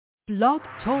Blog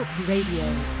Talk Radio.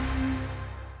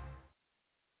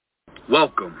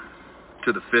 Welcome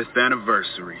to the 5th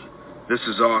anniversary. This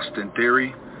is Austin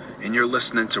Theory, and you're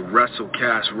listening to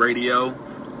WrestleCast Radio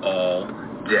all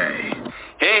day.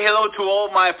 Hey, hello to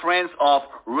all my friends of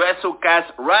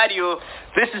WrestleCast Radio.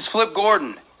 This is Flip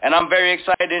Gordon, and I'm very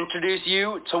excited to introduce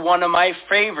you to one of my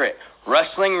favorite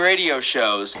wrestling radio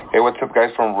shows. Hey, what's up,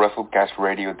 guys, from WrestleCast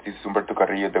Radio? This is Humberto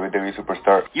Carrillo, WWE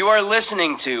Superstar. You are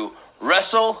listening to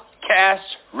WrestleCast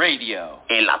Radio.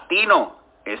 El Latino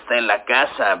está en la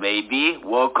casa, baby.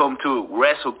 Welcome to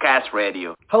WrestleCast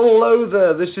Radio. Hello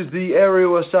there, this is the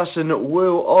aerial assassin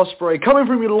Will Ospreay, coming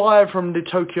from you live from the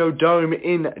Tokyo Dome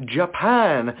in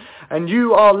Japan, and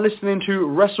you are listening to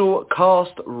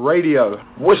WrestleCast Radio.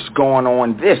 What's going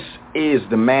on? This is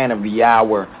the man of the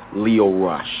hour, Leo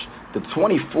Rush, the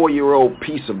 24-year-old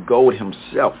piece of gold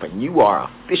himself, and you are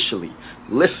officially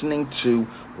listening to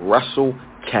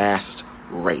WrestleCast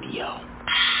Radio.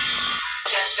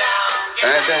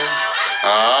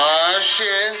 Oh,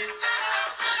 shit.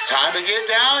 Time to get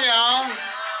down, y'all.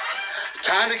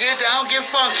 Time to get down, get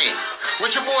funky.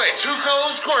 With your boy, Tuco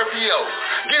Scorpio.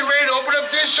 Get ready to open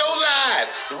up this show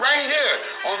live right here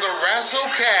on the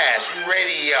WrestleCast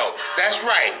Radio. That's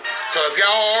right. So if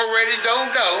y'all already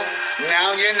don't know,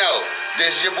 now you know.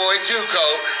 This is your boy, Tuco,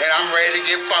 and I'm ready to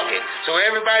get funky. So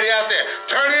everybody out there,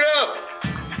 turn it up.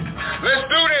 Let's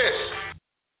do this.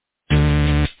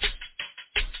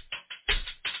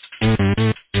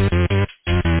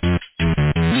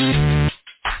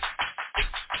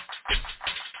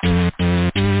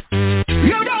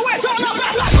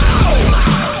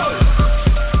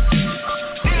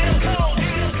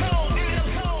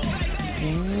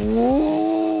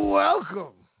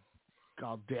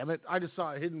 God damn it. I just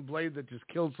saw a hidden blade that just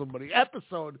killed somebody.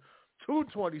 Episode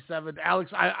 227.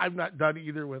 Alex, I'm not done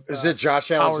either with Is it Josh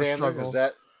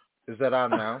Alexander? Is that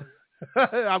on now?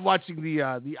 I'm watching the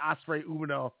Ospreay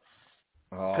Umino.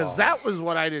 Because that was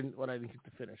what I didn't get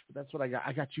to finish. But that's what I got.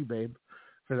 I got you, babe.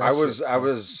 For that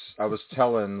I was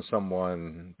telling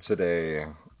someone today,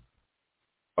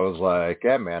 I was like,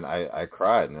 yeah, man, I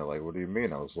cried. And they're like, what do you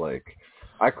mean? I was like,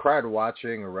 I cried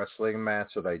watching a wrestling match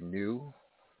that I knew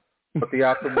what the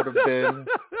outcome would have been,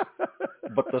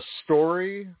 but the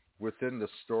story within the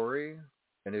story,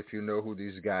 and if you know who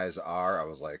these guys are, I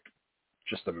was like,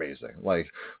 just amazing. Like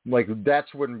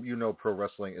that's when you know pro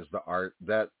wrestling is the art.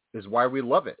 That is why we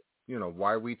love it. You know,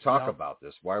 why we talk about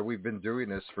this, why we've been doing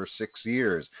this for 6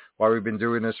 years, why we've been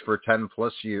doing this for 10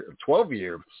 plus years, 12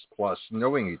 years plus,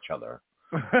 knowing each other.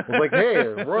 It's like, hey,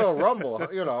 Royal Rumble,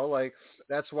 you know, like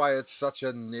that's why it's such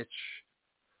a niche,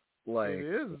 like,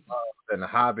 and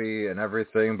hobby and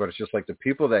everything. But it's just like the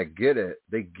people that get it,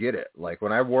 they get it. Like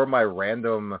when I wore my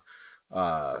random,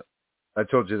 I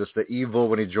told you this, the Evil,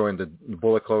 when he joined the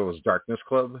Bullet Club, it was Darkness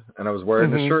Club, and I was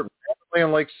wearing the shirt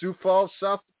in like Sioux Falls,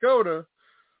 South Dakota.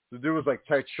 The dude was like,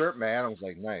 tight shirt, man. I was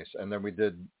like, nice. And then we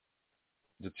did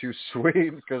the Too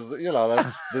Sweet, because, you know,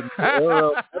 that's the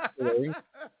thing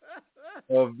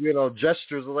of, you know,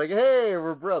 gestures of like, hey,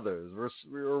 we're brothers,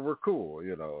 we're cool,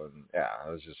 you know. And yeah,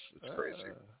 it's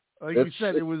crazy. Like you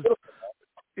said, it was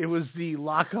the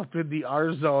lockup in the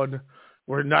R zone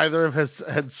where neither of us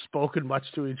had spoken much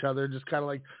to each other, just kind of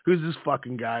like, who's this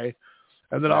fucking guy?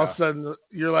 And then all of a sudden,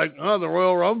 you're like, oh, the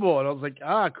Royal Rumble. And I was like,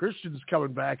 Christian's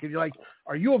coming back. And you're like,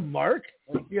 are you a mark?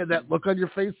 Like, you had that look on your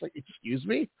face, like, excuse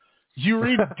me? You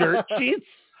read dirt sheets?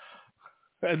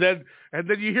 And then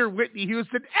you hear Whitney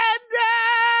Houston,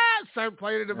 and start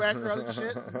playing in the background and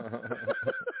shit. That's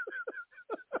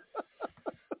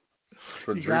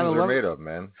what dreams are made of,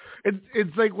 man.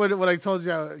 It's like when I told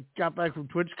you I got back from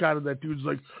TwitchCon and that dude's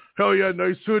like, hell yeah,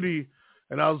 nice hoodie.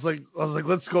 And I was like,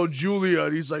 let's go, Julia.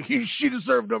 And he's like, she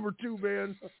deserved number 2,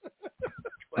 man.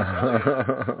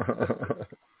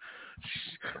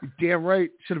 Damn right,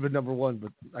 should have been number 1,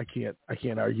 but I can't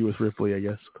argue with Ripley, I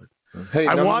guess. But hey,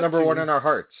 number 1 in our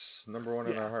hearts. Number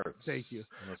 1 in our hearts. Thank you.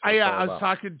 I was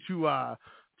talking to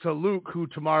Luke, who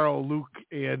tomorrow, Luke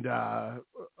and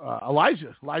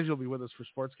Elijah will be with us for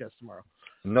Sportscast tomorrow.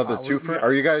 Another two.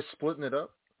 Are you guys splitting it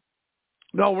up?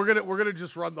 No, we're gonna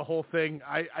just run the whole thing.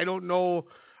 I don't know.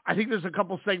 I think there's a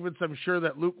couple segments I'm sure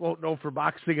that Luke won't know for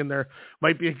boxing, and there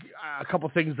might be a couple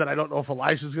things that I don't know if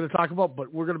Elijah's going to talk about.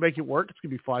 But we're gonna make it work. It's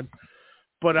gonna be fun.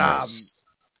 But nice.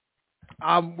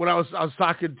 When I was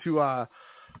talking to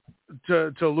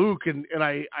Luke, and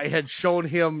I had shown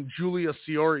him Julia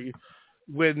Ciori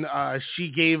when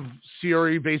she gave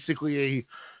Ciori basically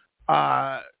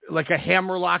like a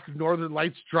hammerlock Northern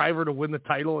Lights driver to win the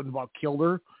title and about killed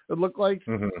her. It looked like.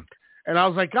 And I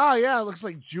was like, oh, yeah, it looks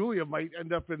like Julia might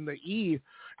end up in the E.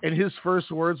 and his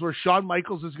first words were, Shawn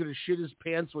Michaels is going to shit his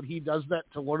pants when he does that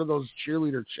to one of those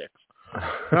cheerleader chicks.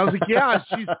 And I was like, yeah,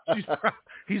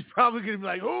 he's probably going to be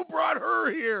like, who brought her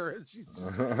here? And she's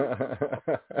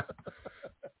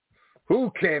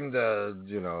who came to,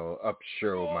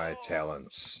 upshow my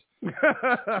talents?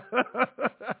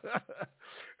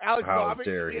 Alex, how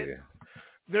dare he?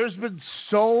 There's been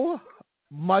so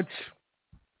much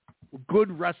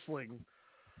good wrestling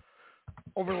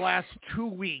over the last 2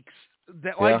 weeks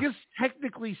that, well, I guess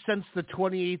technically since the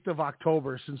 28th of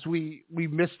October, since we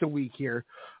missed a week here.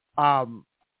 But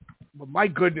my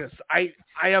goodness, I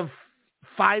have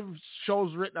 5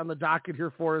 shows written on the docket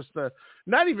here for us to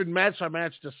not even match by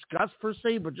match discuss per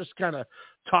se, but just kind of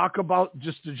talk about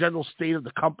just the general state of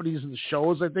the companies and the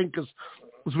shows, I think, because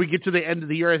as we get to the end of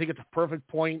the year, I think it's a perfect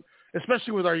point,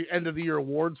 especially with our end of the year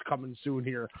awards coming soon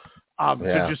here,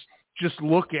 to just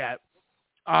look at.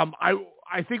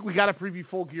 I think we got to preview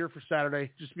Full Gear for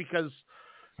Saturday just because.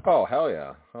 Oh, hell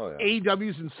yeah.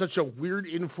 AEW's in such a weird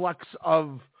influx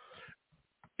of,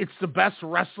 it's the best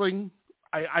wrestling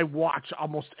I watch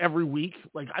almost every week.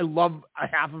 Like, I love a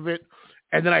half of it,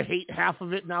 and then I hate half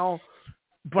of it now.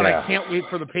 But I can't wait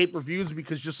for the pay-per-views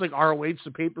because just like ROH,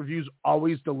 the pay-per-views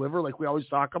always deliver, like we always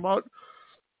talk about.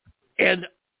 And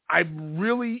I'm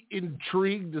really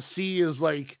intrigued to see is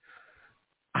like,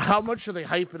 how much are they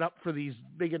hyping up for these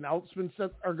big announcements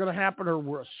that are going to happen or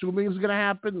we're assuming is going to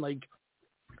happen? Like,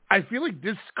 I feel like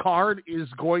this card is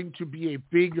going to be a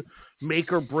big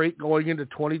make or break going into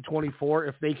 2024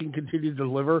 if they can continue to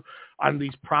deliver on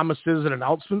these promises and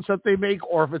announcements that they make,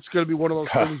 or if it's going to be one of those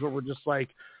things where we're just like,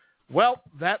 well,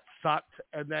 that sucked,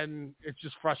 and then it's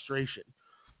just frustration.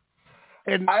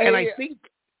 And I think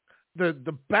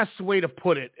the best way to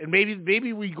put it, and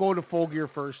maybe we go to Full Gear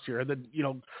first here, and then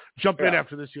jump in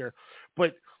after this year,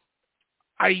 but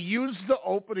I used the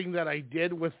opening that I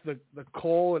did with the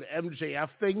Cole and MJF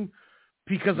thing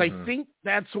because I think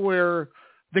that's where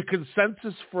the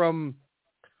consensus from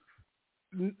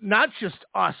not just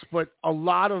us, but a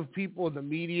lot of people in the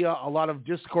media, a lot of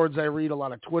Discords I read, a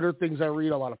lot of Twitter things I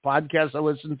read, a lot of podcasts I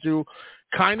listen to,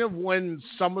 kind of when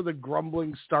some of the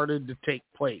grumbling started to take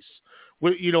place.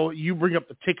 You bring up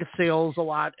the ticket sales a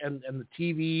lot and the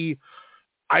TV.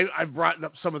 I've brought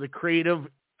up some of the creative.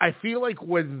 I feel like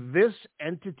when this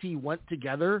entity went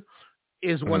together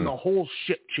is when the whole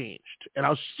shit changed. And I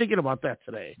was thinking about that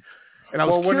today. And I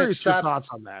was curious your thoughts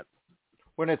on that.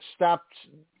 When it stopped,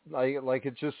 like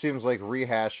it just seems like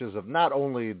rehashes of not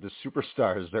only the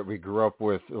superstars that we grew up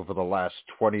with over the last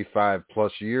 25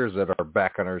 plus years that are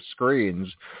back on our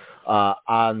screens,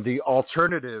 on the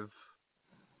alternative,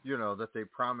 that they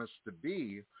promised to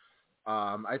be.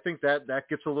 I think that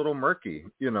gets a little murky,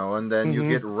 and then you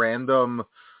get random,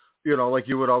 like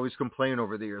you would always complain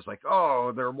over the years, like,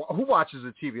 oh, who watches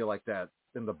a TV like that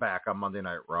in the back on Monday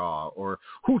Night Raw, or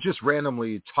who just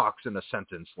randomly talks in a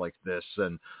sentence like this,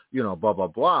 and blah blah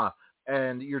blah,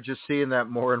 and you're just seeing that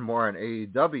more and more on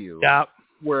AEW. Yeah.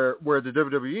 Where the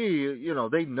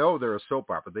WWE, they know they're a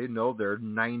soap opera. They know they're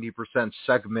 90%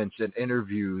 segments and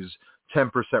interviews,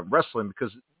 10% wrestling,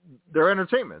 because they're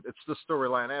entertainment. It's the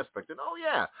storyline aspect. And,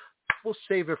 we'll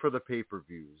save it for the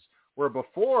pay-per-views. Where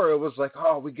before it was like,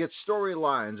 oh, we get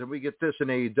storylines and we get this in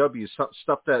AEW,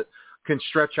 stuff that can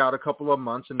stretch out a couple of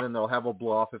months, and then they'll have a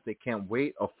blow-off if they can't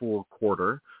wait a full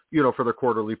quarter, for their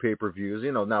quarterly pay-per-views.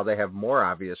 Now they have more,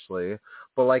 obviously.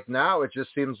 But, like, now it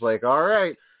just seems like, all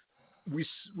right, we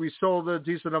sold a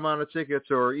decent amount of tickets,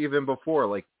 or even before,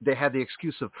 like, they had the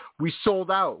excuse of, we sold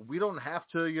out. We don't have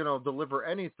to, deliver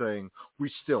anything.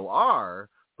 We still are.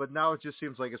 But now it just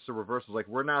seems like it's the reverse. It's like,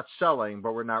 we're not selling,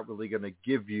 but we're not really going to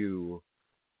give you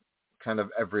kind of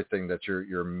everything that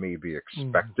you're maybe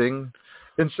expecting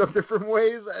in some different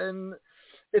ways. And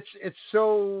it's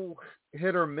so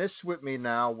hit or miss with me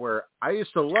now, where I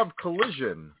used to love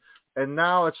Collision, and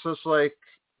now it's just like,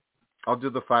 I'll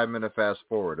do the 5-minute fast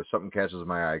forward. If something catches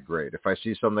my eye, great. If I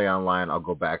see something online, I'll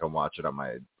go back and watch it on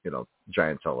my,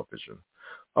 giant television.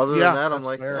 Other than that, I'm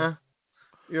like,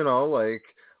 like,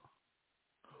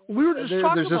 we were just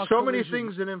talking there's about just so many Collision.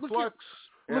 things in influx.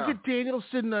 Look at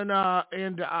Danielson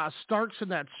and Starks in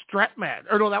that strap match.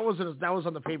 Or no, that was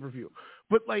on the pay-per-view.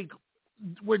 But like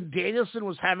when Danielson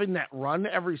was having that run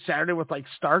every Saturday with like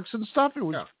Starks and stuff,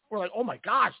 we're like, oh my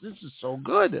gosh, this is so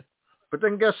good. But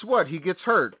then guess what? He gets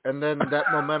hurt, and then that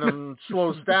momentum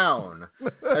slows down.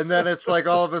 And then it's like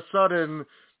all of a sudden,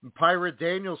 Pirate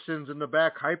Danielson's in the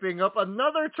back hyping up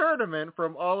another tournament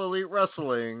from All Elite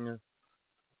Wrestling.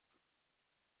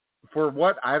 For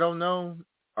what? I don't know.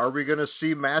 Are we going to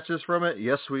see matches from it?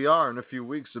 Yes, we are. In a few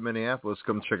weeks in Minneapolis,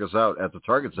 come check us out at the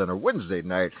Target Center Wednesday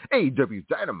night. AEW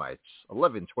Dynamites,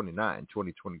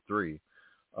 11/29/2023.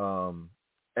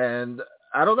 And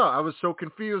I don't know. I was so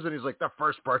confused. And he's like, the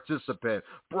first participant,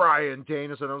 Brian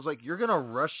Danielson. I was like, you're going to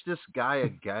rush this guy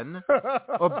again?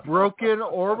 A broken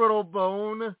orbital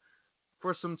bone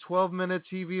for some 12-minute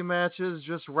TV matches?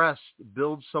 Just rest.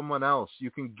 Build someone else.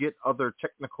 You can get other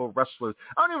technical wrestlers.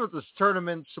 I don't know what this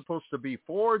tournament's supposed to be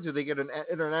for. Do they get an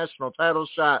international title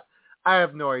shot? I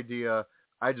have no idea.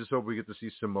 I just hope we get to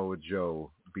see Samoa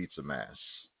Joe beat some ass.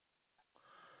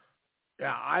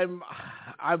 Yeah,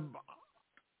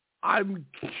 I'm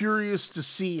curious to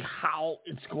see how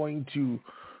it's going to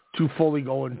fully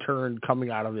go and turn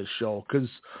coming out of this show, because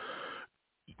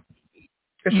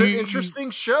it's an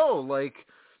interesting show. Like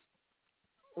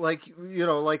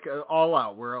All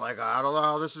Out. We're like, I don't know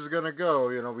how this is gonna go.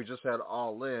 We just had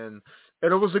All In,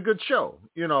 and it was a good show.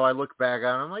 I look back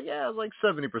on it, I'm like, yeah, like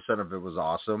 70% of it was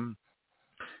awesome.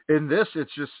 In this,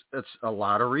 it's a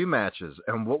lot of rematches.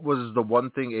 And what was the one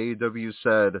thing AEW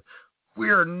said?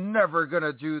 We're never going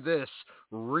to do this.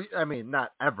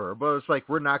 Not ever, but it's like,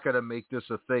 we're not going to make this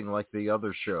a thing like the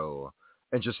other show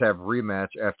and just have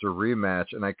rematch after rematch.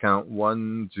 And I count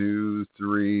 1, 2,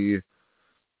 3.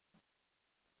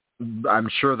 I'm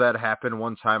sure that happened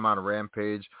one time on a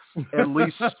Rampage. At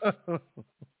least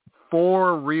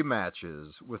 4 rematches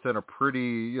within a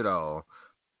pretty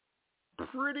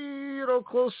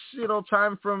close,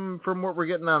 time from what we're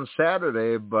getting on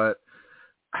Saturday. But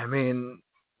I mean,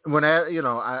 I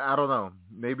don't know.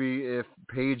 Maybe if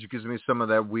Paige gives me some of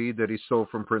that weed that he stole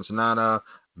from Prince Nana,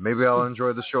 maybe I'll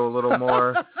enjoy the show a little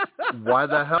more. Why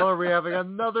the hell are we having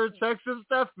another Texas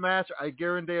Death Match? I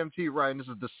guarantee, Ryan, this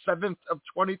is the 7th of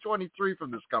 2023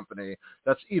 from this company.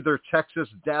 That's either Texas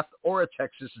Death or a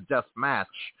Texas Death Match.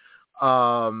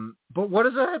 But what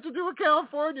does that have to do with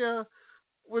California?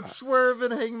 With Swerve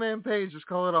and Hangman Page? Just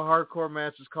call it a hardcore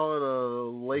match. Just call it a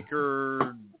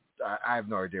Laker... I have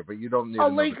no idea, but you don't need a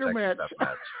Laker match.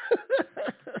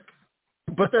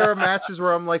 But there are matches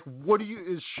where I'm like,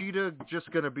 is Sheeta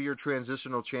just going to be your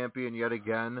transitional champion yet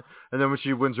again? And then when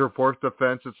she wins her 4th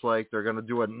defense, it's like they're going to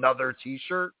do another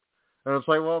T-shirt. And it's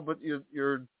like, well, but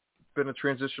you're been a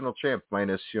transitional champ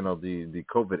minus, the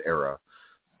COVID era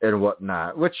and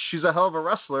whatnot, which she's a hell of a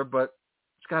wrestler, but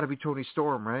it's got to be Toni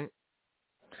Storm, right?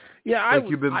 Yeah,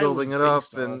 you've been building it up,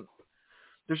 and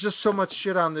there's just so much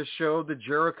shit on this show. The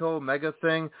Jericho Mega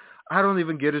thing, I don't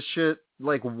even get a shit.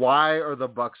 Like, why are the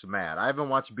Bucks mad? I haven't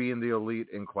watched Being the Elite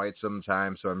in quite some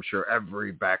time, so I'm sure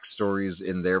every backstory is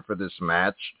in there for this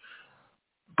match.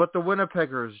 But the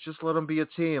Winnipeggers, just let them be a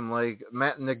team. Like,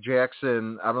 Matt and Nick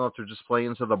Jackson, I don't know if they're just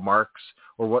playing to the marks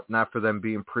or whatnot for them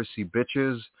being prissy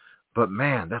bitches. But,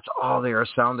 man, that's all they are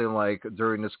sounding like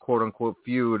during this quote-unquote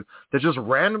feud that just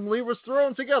randomly was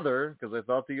thrown together because I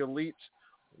thought the Elite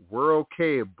were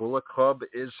okay. Bullet Club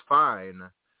is fine.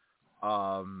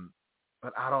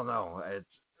 But I don't know.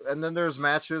 And then there's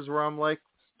matches where I'm like,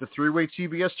 the 3-way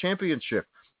TBS championship,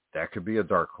 that could be a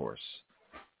dark horse.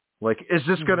 Like, is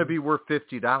this going to be worth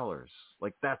 $50?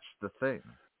 Like, that's the thing.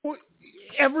 Well,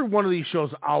 every one of these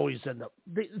shows always end up,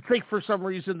 it's like for some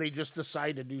reason they just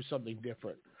decide to do something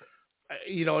different,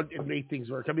 and make things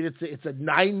work. I mean, it's a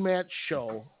 9-match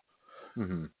show.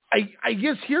 Mm-hmm. I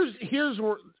guess here's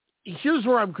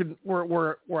where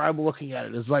I'm looking at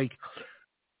it is like,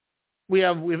 we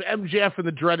have MJF and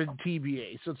the dreaded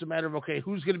TBA, so it's a matter of, okay,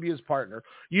 who's going to be his partner?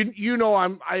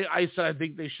 I said I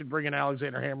think they should bring in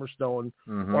Alexander Hammerstone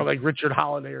or like Richard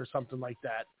Holiday or something like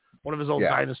that, one of his old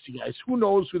Dynasty guys. Who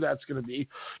knows who that's going to be?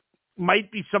 Might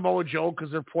be Samoa Joe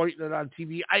because they're pointing it on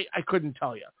TV. I couldn't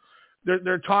tell you.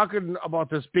 They're talking about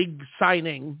this big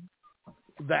signing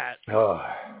that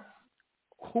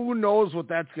who knows what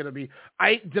that's going to be.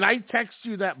 Did I text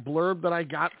you that blurb that I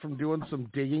got from doing some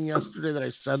digging yesterday that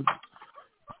I sent?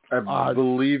 I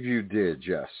believe you did,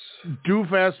 yes.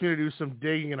 Doof asked me to do some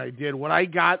digging, and I did. What I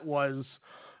got was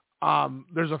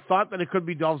there's a thought that it could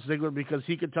be Dolph Ziggler because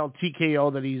he could tell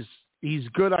TKO that he's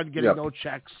good on getting no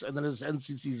checks, and then his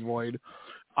NCC's void.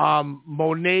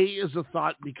 Monet is a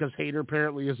thought because Hayter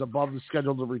apparently is above the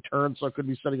schedule to return, so it could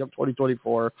be setting up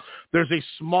 2024. There's a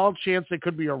small chance it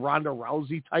could be a Ronda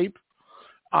Rousey type.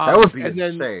 That would be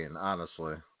insane,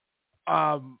 honestly.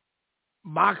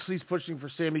 Moxley's pushing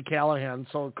for Sami Callihan,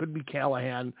 so it could be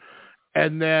Callahan.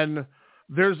 And then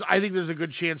I think there's a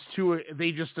good chance too.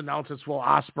 They just announced it's Will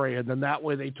Ospreay, and then that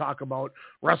way they talk about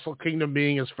Wrestle Kingdom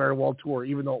being his farewell tour,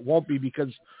 even though it won't be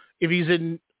because if he's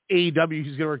in AEW,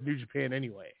 he's going to work New Japan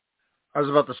anyway. I was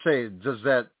about to say, does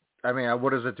that I mean,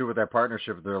 what does it do with that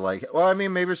partnership? They're like, well, I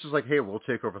mean, maybe it's just like, hey, we'll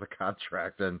take over the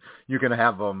contract and you can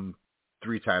have them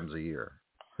 3 times a year.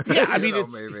 Yeah, I mean,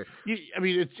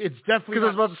 it's definitely. Because I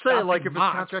was about to say, like, if his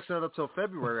Mox. contract's not up till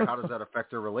February, how does that affect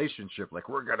their relationship? Like,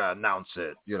 we're gonna announce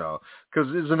it, because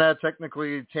isn't that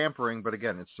technically tampering? But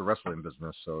again, it's the wrestling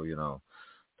business, so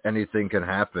anything can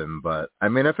happen. But I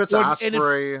mean, if it's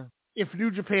Ospreay, if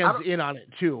New Japan's in on it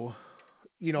too,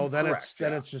 then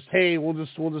it's just, hey, we'll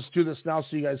just do this now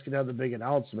so you guys can have the big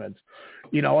announcement,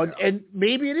 and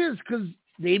maybe it is because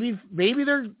maybe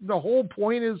the whole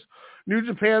point is New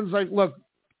Japan's like, look.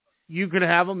 You can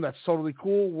have them. That's totally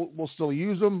cool. We'll still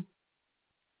use them.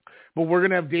 But we're going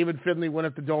to have David Finlay win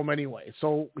at the Dome anyway.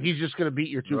 So he's just going to beat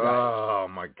your 2 guys. Oh,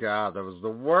 my God. That was the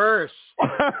worst.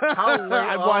 How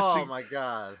late? Oh, my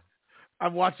God.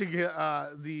 I'm watching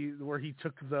where he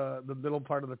took the middle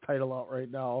part of the title out right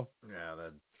now. Yeah,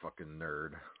 that fucking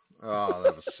nerd. Oh,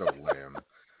 that was so lame.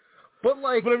 But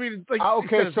I mean,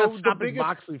 okay, so the biggest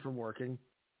Moxley from working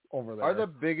over there. Are the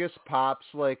biggest pops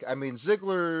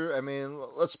Ziggler? I mean,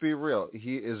 let's be real.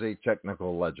 He is a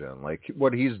technical legend. Like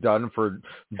what he's done for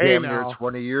damn near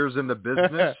 20 years in the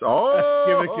business.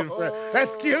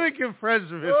 That's gimmick and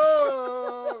friends of his.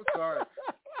 Oh, sorry.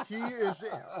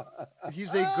 He's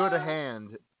a good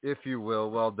hand, if you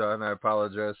will. Well done. I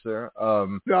apologize, sir.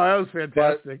 No, that was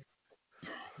fantastic.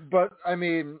 But I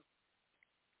mean,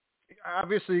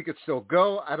 obviously he could still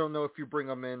go. I don't know if you bring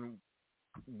him in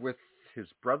with his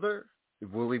brother.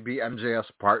 Will he be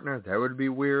MJF's partner? That would be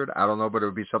weird. I don't know, but it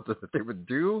would be something that they would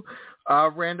do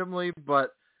randomly.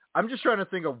 But I'm just trying to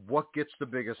think of what gets the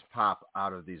biggest pop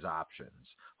out of these options.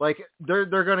 Like they're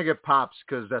going to get pops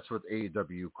because that's what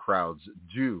AEW crowds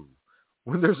do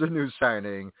when there's a new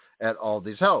signing at all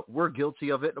these. Hell, we're guilty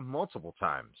of it multiple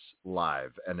times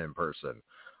live and in person.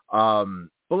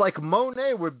 But like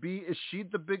Monet is she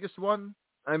the biggest one?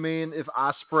 I mean, if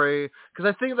Ospreay, because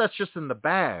I think that's just in the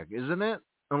bag, isn't it?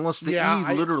 Unless the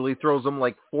E literally throws them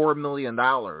like $4 million.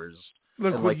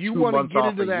 Look, and when you want to get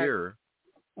into that, year.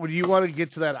 When you want to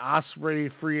get to that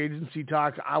Ospreay free agency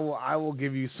talk, I will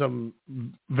give you some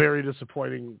very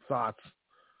disappointing thoughts.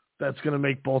 That's going to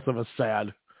make both of us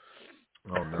sad.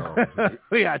 Oh no!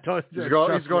 Yeah,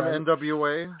 he's going to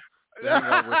NWA.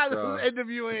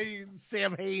 NWA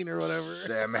Sam Hain or whatever.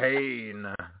 Sam Hain.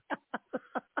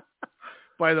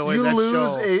 By the way, you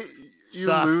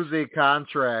that lose a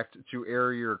contract to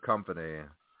air your company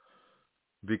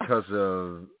because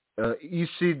of an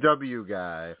ECW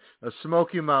guy, a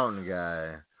Smoky Mountain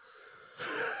guy,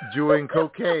 doing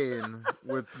cocaine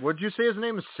with, what'd you say his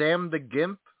name is? Sam the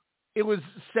Gimp? It was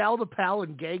Sal the Pal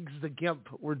and Gags the Gimp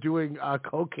were doing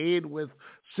cocaine with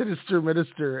Sinister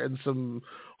Minister and some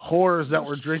whores that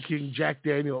were drinking Jack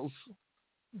Daniels.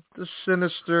 The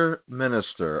Sinister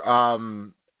Minister.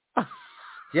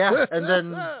 Yeah, and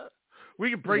then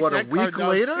we can break what, that a week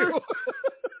later?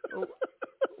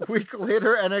 A week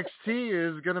later,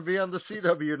 NXT is going to be on the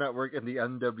CW network, and the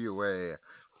NWA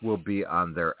will be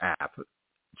on their app.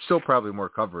 Still probably more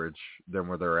coverage than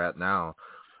where they're at now.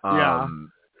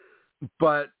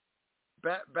 But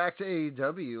back to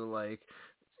AEW, like,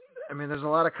 I mean, there's a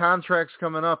lot of contracts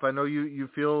coming up. I know you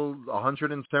feel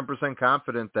 110%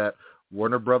 confident that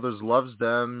Warner Brothers loves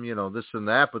them, this and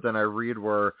that, but then I read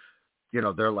where,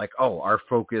 they're like, oh, our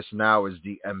focus now is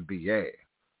the NBA.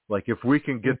 Like, if we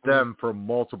can get them for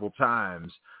multiple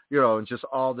times, and just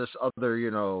all this other,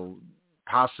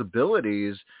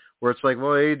 possibilities where it's like, well,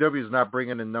 AEW is not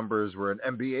bringing in numbers where an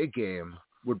NBA game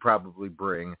would probably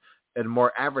bring, and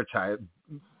more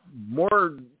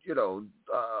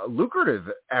lucrative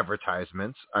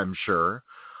advertisements, I'm sure,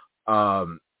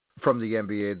 from the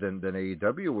NBA than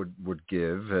AEW would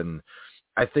give. And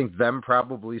I think them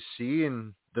probably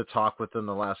seeing the talk within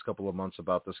the last couple of months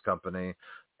about this company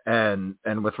and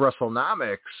with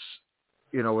WrestleNomics,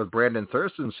 with Brandon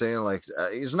Thurston saying like,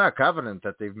 he's not confident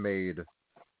that they've made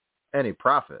any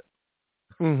profit.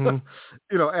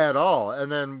 At all. And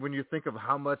then when you think of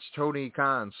how much Tony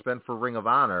Khan spent for Ring of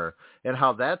Honor and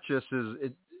how that just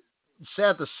is,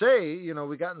 sad to say,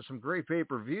 we gotten some great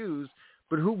pay-per-views,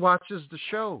 but who watches the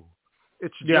show?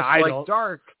 It's just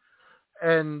dark.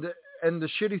 And the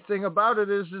shitty thing about it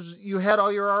is you had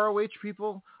all your ROH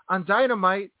people on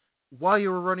Dynamite while you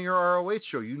were running your ROH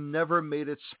show. You never made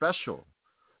it special.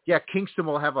 Yeah, Kingston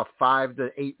will have a 5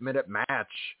 to 8 minute match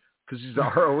because he's the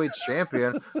ROH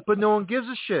champion, but no one gives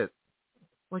a shit.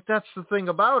 Like, that's the thing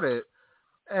about it.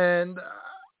 And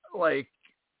the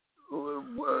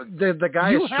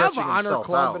guy is stretching himself Honor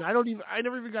Club, out. and I didn't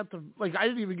even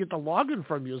get the login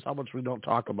from you. Is how much we don't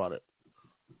talk about it.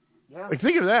 Yeah. Like,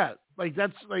 think of that. Like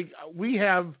that's like we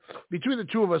have between the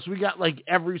two of us, we got like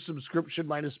every subscription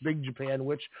minus Big Japan.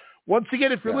 Which once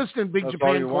again, if you're listening, Big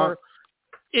Japan Core,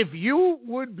 if you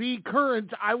would be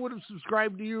current, I would have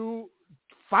subscribed to you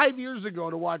 5 years ago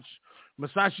to watch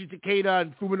Masashi Takeda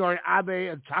and Fuminori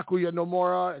Abe and Takuya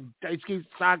Nomura and Daisuke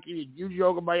Sasaki and Yuji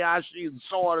Okabayashi and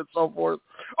so on and so forth.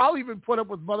 I'll even put up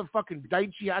with motherfucking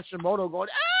Daichi Hashimoto going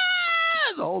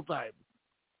the whole time.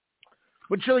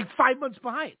 But you're like 5 months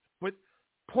behind. But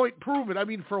point proven. I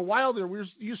mean, for a while there,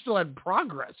 you still had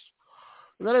progress.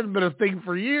 That hadn't been a thing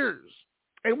for years.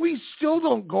 And we still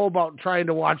don't go about trying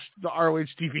to watch the ROH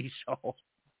TV show.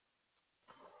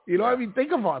 You know, I mean,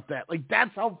 think about that. Like,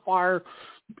 that's how far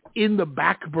in the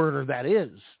back burner that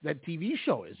TV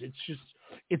show is. It's just,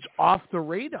 it's off the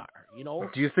radar, you know?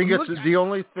 Do you think it's the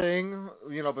only thing,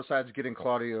 you know, besides getting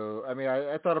Claudio? I mean,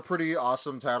 I thought a pretty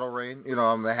awesome title reign. You know,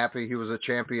 I'm happy he was a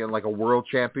champion, like a world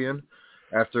champion,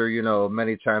 after, you know,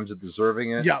 many times of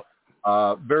deserving it. Yeah.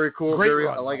 Very cool. Great very,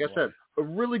 run, like I said, a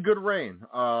really good reign.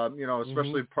 You know,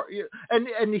 especially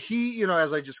and he, you know,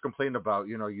 as I just complained about,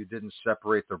 you know, you didn't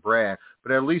separate the brand,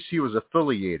 but at least he was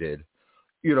affiliated,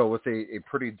 you know, with a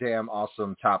pretty damn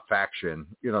awesome top faction,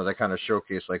 you know, that kind of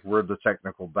showcased like we're the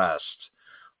technical best.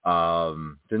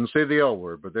 Didn't say the L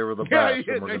word, but they were the best,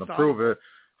 and we're going to prove it,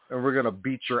 and we're going to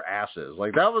beat your asses.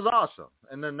 Like, that was awesome.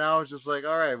 And then now it's just like,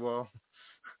 all right, well,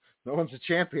 no one's a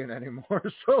champion anymore.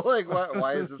 So, like,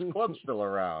 why is this club still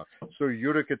around? So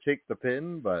Yuta could take the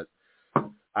pin, but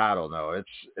I don't know.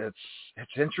 It's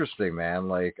interesting, man.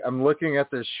 Like, I'm looking at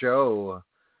this show,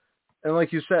 and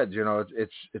like you said, you know,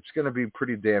 it's going to be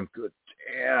pretty damn good.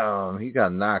 Damn, he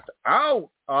got knocked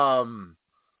out.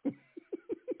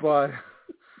 But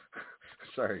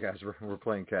sorry, guys, we're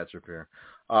playing catch up here.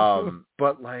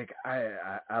 But like,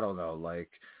 I don't know. Like,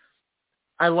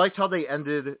 I liked how they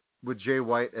ended with Jay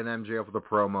White and MJF with a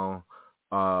promo.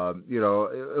 You know,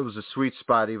 it was a sweet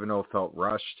spot, even though it felt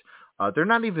rushed. They're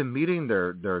not even meeting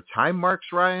their time marks,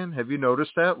 Ryan. Have you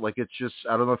noticed that? Like, it's just,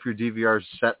 I don't know if your DVR is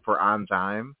set for on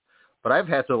time, but I've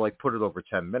had to like put it over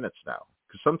 10 minutes now,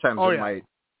 because sometimes it might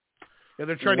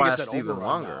they're trying to last get that even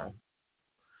longer. Now.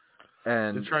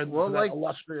 And they're trying well, like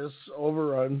illustrious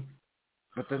overrun.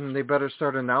 But then they better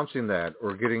start announcing that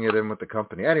or getting it in with the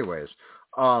company. Anyways,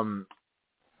 I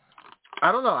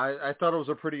don't know. I thought it was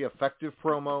a pretty effective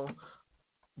promo,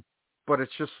 but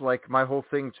it's just like my whole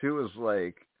thing too is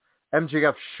like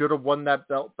MJF should have won that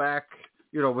belt back,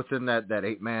 you know, within that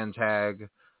 8-man tag,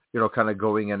 you know, kind of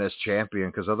going in as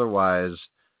champion, because otherwise,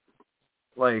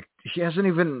 like, he hasn't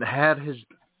even had his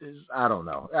I don't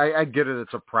know. I get it.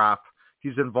 It's a prop.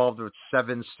 He's involved with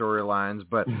 7 storylines,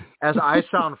 but as I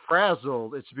sound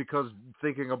frazzled, it's because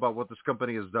thinking about what this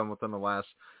company has done within the last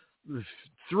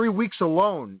 3 weeks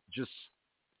alone just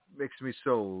makes me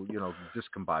so, you know,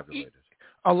 discombobulated.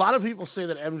 A lot of people say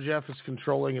that MJF is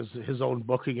controlling his own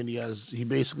booking, and he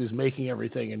basically is making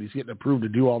everything, and he's getting approved to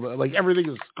do all that. Like, everything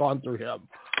has gone through him.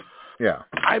 Yeah.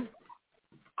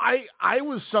 I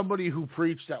was somebody who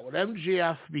preached that when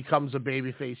MJF becomes a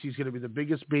babyface, he's going to be the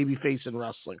biggest babyface in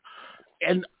wrestling.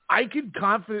 And I can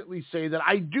confidently say that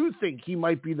I do think he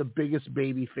might be the biggest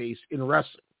babyface in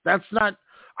wrestling.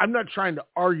 I'm not trying to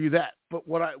argue that, but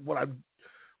what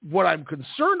I'm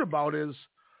concerned about is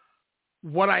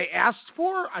what I asked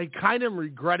for. I kind of am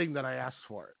regretting that I asked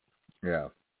for it. Yeah.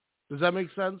 Does that make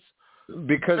sense?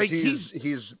 Because like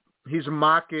he's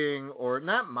mocking, or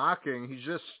not mocking, he's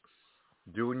just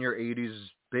doing your 80s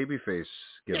babyface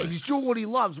gimmick. Yeah, he's doing what he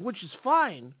loves, which is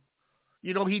fine.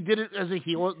 You know, he did it as a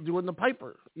heel doing the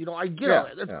Piper. You know, I get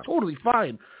it. That's totally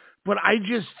fine. But I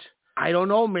don't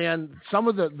know, man. Some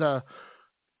of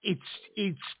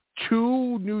it's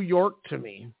too New York to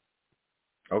me.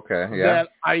 Okay, yeah. That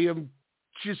I am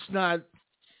just not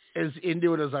as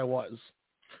into it as I was.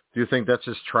 Do you think that's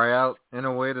his tryout in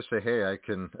a way to say, hey, I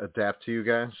can adapt to you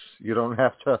guys? You don't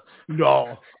have to.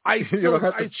 No. You don't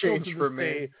have to change for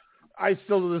me. I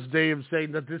still to this day am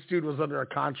saying that this dude was under a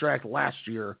contract last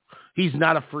year. He's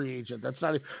not a free agent. That's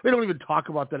not. They don't even talk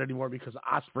about that anymore because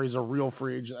Ospreay's a real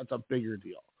free agent. That's a bigger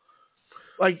deal.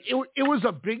 Like it was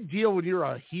a big deal when you're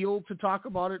a heel to talk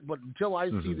about it, but until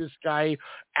I see this guy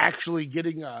actually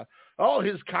getting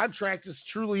his contract is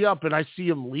truly up, and I see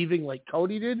him leaving like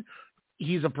Cody did,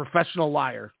 he's a professional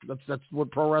liar. That's what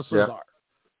pro wrestlers are.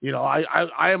 You know,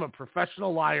 I am a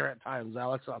professional liar at times,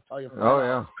 Alex. I'll tell you.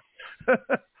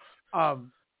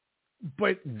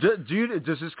 But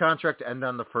does his contract end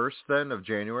on the 1st then of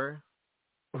January?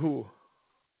 Who?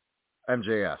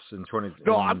 MJS in 20.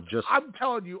 No, I'm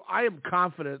telling you, I am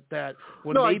confident that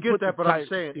when they I get put that, but I'm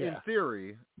saying in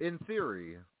theory,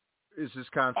 is his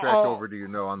contract over? Do you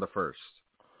know on the 1st?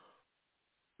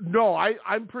 No,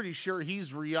 I'm pretty sure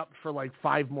he's re-upped for like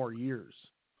 5 more years,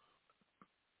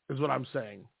 is what I'm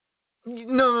saying.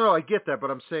 No, I get that, but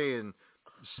I'm saying...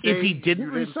 If he didn't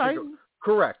resign?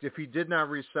 Correct. If he did not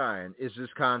resign, is his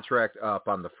contract up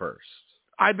on the 1st?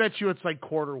 I bet you it's like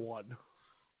Q1.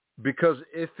 Because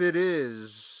if it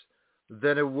is,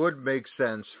 then it would make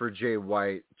sense for Jay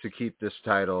White to keep this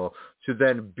title, to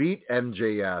then beat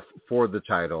MJF for the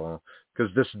title.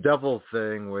 Because this devil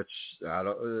thing, which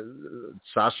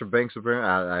Sasha Banks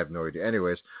apparently, I have no idea.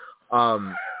 Anyways,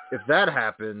 if that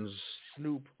happens,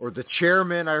 Snoop or the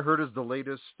chairman, I heard, is the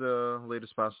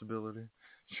latest possibility.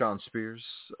 Sean Spears.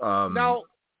 Now,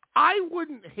 I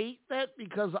wouldn't hate that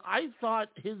because I thought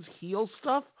his heel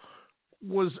stuff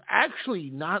was actually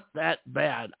not that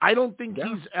bad. I don't think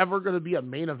he's ever going to be a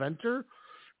main eventer,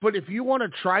 but if you want to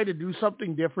try to do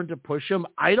something different to push him,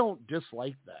 I don't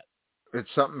dislike that. It's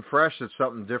something fresh. It's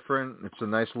something different. It's a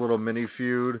nice little mini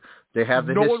feud. They have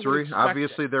the No history.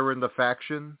 Obviously, they were in the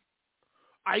faction.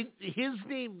 His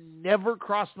name never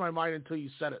crossed my mind until you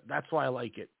said it. That's why I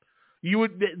like it.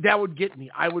 That would get me.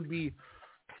 I would be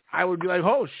like,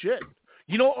 oh shit.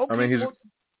 You know, okay, I mean,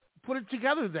 put it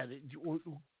together then.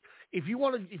 If you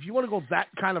want to go that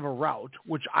kind of a route,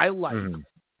 which I like,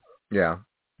 yeah,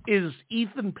 is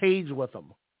Ethan Page with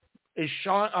him? Is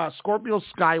Scorpio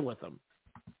Sky with him?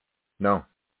 No,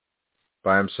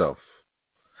 by himself.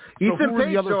 So Ethan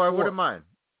Page, though, four? I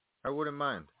wouldn't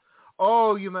mind.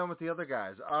 Oh, you meant with the other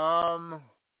guys?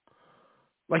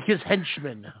 Like his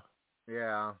henchmen.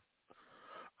 Yeah.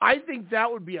 I think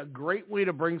that would be a great way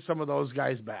to bring some of those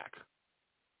guys back.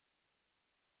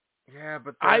 Yeah,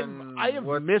 but then I have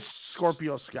missed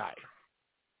Scorpio Sky.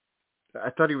 I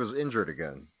thought he was injured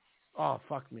again. Oh,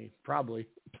 fuck me. Probably.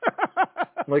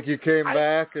 Like he came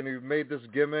back and he made this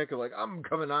gimmick like, I'm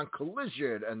coming on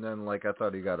Collision, and then like I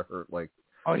thought he got hurt like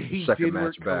he second did match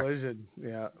work back. Collision.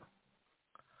 Yeah.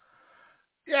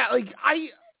 Yeah, like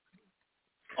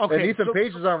okay. And Ethan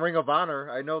Page is on Ring of Honor.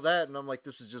 I know that, and I'm like,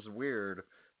 this is just weird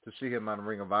to see him on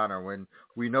Ring of Honor when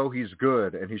we know he's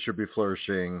good and he should be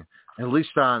flourishing, at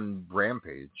least on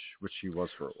Rampage, which he was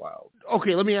for a while.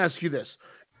 Okay, let me ask you this.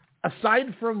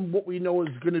 Aside from what we know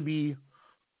is going to be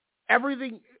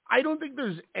everything, I don't think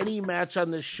there's any match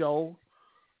on this show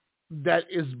that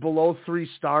is below 3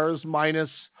 stars,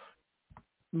 minus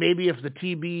maybe if the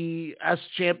TBS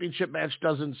championship match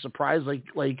doesn't surprise,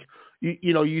 like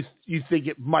you think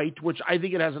it might, which I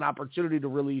think it has an opportunity to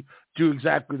really do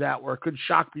exactly that, where it could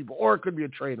shock people or it could be a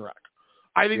train wreck.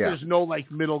 I think there's no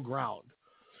like middle ground.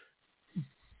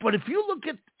 But if you look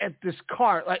at this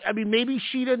card, like, I mean, maybe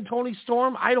Sheeta and Tony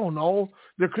Storm, I don't know.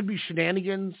 There could be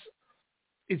shenanigans.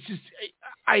 It's just,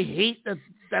 I hate that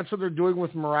that's what they're doing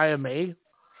with Mariah May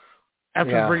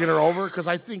after bringing her over, because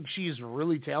I think she's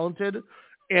really talented. And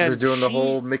they're doing the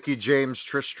whole Mickie James,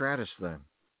 Trish Stratus thing.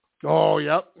 Oh,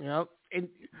 yep.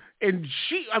 And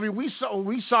she, I mean, we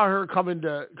saw her come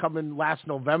in last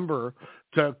November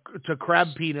to Crab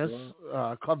Penis,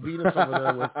 Club Venus over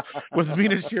there with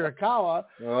Venus Hirakawa.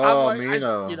 Oh,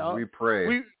 Mina, we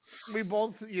pray. We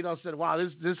both, said, wow,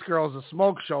 this girl's a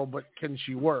smoke show, but can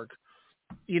she work?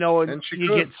 And she you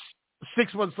could. get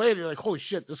 6 months later, you're like, holy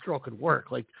shit, this girl could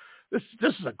work. Like, this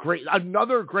is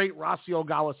another great Rossy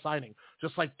Ogawa signing,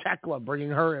 just like Tekla bringing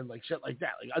her in, like shit like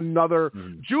that. Like another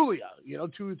Julia,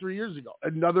 2 or 3 years ago,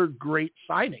 another great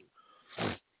signing.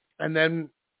 And then,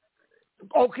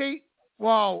 okay,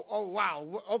 wow, oh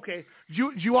wow, okay.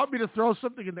 Do you want me to throw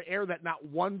something in the air that not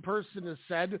one person has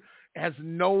said has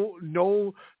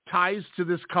no ties to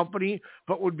this company,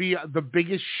 but would be the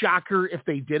biggest shocker if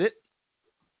they did it?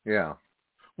 Yeah.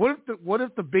 What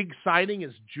if the big signing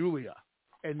is Julia?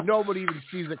 And nobody even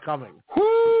sees it coming.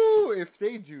 Whoo! If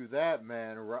they do that,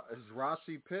 man, is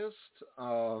Rossi pissed?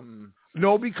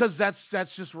 No, because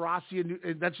that's just Rossi,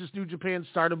 and that's just New Japan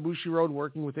Stardom Bushiroad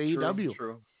working with AEW.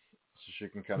 True. So she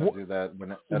can kind of do that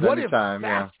at what any if time.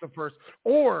 That's the first,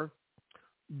 or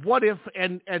what if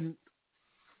and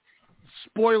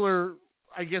spoiler,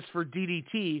 I guess, for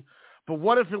DDT. But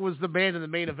what if it was the man in the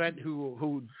main event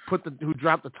who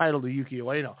dropped the title to Yuki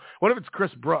Ueno? What if it's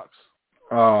Chris Brooks?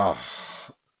 Oh.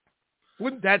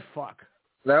 Wouldn't that fuck?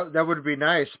 That would be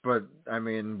nice, but I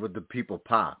mean, would the people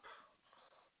pop?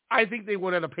 I think they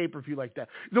would at a pay-per-view like that.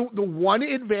 The one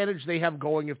advantage they have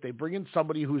going, if they bring in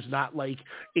somebody who's not like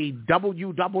a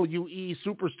WWE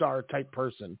superstar type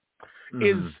person,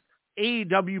 is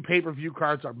AEW pay-per-view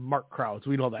cards are marked crowds.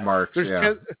 We know that. Marked,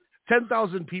 There's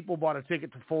 10,000 people bought a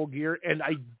ticket to Full Gear, and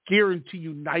I guarantee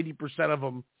you 90% of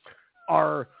them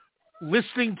are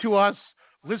listening to us,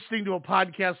 listening to a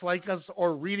podcast like us,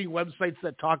 or reading websites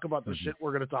that talk about the shit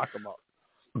we're going to talk about.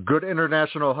 Good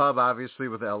international hub, obviously,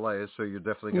 with LA, so you're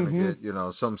definitely going to get,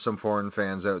 some foreign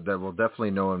fans that will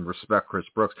definitely know and respect Chris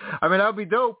Brooks. I mean, that would be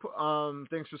dope.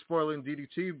 Thanks for spoiling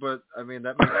DDT, but I mean,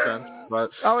 that makes sense.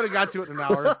 But I would have got to it in an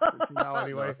hour from now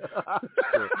anyway.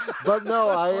 But no,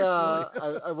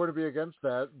 I wouldn't be against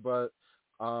that. But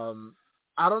I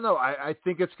don't know. I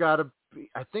think it's got to be.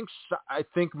 I think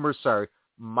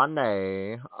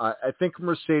Monet. I think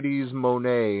Mercedes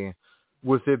Moné,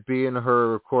 with it being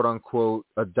her quote-unquote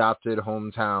adopted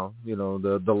hometown,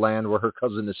 the land where her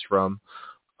cousin is from,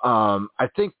 I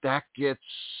think that gets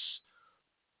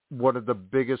one of the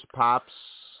biggest pops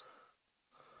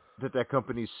that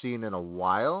company's seen in a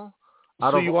while.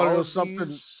 So you want to know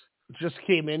something just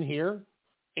came in here?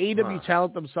 AEW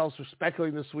talent themselves are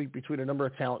speculating this week between a number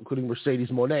of talent, including Mercedes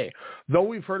Moné. Though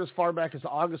we've heard as far back as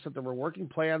August that there were working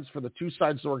plans for the two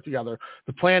sides to work together,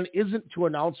 the plan isn't to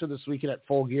announce her this weekend at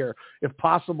Full Gear, if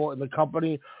possible, in the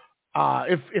company.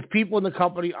 If people in the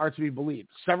company are to be believed.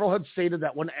 Several had stated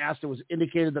that when asked, it was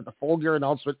indicated that the Full Gear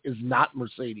announcement is not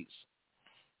Mercedes.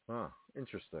 Oh,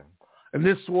 interesting. And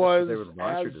this was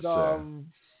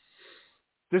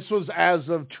as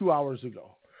of 2 hours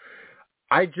ago.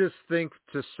 I just think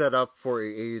to set up for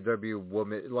a AEW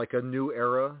woman, like a new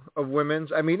era of women's.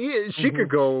 I mean, she could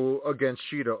go against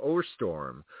Sheeta or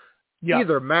Storm. Yeah.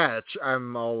 Either match,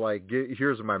 I'm all like,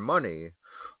 here's my money.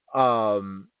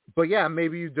 But yeah,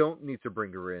 maybe you don't need to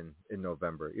bring her in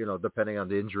November, depending on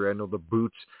the injury. I know the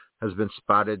boot has been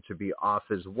spotted to be off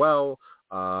as well.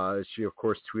 She, of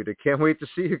course, tweeted, "Can't wait to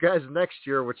see you guys next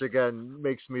year," which, again,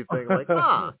 makes me think like,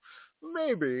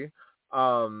 maybe.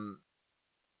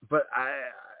 But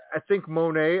I think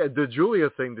Monet, the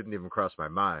Julia thing didn't even cross my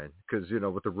mind because,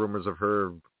 with the rumors of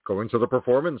her going to the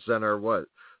Performance Center,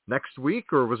 next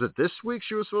week, or was it this week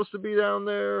she was supposed to be down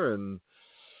there? And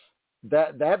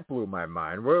that blew my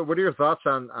mind. What are your thoughts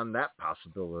on that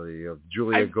possibility of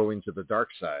Julia going to the dark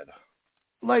side?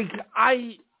 Like,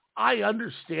 I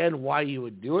understand why you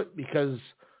would do it because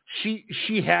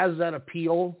she has that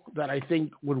appeal that I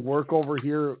think would work over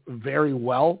here very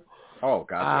well. Oh,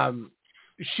 gotcha.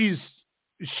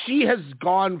 She has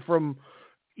gone from,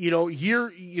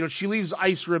 she leaves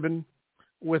Ice Ribbon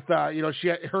with,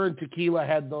 her and Tequila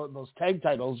had those tag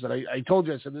titles that I told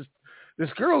you. I said, this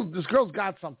girl's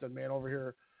got something, man, over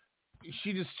here.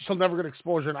 She'll never get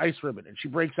exposure in Ice Ribbon. And she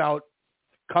breaks out,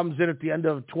 comes in at the end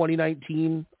of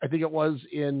 2019, I think it was,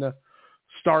 in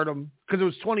Stardom. Because it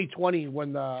was 2020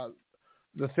 when the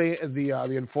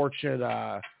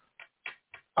unfortunate,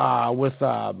 with,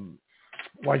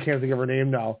 I can't think of her name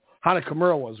now. Hana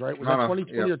Kimura was, right? Was that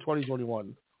 2020 or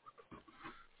 2021?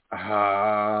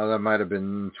 That might have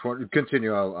been 20.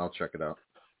 Continue. I'll check it out.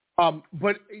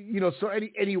 But, so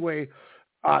anyway,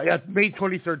 May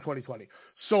 23rd, 2020.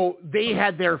 So they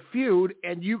had their feud,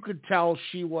 and you could tell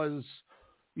she was,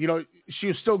 she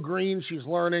was still green. She's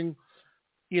learning.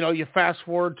 You fast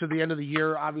forward to the end of the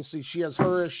year. Obviously, she has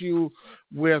her issue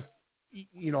with,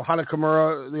 Hana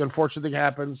Kimura. The unfortunate thing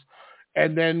happens.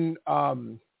 And then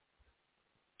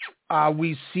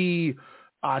we see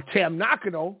Tam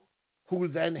Nakano, who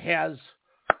then has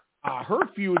her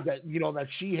feud that that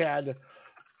she had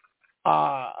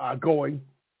going.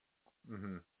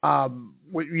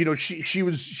 She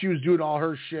was doing all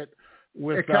her shit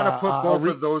with. It kind of put both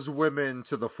of those women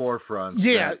to the forefront.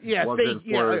 Yeah.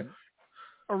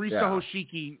 Arisa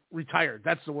Hoshiki retired.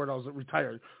 That's the word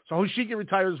retired. So Hoshiki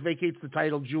retires, vacates the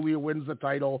title. Julia wins the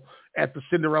title at the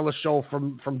Cinderella show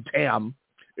from Tam.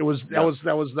 That was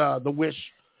the wish.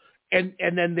 And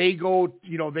then they go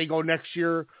next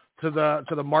year to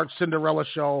the March Cinderella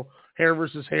show, hair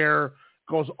versus hair,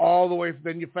 goes all the way.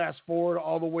 Then you fast forward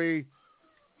all the way,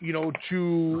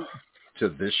 to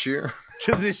this year.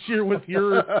 To this year with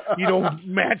your,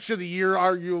 match of the year,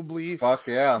 arguably. Fuck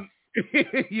yeah.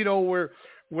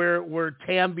 Where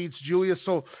Tam beats Julia.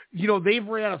 So, they've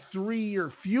ran a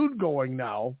 3-year feud going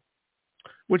now,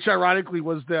 which ironically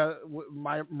was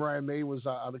Mariah May was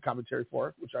on the commentary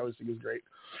for, which I always think is great.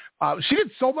 She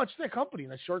did so much to that company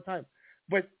in a short time.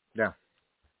 But,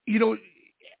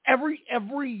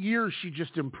 every year she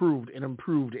just improved and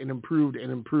improved and improved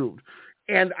and improved.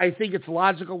 And I think it's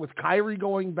logical with Kairi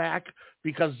going back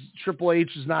because Triple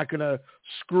H is not going to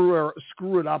screw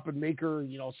it up and make her,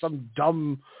 some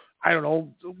dumb, I don't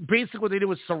know, basically what they did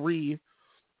with Sarai.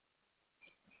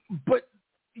 But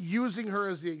using her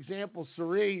as the example,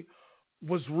 Sarai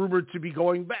was rumored to be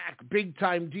going back, big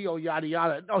time deal, yada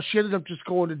yada. No, she ended up just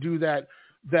going to do that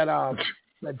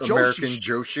American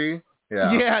Joshi.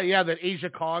 Yeah, that Asia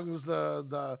Kong's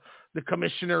the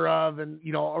commissioner of, and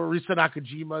Arisa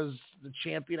Nakajima's the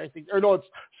champion, I think. Or no, it's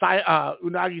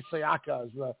Unagi Sayaka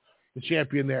is the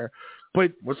champion there.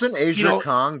 But wasn't Asia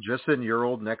Kong just in your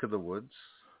old neck of the woods?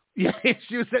 Yeah,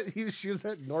 she was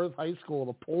at North High School,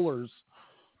 the Polars,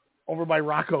 over by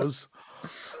Rocco's.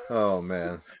 Oh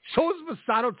man. So is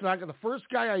Masato Tanaka. The first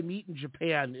guy I meet in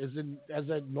Japan is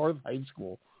at North High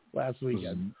School last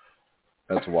weekend.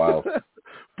 That's wild.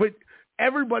 But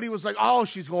everybody was like, "Oh,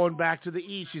 she's going back to the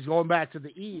E. She's going back to the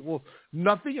E." Well,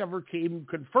 nothing ever came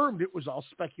confirmed. It was all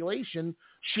speculation.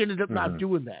 She ended up not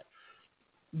doing that.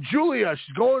 Julia,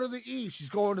 she's going to the E. She's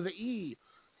going to the E.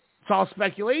 It's all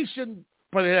speculation,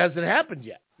 but it hasn't happened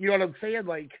yet. You know what I'm saying?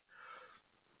 Like,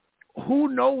 who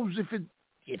knows if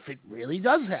it really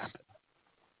does happen?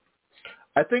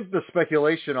 I think the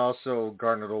speculation also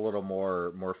garnered a little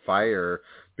more fire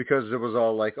because it was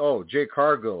all like, oh, Jade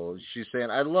Cargill, she's saying,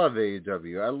 I love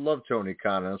AEW, I love Tony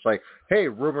Khan. And it's like, hey,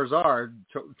 rumors are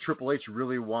Triple H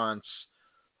really wants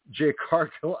Jade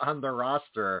Cargill on the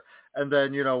roster. And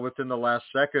then, within the last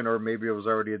second, or maybe it was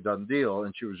already a done deal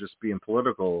and she was just being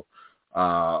political,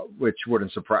 which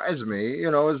wouldn't surprise me,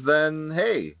 is then,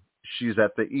 hey, she's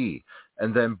at the E.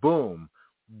 And then, boom,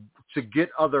 to get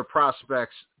other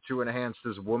prospects to enhance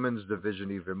this women's division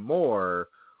even more,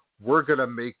 we're going to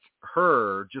make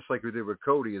her, just like we did with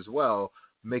Cody as well,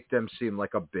 make them seem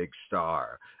like a big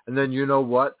star. And then you know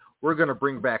what? We're going to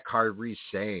bring back Kairi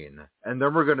Sane. And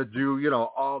then we're going to do,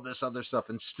 all this other stuff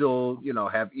and still,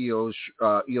 have Io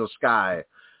Sky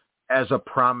as a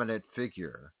prominent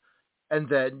figure. And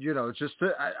then,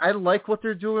 I like what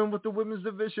they're doing with the women's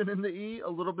division in the E a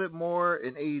little bit more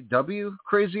in AEW,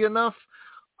 crazy enough.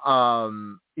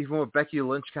 Even with Becky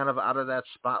Lynch kind of out of that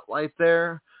spotlight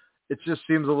there, it just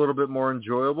seems a little bit more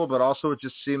enjoyable, but also it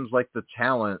just seems like the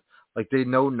talent, like they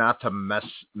know not to mess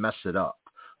it up.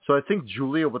 So I think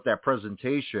Julia with that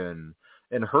presentation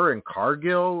and her and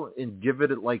Cargill and give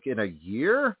it like in a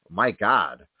year, my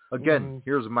God, again,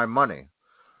 here's my money.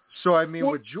 So, I mean,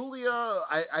 with Julia,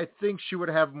 I think she would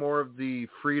have more of the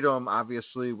freedom,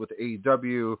 obviously, with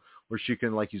AEW, where she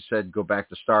can, like you said, go back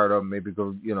to Stardom, maybe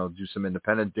go, do some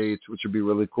independent dates, which would be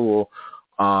really cool.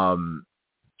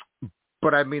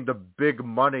 But, I mean, the big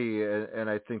money and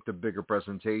I think the bigger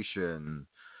presentation,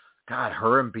 God,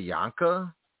 her and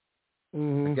Bianca,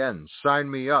 again,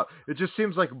 sign me up. It just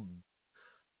seems like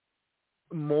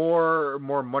more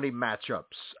money matchups,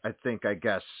 I think, I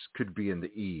guess, could be in the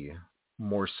E.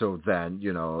 More so than,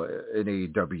 in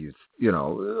AEW,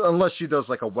 unless she does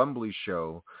like a Wembley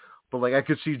show. But like I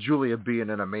could see Julia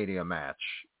being in a Mania match,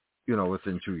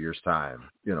 within 2 years' time,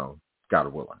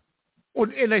 God willing. Well,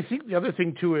 and I think the other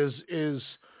thing too is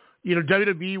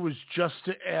WWE was just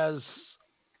as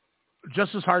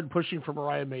hard pushing for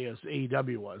Mariah May as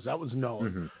AEW was. That was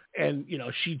known. And,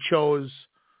 she chose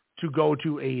to go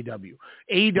to AEW.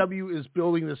 AEW is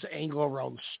building this angle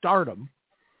around Stardom.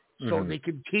 So they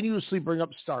continuously bring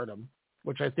up Stardom,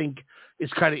 which I think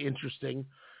is kind of interesting.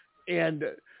 And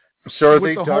so are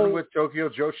they done with Tokyo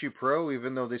Joshi Pro,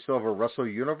 even though they still have a Wrestle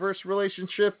Universe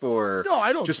relationship? Or no,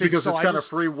 I don't just think because so. It's kind of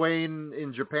free reign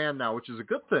in Japan now, which is a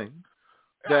good thing.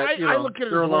 That, I look at it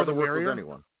they're as allowed more to work barrier. with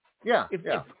anyone. Yeah,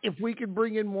 if we can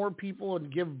bring in more people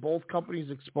and give both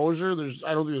companies exposure,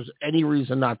 I don't think there's any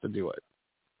reason not to do it.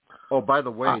 Oh, by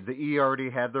the way, the E already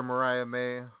had their Mariah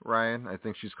May, Ryan. I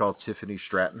think she's called Tiffany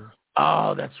Stratton.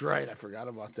 Oh, that's right. I forgot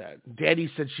about that. Daddy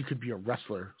said she could be a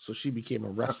wrestler, so she became a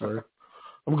wrestler.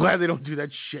 I'm glad they don't do that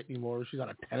shit anymore. She's on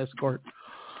a tennis court.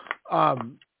 But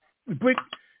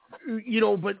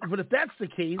if that's the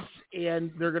case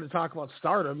and they're going to talk about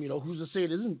Stardom, who's to say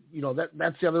it isn't,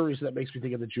 that's the other reason that makes me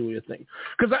think of the Julia thing.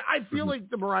 Because I feel like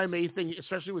the Mariah May thing,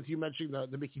 especially with you mentioning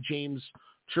the Mickie James,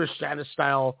 Trish Stratus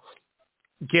style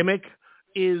gimmick,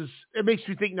 it makes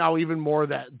me think now even more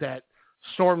that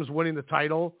Storm's winning the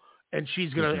title and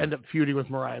she's going to end up feuding with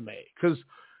Mariah May. Because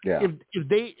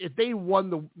if they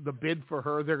won the bid for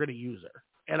her, they're going to use her.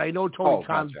 And I know Tony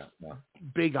Khan's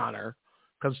big on her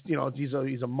because,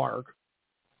 he's a mark.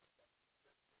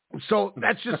 So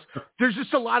that's just there's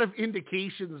just a lot of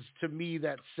indications to me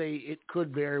that say it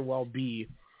could very well be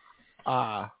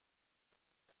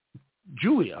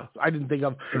Julia. I didn't think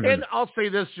of. And I'll say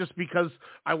this just because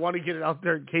I want to get it out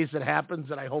there in case it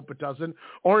happens, and I hope it doesn't.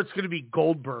 Or it's going to be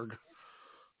Goldberg.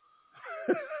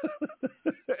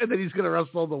 And then he's going to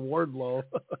wrestle the Wardlow.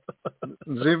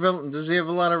 Does he have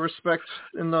a lot of respect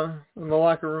in the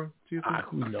locker room? Do you think?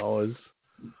 Who knows?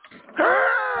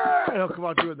 He'll come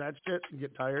out doing that shit and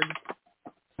get tired.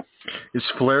 Is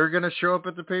Flair going to show up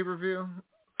at the pay-per-view?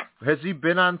 Has he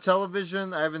been on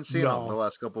television? I haven't seen him the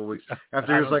last couple of weeks.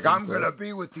 After he was like, I'm going to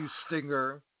be with you,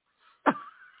 Stinger.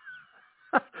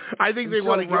 I think they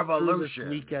want to get through this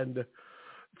weekend.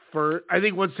 I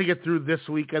think once they get through this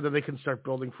weekend, then they can start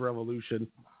building for Evolution.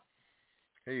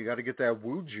 Hey, you got to get that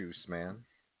woo juice, man.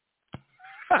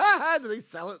 Do they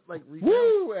sell it like retail?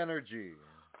 Woo energy.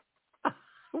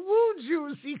 Woo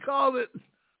juice, he called it.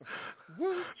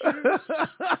 Woo juice.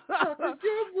 Sucker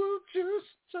your woo juice.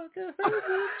 Sucker her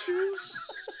woo juice.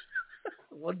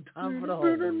 One time for the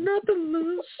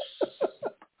whole.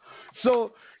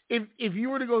 So if we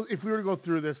were to go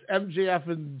through this, MJF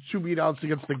and Shumi announced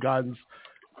against the Guns.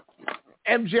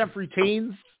 MJF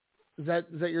retains. Is that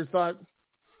your thought?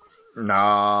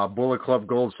 Nah, Bullet Club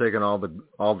Gold's taking all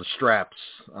the straps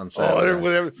on Saturday.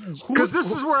 Whatever. Because this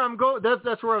is where I'm going.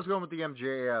 That's where I was going with the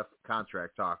MJF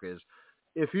contract talk. Is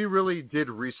if he really did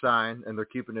re-sign and they're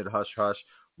keeping it hush hush,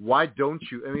 why don't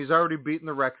you? I mean, he's already beaten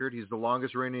the record. He's the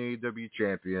longest reigning AEW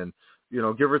champion. You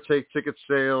know, give or take ticket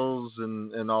sales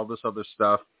and all this other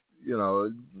stuff. You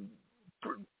know,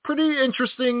 pretty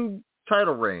interesting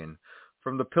title reign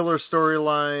from the Pillar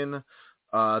storyline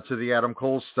to the Adam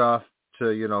Cole stuff. To,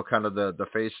 you know, kind of the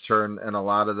face turn and a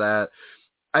lot of that.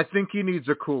 I think he needs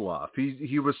a cool off.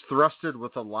 He was thrusted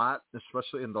with a lot,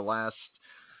 especially in the last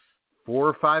 4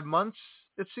 or 5 months,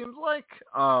 it seems like.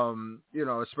 You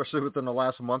know, especially within the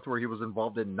last month where he was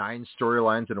involved in 9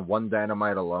 storylines in one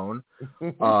Dynamite alone.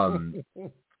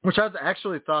 Which I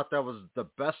actually thought that was the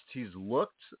best he's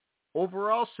looked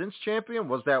overall since champion,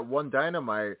 was that one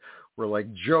Dynamite where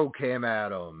like Joe came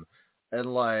at him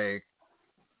and like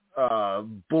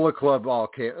Bullet Club all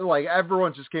came, like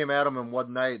everyone just came at him in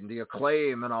one night, and the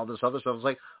Acclaim and all this other stuff. I was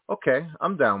like, okay,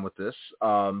 I'm down with this.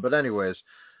 But anyways,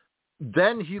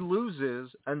 then he loses,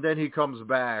 and then he comes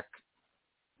back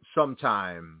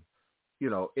sometime, you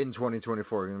know, in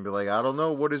 2024. You're gonna be like, I don't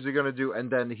know, what is he gonna do?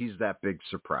 And then he's that big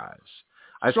surprise.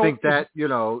 I think that, you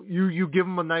know, you give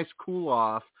him a nice cool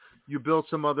off. You build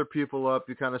some other people up.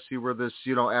 You kind of see where this,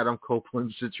 you know, Adam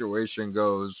Copeland situation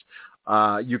goes.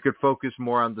 You could focus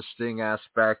more on the Sting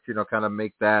aspect, you know, kind of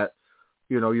make that,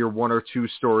 you know, your 1 or 2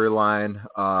 storyline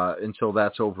until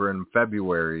that's over in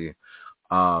February.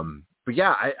 But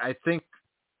yeah, I think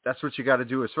that's what you got to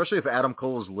do, especially if Adam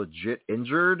Cole is legit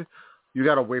injured. You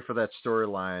got to wait for that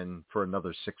storyline for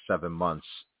another 6-7 months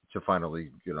to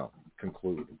finally, you know,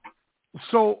 conclude.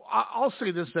 So I'll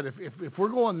say this, that if we're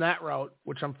going that route,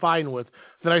 which I'm fine with,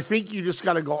 then I think you just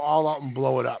got to go all out and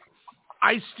blow it up.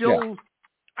 I still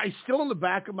in the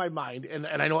back of my mind, and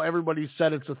I know everybody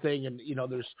said it's a thing, and, you know,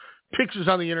 there's pictures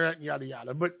on the internet and yada,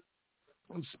 yada, but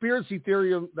conspiracy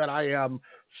theory that I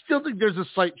still think there's a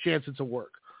slight chance it's a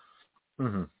work.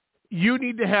 Mm-hmm. You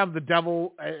need to have the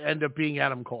devil end up being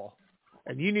Adam Cole,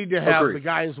 and you need to have the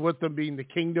guys with them being the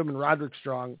Kingdom and Roderick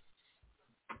Strong,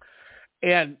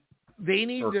 and they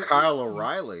need to Kyle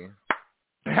O'Reilly.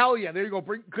 Hell yeah, there you go.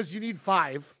 Because you need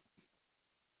 5.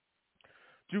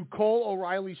 Do Cole,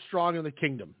 O'Reilly, Strong, and the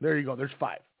Kingdom. There you go. There's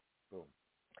 5. Cool.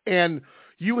 And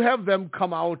you have them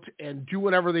come out and do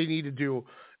whatever they need to do.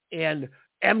 And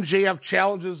MJF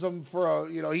challenges them for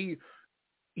a, you know, he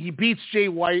beats Jay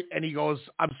White and he goes,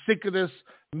 I'm sick of this.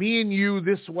 Me and you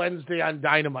this Wednesday on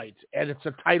Dynamite. And it's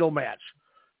a title match.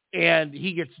 And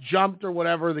he gets jumped or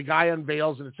whatever. The guy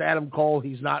unveils and it's Adam Cole.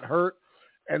 He's not hurt.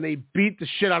 And they beat the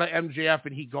shit out of MJF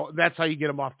and that's how you get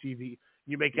him off TV.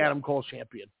 You make Adam Cole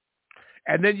champion.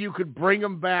 And then you could bring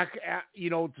him back, you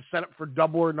know, to set up for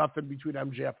Double or Nothing between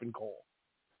MJF and Cole.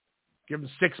 Give him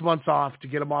 6 months off to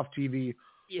get him off TV.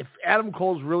 If Adam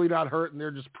Cole's really not hurt and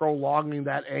they're just prolonging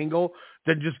that angle,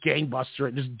 then just gangbuster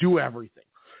it. Just do everything.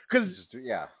 Because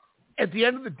at the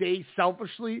end of the day,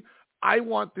 selfishly, I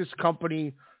want this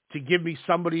company to give me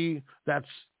somebody that's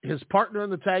his partner in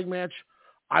the tag match.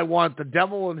 I want the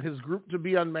devil and his group to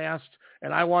be unmasked,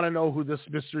 and I want to know who this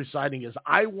mystery signing is.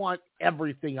 I want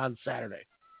everything on Saturday.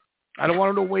 I don't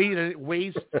want him to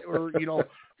waste or, you know,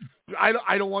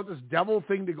 I don't want this devil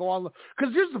thing to go on.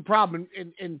 Because here's the problem,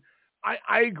 and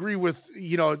I agree with,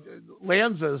 you know,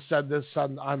 Lanza said this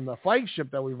on the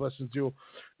flagship that we've listened to.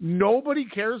 Nobody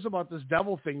cares about this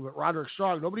devil thing but Roderick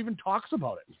Strong. Nobody even talks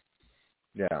about it.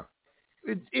 Yeah.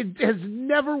 It has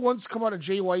never once come out of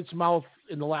Jay White's mouth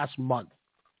in the last month.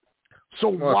 So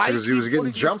why? Because he was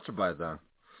getting jumped by them.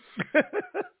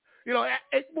 You know,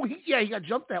 he got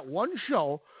jumped at one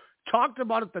show, talked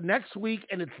about it the next week,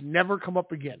 and it's never come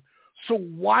up again. So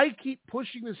why keep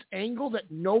pushing this angle that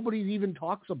nobody even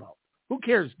talks about? Who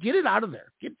cares? Get it out of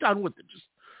there. Get done with it. Just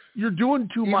you're doing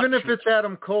too much. Even if it's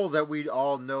Adam Cole that we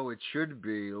all know it should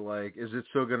be, like, is it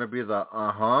still going to be the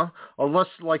Unless,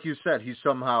 like you said, he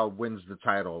somehow wins the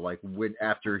title, like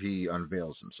after he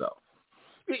unveils himself.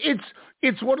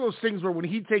 It's one of those things where when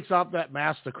he takes off that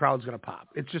mask, the crowd's going to pop.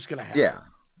 It's just going to happen.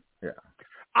 Yeah.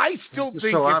 I still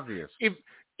think so obvious.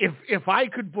 If I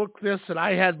could book this and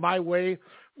I had my way,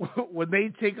 when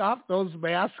they take off those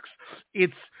masks,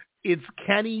 it's it's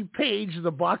Kenny, Page,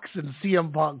 the Bucks, and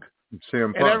CM Punk.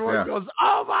 CM Punk, and everyone goes,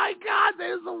 "Oh my God,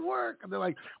 there's the work!" And they're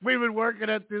like, "We've been working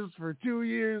at this for 2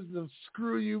 years to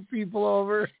screw you people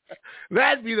over."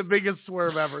 That'd be the biggest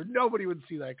swerve ever. Nobody would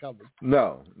see that coming.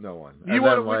 No one. You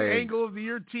want to win Angle of the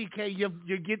Year, TK?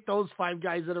 You get those 5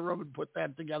 guys in a room and put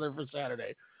that together for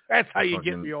Saturday. That's how you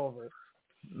get me over.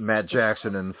 Matt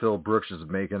Jackson and Phil Brooks is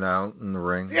making out in the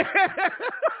ring. They're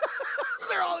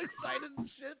all excited and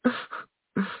shit.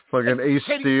 Fucking Ace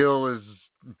Steel is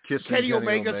kissing Kenny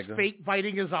Omega's fake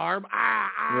biting his arm.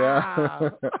 Yeah.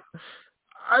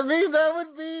 I mean, that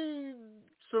would be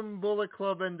some Bullet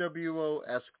Club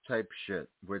NWO-esque type shit,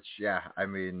 which, I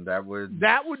mean, that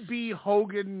would be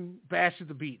Hogan Bash at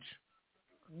the Beach.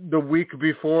 The week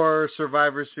before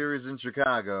Survivor Series in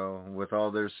Chicago with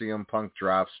all their CM Punk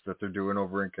drops that they're doing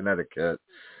over in Connecticut.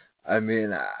 I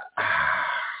mean,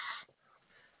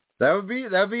 that'd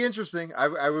be interesting.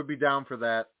 I would be down for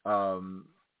that. I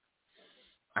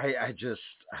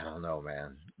don't know,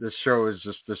 man. This show is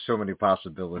just, there's so many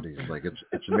possibilities. Like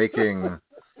it's making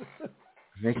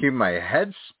my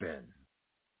head spin.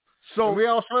 So and we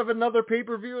also have another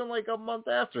pay-per-view in like a month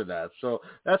after that. So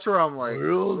that's where I'm like,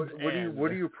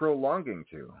 what are you prolonging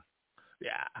to?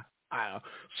 Yeah, I don't know.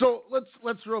 So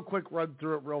let's real quick run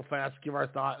through it real fast. Give our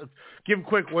thoughts. Give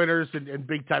quick winners and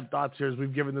big time thoughts here as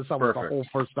we've given this almost the whole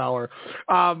first hour.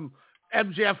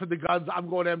 MJF and the Guns. I'm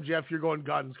going MJF. You're going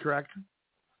Guns, correct?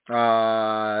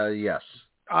 Yes.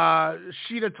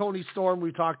 Sheeta, Tony Storm.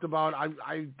 We talked about.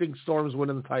 I think Storm's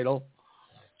winning the title.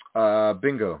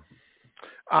 Bingo.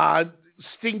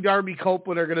 Sting, Darby,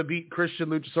 Copeland are going to beat Christian,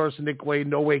 Luchasaurus, and Nick Wayne.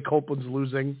 No way Copeland's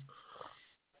losing.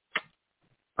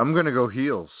 I'm going to go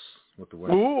heels with the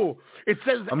win. Ooh, it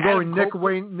says I'm going Nick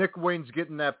Wayne. Nick Wayne's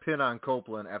getting that pin on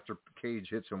Copeland after Cage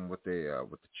hits him with the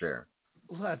chair.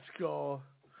 Let's go.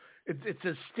 It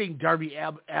says Sting, Darby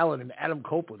Allin, and Adam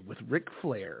Copeland with Ric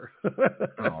Flair.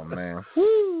 Oh man.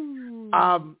 Woo.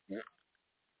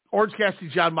 Orange Cassidy,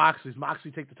 John Moxley. Does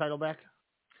Moxley take the title back?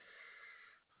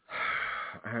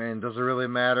 I mean, does it really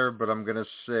matter? But I'm gonna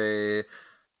say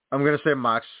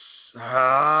Mox.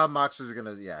 Moxley's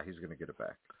he's gonna get it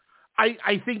back.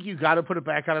 I think you got to put it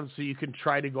back on him so you can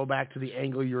try to go back to the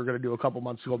angle you were going to do a couple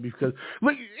months ago. Because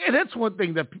look, and that's one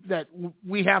thing that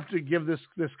we have to give this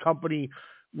company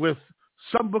with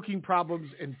some booking problems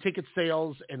and ticket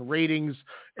sales and ratings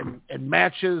and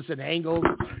matches and angles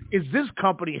is this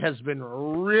company has been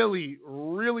really,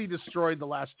 really destroyed the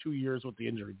last 2 years with the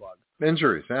injury bug.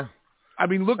 Injuries, yeah. I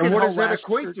mean, look and at what how does that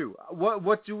equate to?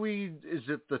 What do we? Is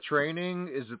it the training?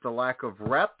 Is it the lack of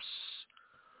reps?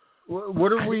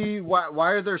 What are we?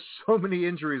 Why are there so many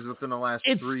injuries within the last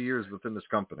 3 years within this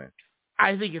company?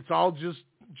 I think it's all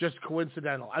just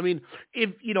coincidental. I mean,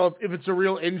 if it's a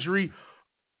real injury,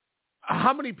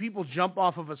 how many people jump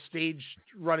off of a stage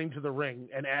running to the ring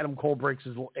and Adam Cole breaks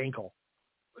his ankle?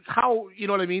 How, you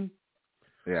know what I mean?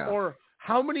 Yeah. Or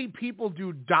how many people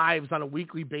do dives on a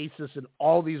weekly basis in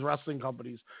all these wrestling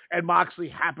companies and Moxley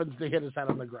happens to hit his head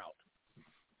on the ground?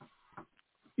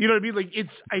 You know what I mean? Like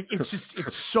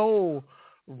it's so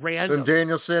random. And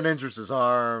Danielson injures his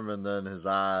arm and then his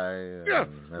eye. Yeah.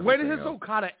 When has else.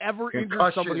 Okada ever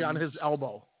injured somebody on his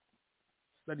elbow?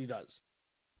 That he does.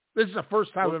 This is the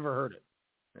first time I've ever heard it.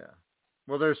 Yeah.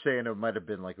 Well, they're saying it might have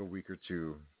been like a week or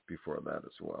two before that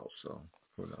as well. So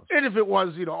who knows? And if it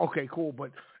was, okay, cool.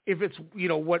 But if it's,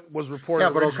 what was reported.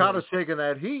 Yeah, but Okada's taking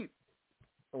that heat.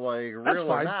 Like,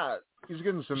 real or not, he's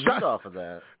getting some heat off of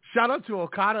that. Shout out to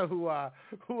Okada, who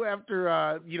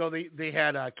after, they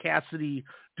had Cassidy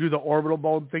do the orbital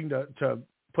bone thing to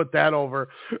put that over.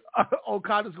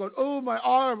 Okada's going, oh, my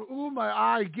arm, oh, my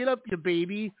eye, get up, you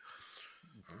baby.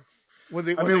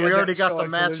 We already got the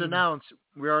match announced.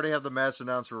 We already have the match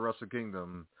announced for Wrestle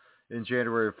Kingdom in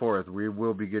January 4th. We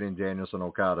will be getting Danielson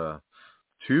Okada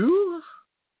 2.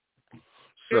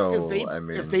 So,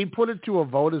 if they put it to a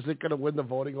vote, is it going to win the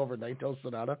voting over Naito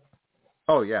Sonata?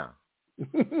 Oh, yeah.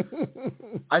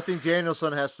 I think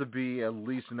Danielson has to be at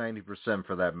least 90%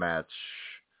 for that match.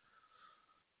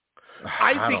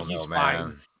 I think he's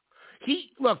fine. He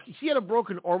had a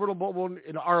broken orbital bone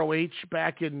in ROH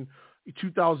back in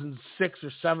 2006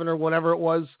 or 7 or whatever it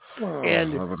was,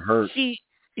 and that would hurt.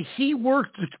 He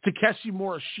worked Takeshi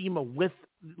Morishima with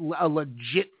a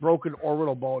legit broken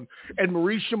orbital bone, and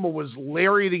Morishima was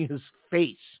lariating his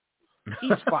face.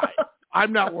 He's fine.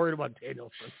 I'm not worried about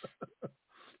Danielson.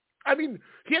 I mean,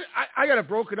 I got a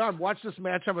broken arm. Watch this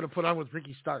match I'm going to put on with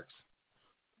Ricky Starks.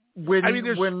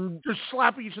 They're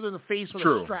slapping each other in the face with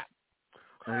a strap.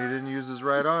 And he didn't use his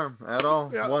right arm at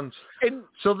all once. And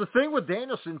so the thing with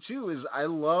Danielson, too, is I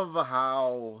love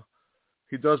how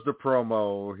he does the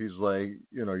promo. He's like,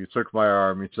 you took my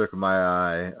arm, you took my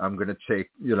eye. I'm going to take,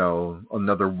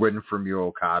 another win from you,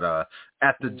 Okada,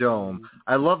 at the Dome.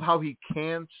 I love how he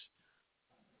can't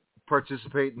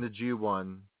participate in the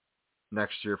G1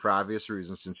 next year for obvious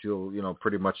reasons, since he'll,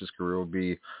 pretty much his career will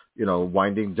be,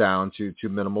 winding down to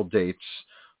minimal dates.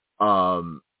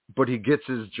 But he gets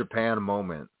his Japan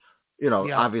moment.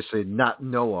 Obviously not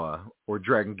Noah or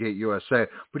Dragon Gate USA,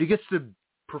 but he gets to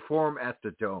perform at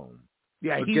the Dome.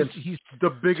 Yeah, he's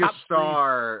the biggest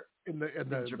star in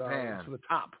Japan. to the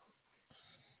top.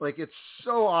 Like, it's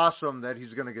so awesome that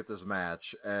he's going to get this match,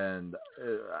 and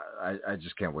I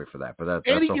just can't wait for that. But that's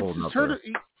a whole nother.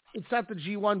 It's not the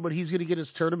G1, but he's going to get his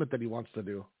tournament that he wants to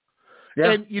do.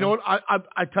 Yeah. And you know what?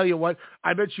 I tell you what.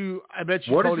 I bet you.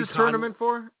 What Tony is this tournament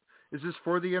for? Is this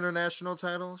for the international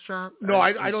title shot? No,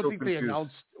 I don't think they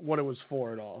announced what it was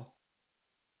for at all.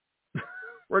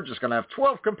 We're just going to have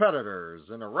 12 competitors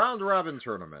in a round-robin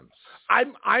tournament.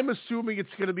 I'm assuming it's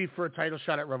going to be for a title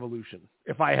shot at Revolution,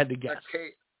 if I had to guess.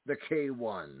 The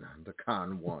K1, the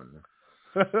Con 1.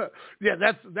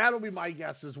 Yeah, that'll be my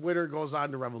guess, is winner goes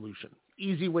on to Revolution.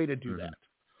 Easy way to do that.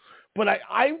 But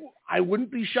I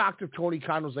wouldn't be shocked if Tony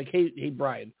Khan was like, hey,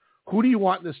 Brian, who do you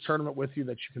want in this tournament with you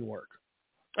that you can work?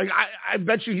 Like, I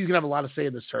bet you he's going to have a lot of say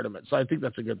in this tournament, so I think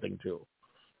that's a good thing, too.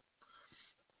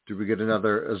 Do we get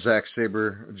another Zack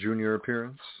Sabre Jr.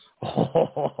 appearance?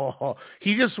 Oh,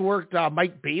 he just worked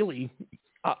Mike Bailey.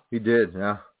 He did,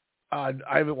 yeah. I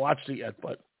haven't watched it yet,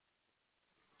 but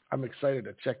I'm excited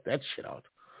to check that shit out.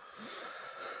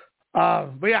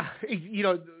 But yeah,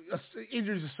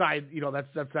 injuries aside,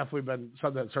 that's definitely been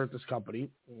something that's hurt this company.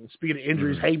 Speaking of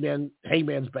injuries,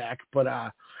 Hangman's back, but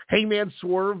Hangman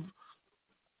Swerve,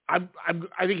 I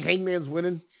think Hangman's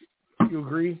winning. You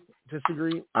agree?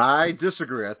 Disagree? I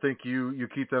disagree. I think you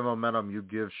keep that momentum. You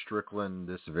give Strickland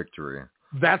this victory.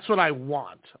 That's what I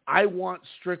want. I want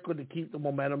Strickland to keep the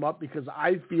momentum up, because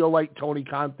I feel like Tony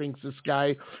Khan thinks this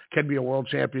guy can be a world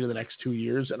champion in the next 2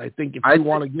 years. And I think if you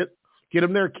want to get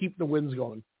him there, keep the wins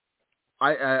going.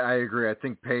 I agree. I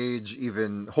think Paige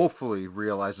even hopefully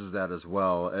realizes that as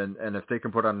well. And if they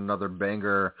can put on another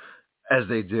banger as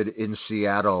they did in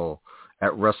Seattle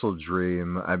at Wrestle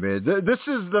Dream, I mean, this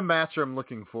is the match I'm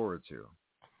looking forward to.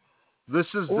 This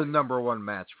is the number one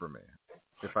match for me,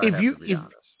 if I have to be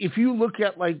honest. If you look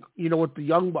at, with the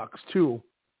Young Bucks, too,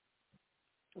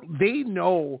 they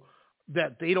know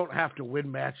that they don't have to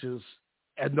win matches,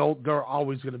 and they're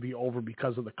always going to be over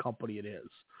because of the company it is.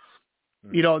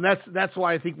 And that's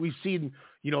why I think we've seen,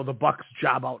 the Bucks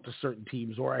job out to certain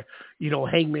teams, or,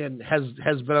 Hangman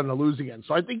has been on the losing end.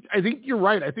 So I think you're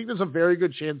right. I think there's a very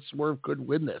good chance Swerve could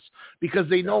win this, because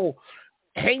they know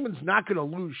Hangman's not going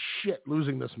to lose shit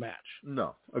losing this match.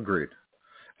 No, agreed.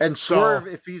 And Swerve,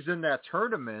 if he's in that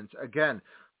tournament, again,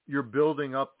 you're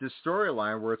building up this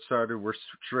storyline where it started, where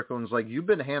Strickland's like, you've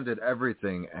been handed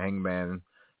everything, Hangman.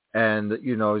 And,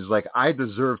 he's like, I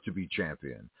deserve to be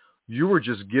champion. You were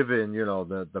just given,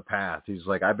 the path. He's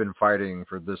like, I've been fighting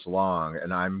for this long,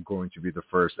 and I'm going to be the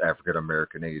first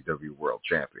African-American AEW world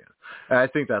champion. And I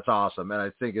think that's awesome. And I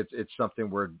think it's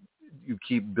something where you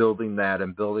keep building that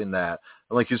and building that.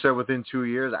 And like you said, within 2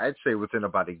 years, I'd say within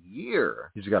about a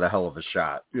year, he's got a hell of a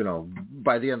shot,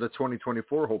 by the end of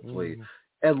 2024, hopefully,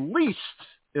 at least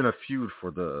in a feud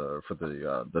for the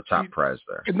top prize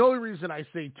there. And the only reason I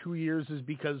say 2 years is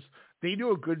because they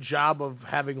do a good job of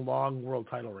having long world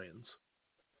title reigns.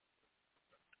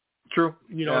 True.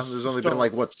 There's only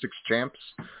been 6 champs.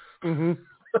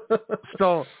 Mm-hmm.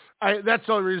 So that's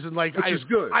the only reason. Which is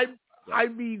good. I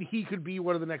mean, he could be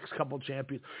one of the next couple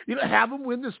champions. Have him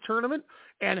win this tournament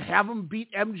and have him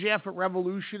beat MJF at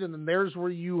Revolution, and then there's where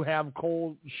you have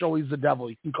Cole show he's the devil.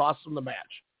 You can cost him the match.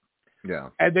 Yeah.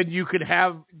 And then you could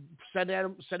send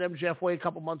MJF away a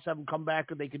couple months, have him come back,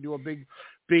 and they can do a big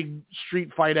street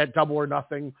fight at Double or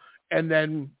Nothing. And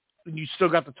then you still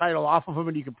got the title off of him,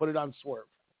 and you can put it on Swerve.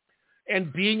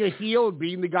 And being a heel,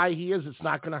 being the guy he is, it's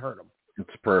not going to hurt him. It's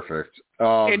perfect.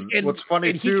 And what's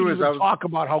funny too is I was talk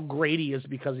about how great he is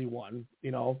because he won.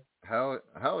 Hell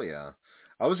yeah.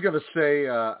 I was gonna say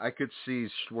I could see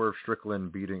Swerve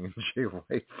Strickland beating Jay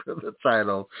White for the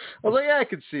title. I was like, I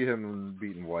could see him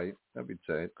beating White. That'd be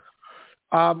tight.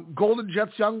 Golden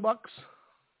Jets, Young Bucks.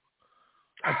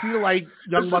 I feel like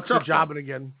Young Bucks are jobbing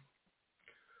again.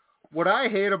 What I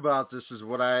hate about this is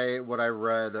what I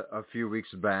read a few weeks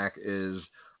back is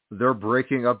they're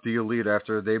breaking up the Elite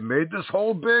after they made this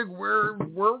whole big we're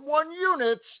one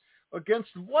unit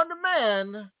against one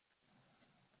man.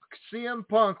 CM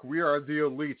Punk, we are the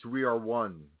Elites, we are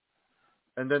one.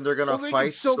 And then they're gonna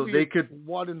fight so they could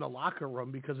one in the locker room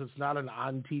because it's not an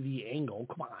on TV angle.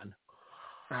 Come on.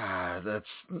 That's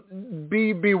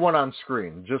be one on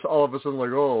screen. Just all of a sudden,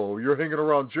 like, oh, you're hanging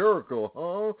around Jericho,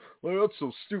 huh? Like, that's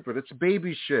so stupid. It's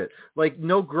baby shit. Like,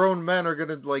 no grown men are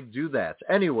gonna like do that.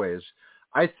 Anyways,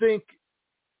 I think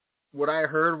what I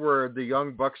heard were the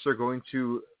Young Bucks are going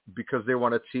to, because they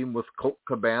want to team with Colt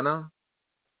Cabana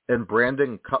and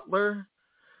Brandon Cutler,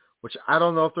 which I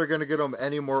don't know if they're going to get them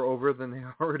any more over than they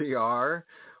already are.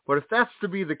 But if that's to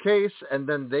be the case, and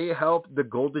then they help the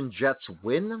Golden Jets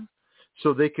win,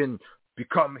 so they can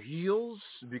become heels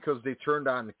because they turned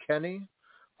on Kenny.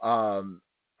 I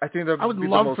think that would be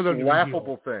the most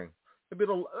laughable thing.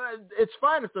 It's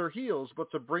fine if they're heels, but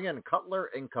to bring in Cutler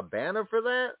and Cabana for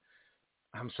that,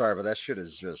 I'm sorry, but that shit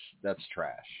is that's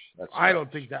trash. I don't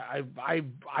think that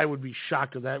I would be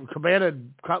shocked at that. Cabana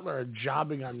and Cutler are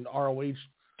jobbing on ROH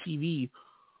TV,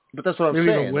 but that's what I'm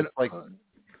saying. It's like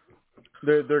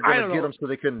they're going to get them so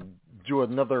they can do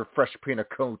another fresh paint of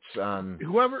coats on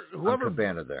whoever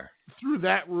Cabana there. Threw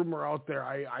that rumor out there,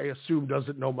 I assume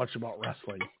doesn't know much about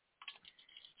wrestling.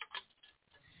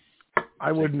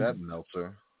 I wouldn't. That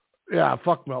Meltzer. Yeah,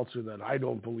 fuck Meltzer then. I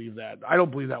don't believe that. I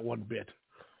don't believe that one bit.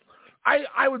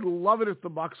 I would love it if the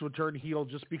Bucks would turn heel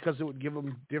just because it would give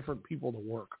them different people to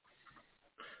work.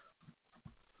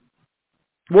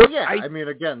 Well, yeah. I mean,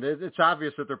 again, it's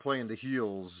obvious that they're playing the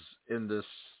heels in this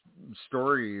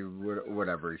story,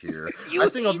 whatever here. I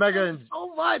think Omega and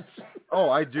so much.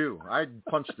 Oh, I do. I'd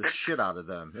punch the shit out of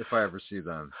them if I ever see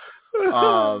them.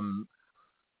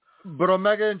 But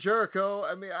Omega and Jericho,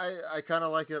 I mean, I kind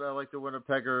of like it. I like the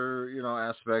Winnipegger,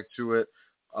 aspect to it.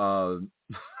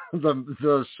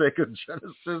 The Sacred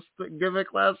Genesis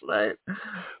gimmick last night.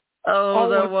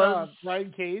 That was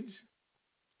Brian Cage.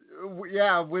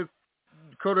 Yeah, with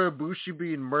Kota Ibushi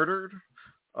being murdered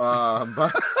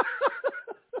by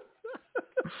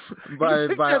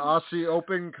Aussie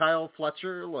Open Kyle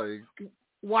Fletcher. Like,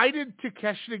 why did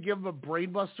Takeshita give him a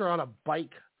brainbuster on a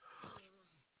bike?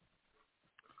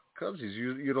 Because he's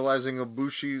utilizing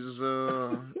Ibushi's.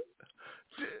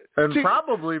 And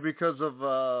probably because of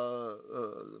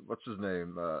what's his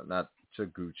name? Not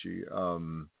Taguchi.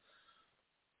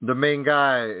 The main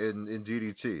guy in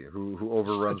DDT who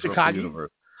overruns the universe.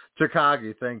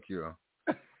 Takagi, thank you.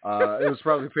 It was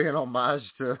probably paying homage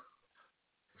to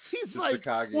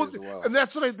Takagi as well. And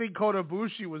that's what I think Kota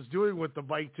Ibushi was doing with the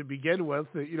bike to begin with.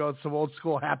 Some old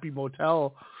school Happy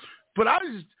Motel. But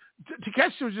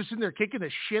Takeshita was just in there kicking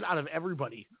the shit out of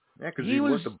everybody. Yeah, because he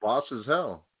was the boss as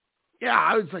hell. Yeah,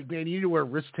 I was like, man, you need to wear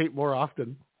wrist tape more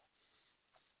often.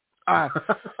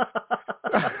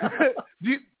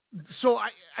 So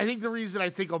I think the reason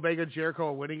I think Omega and Jericho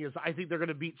are winning is I think they're going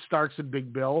to beat Starks and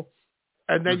Big Bill,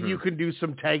 and then you can do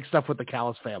some tag stuff with the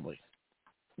Callis family.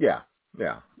 Yeah.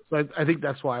 So I think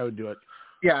that's why I would do it.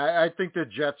 Yeah, I think the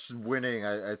Jets winning,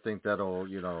 I think that'll,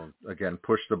 again,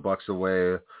 push the Bucks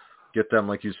away, get them,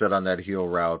 like you said, on that heel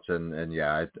route, and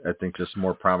yeah, I think just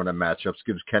more prominent matchups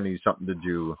gives Kenny something to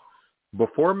do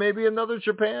before maybe another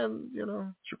Japan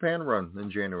run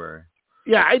in January.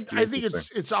 Yeah, I think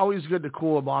it's always good to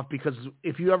cool him off because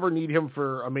if you ever need him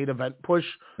for a main event push,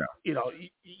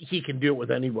 he can do it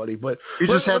with anybody. But he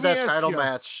just had that title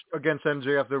match against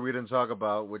MJF that we didn't talk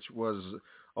about, which was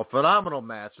a phenomenal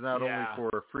match, not only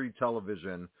for free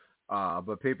television,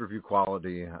 but pay-per-view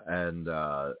quality. And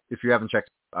if you haven't checked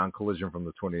on Collision from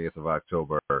the 28th of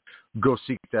October, go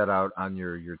seek that out on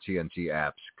your TNT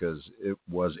apps because it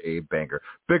was a banger.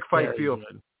 Big fight feel,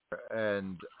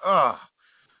 and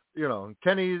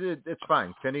Kenny, it's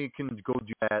fine. Kenny can go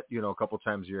do that, a couple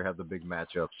times a year, have the big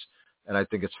matchups, and I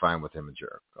think it's fine with him and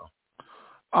Jericho.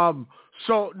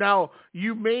 So now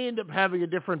you may end up having a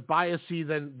different bias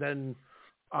than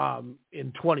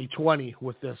in 2020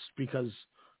 with this because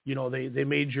they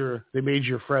made your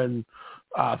friend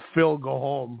Phil go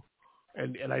home,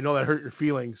 and I know that hurt your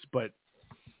feelings, but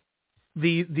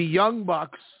the Young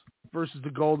Bucks versus the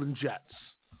Golden Jets.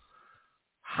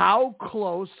 How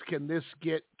close can this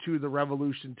get to the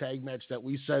Revolution tag match that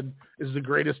we said is the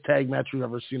greatest tag match we've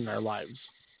ever seen in our lives?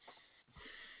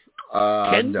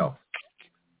 No.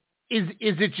 Is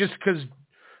it just because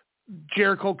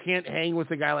Jericho can't hang with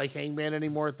a guy like Hangman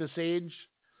anymore at this age?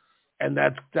 And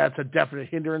that's a definite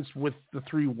hindrance with the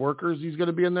three workers he's going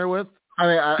to be in there with? I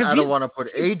mean, I don't want to put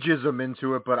ageism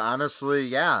into it, but honestly,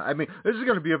 yeah. I mean, this is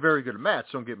going to be a very good match,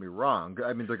 don't get me wrong.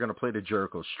 I mean, they're going to play to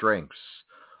Jericho's strengths.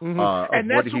 Mm-hmm. And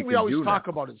that's what we always talk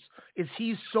about is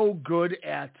he's so good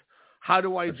at how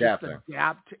do I just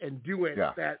adapt and do it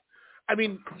that, I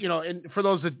mean, and for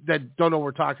those that don't know what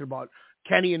we're talking about,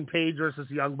 Kenny and Page versus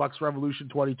the Young Bucks Revolution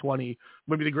 2020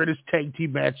 might be the greatest tag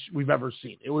team match we've ever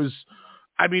seen. It was,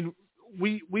 I mean,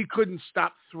 we couldn't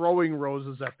stop throwing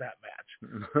roses at that match.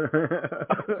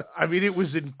 I mean, it was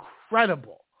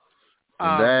incredible.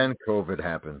 And then COVID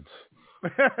happened.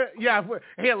 Yeah,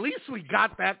 hey, at least we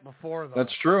got that before, though.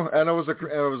 That's true, and it was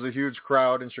a huge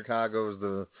crowd in Chicago. It was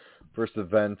the first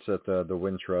event at the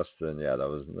Wintrust, and yeah, that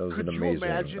was Could an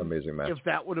you amazing match. If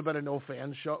that would have been a no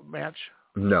fan show match?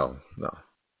 No.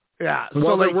 Yeah.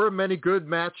 Well, there were many good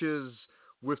matches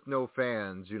with no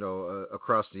fans,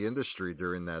 across the industry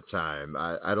during that time.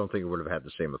 I don't think it would have had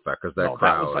the same effect because that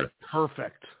crowd. That was like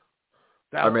perfect.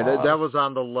 That was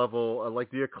on the level,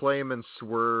 like the Acclaim and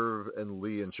Swerve and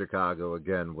Lee in Chicago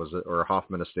again or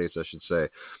Hoffman Estates, I should say.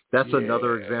 That's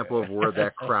another example of where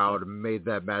that crowd made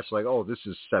that match like, oh, this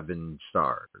is 7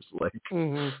 stars. Like,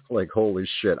 like holy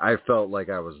shit! I felt like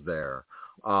I was there.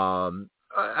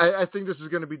 I think this is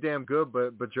going to be damn good,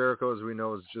 but Jericho, as we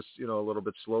know, is just a little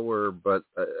bit slower. But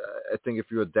I think if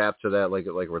you adapt to that, like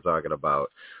we're talking about,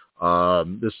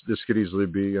 this could easily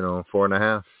be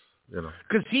 4.5.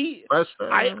 Because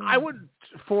I would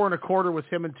 4.25 with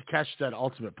him and Takeshita at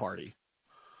Ultimate Party.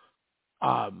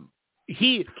 I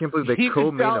can't believe they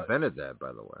co-main evented that,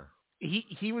 by the way.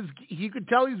 He could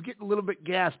tell he was getting a little bit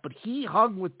gassed, but he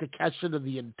hung with Takeshita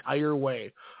the entire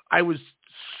way. I was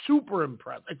super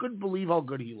impressed. I couldn't believe how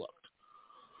good he looked,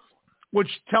 which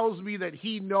tells me that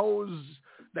he knows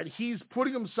that he's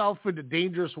putting himself into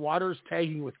dangerous waters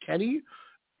tagging with Kenny.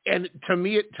 And to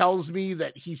me, it tells me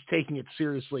that he's taking it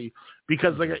seriously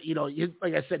because, like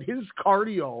I said, his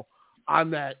cardio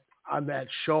on that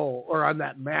show or on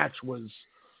that match was,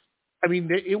 I mean,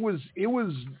 it was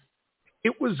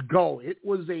go. It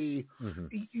was a,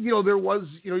 there was,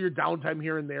 your downtime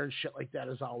here and there and shit like that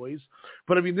as always.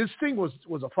 But I mean, this thing was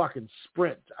a fucking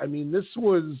sprint. I mean, this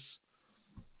was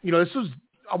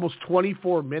almost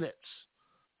 24 minutes.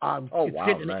 It's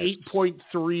getting an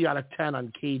 8.3 out of 10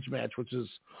 on Cage Match, which is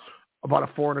about a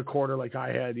 4.25 like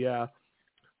I had. Yeah.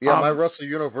 Yeah, my Wrestle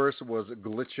Universe was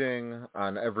glitching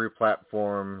on every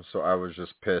platform, so I was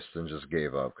just pissed and just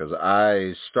gave up because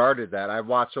I started that. I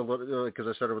watched a little because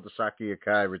I started with the Saki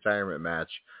Akai retirement match,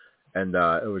 and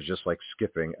it was just like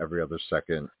skipping every other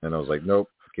second, and I was like, nope,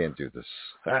 can't do this.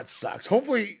 That sucks.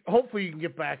 Hopefully you can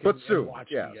get back and watch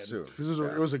it again. Soon.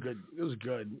 It was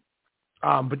good.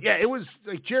 But yeah, it was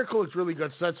like Jericho looks really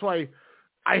good, so that's why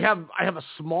I have a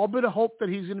small bit of hope that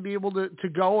he's going to be able to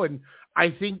go, and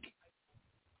I think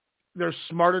they're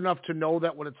smart enough to know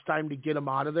that when it's time to get him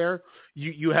out of there,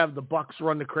 you have the Bucks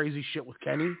run the crazy shit with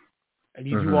Kenny, and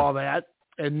you do all that,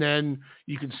 and then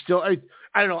you can still I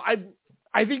don't know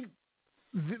I think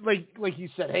like you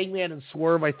said, Hangman and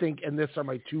Swerve I think and this are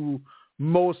my 2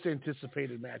 most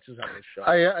anticipated matches on this show.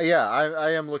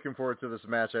 I am looking forward to this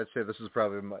match. I'd say this is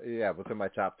probably within my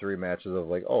top 3 matches of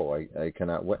like, I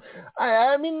cannot wait.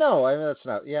 I mean that's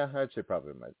not. Yeah, I'd say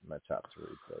probably my top 3.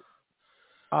 But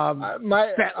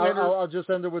I'll just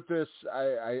end it with this.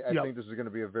 I think this is going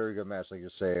to be a very good match, like you're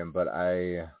saying. But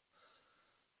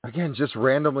again, just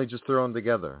randomly just thrown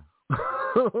together.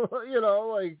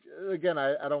 Like again,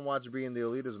 I don't watch Being the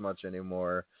Elite as much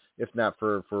anymore. If not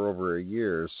for over a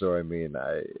year. So, I mean,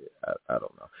 I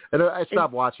don't know. And I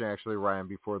stopped watching, actually, Ryan,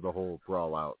 before the whole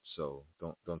Brawl Out. So,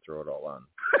 don't throw it all on.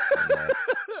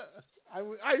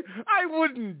 I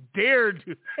wouldn't dare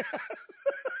do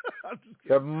that.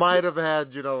 That might have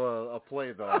had, a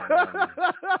play, though.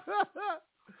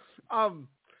 I'll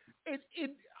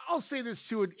say this,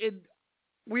 too.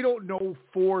 We don't know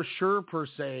for sure, per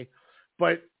se.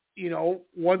 But,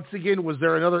 once again, was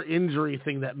there another injury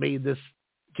thing that made this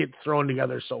get thrown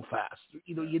together so fast?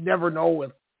 You never know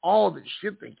with all the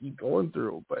shit they keep going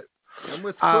through. But and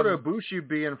with Kota Ibushi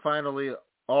being finally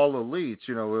all elite,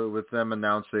 with them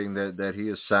announcing that he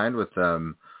is signed with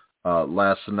them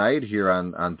last night here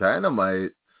on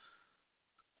Dynamite,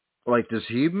 like does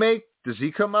he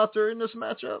come out during this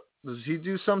matchup? Does he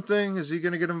do something? Is he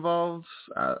going to get involved?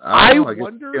 I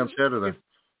wonder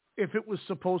if it was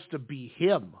supposed to be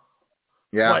him.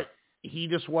 Yeah, but he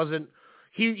just wasn't.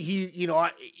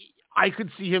 I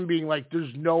could see him being like,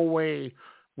 there's no way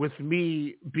with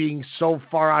me being so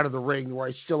far out of the ring where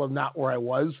I still am not where I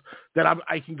was that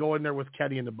I can go in there with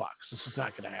Kenny and the Bucks. This is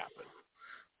not going to happen.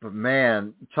 But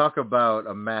man, talk about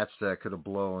a match that could have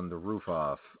blown the roof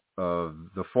off of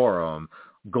the Forum.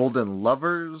 Golden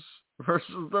Lovers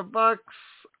versus the Bucks.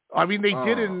 I mean, they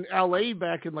did in LA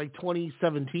back in like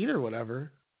 2017 or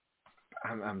whatever.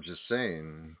 I'm just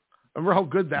saying. Remember how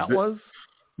good that was?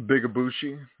 Big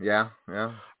Ibushi, yeah.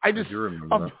 I do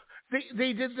remember that.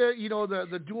 They did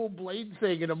the dual blade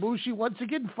thing, and Ibushi once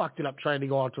again fucked it up trying to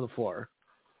go out to the floor.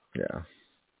 Yeah.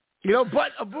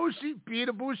 But being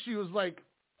Ibushi was like,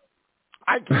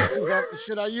 I can't do that the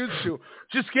shit I used to.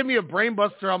 Just give me a brain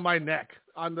buster on my neck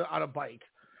on a bike.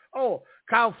 oh,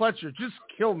 Kyle Fletcher, just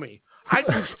kill me. I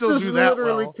can still do that.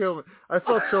 Literally kill me. I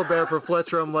felt so bad for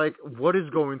Fletcher. I'm like, what is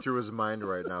going through his mind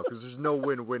right now? Because there's no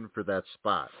win-win for that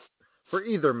spot for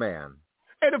either man.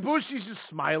 And Ibushi's just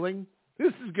smiling.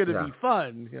 This is going to be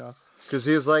fun. Yeah. Because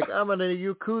he was like, I'm going to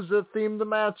Yakuza theme the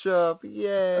matchup.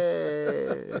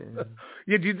 Yay.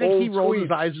 Yeah, do you think he rolled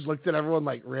his eyes and looked at everyone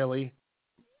like, really?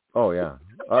 Oh, yeah.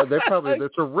 That's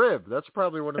a rib. That's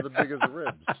probably one of the biggest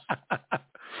ribs.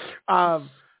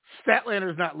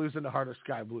 Statlander's not losing to Heart of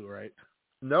Sky Blue, right?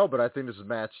 No, but I think this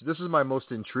is my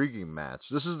most intriguing match.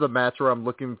 This is the match where I'm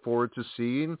looking forward to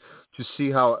seeing, to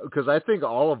see how, because I think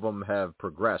all of them have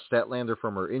progressed. Statlander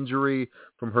from her injury,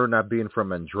 from her not being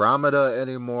from Andromeda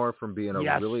anymore, from being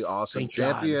a really awesome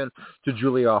champion, to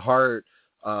Julia Hart,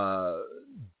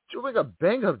 doing a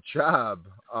bang-up job.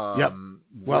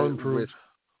 Well improved.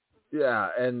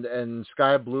 And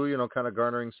Sky Blue, kind of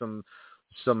garnering some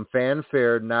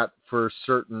fanfare, not for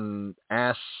certain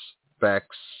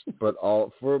aspects, but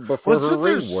for her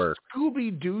ring work.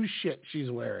 Scooby-Doo shit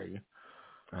she's wearing.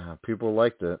 People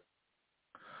liked it.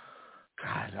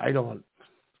 God, I don't.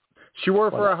 She wore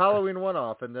it for a Halloween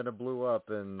one-off, and then it blew up,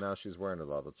 and now she's wearing it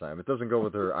all the time. It doesn't go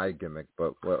with her eye gimmick,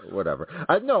 but whatever.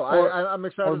 I'm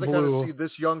excited to kind of see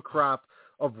this young crop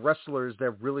of wrestlers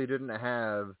that really didn't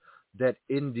have that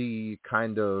indie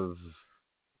kind of,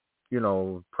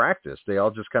 practice. They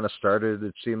all just kind of started,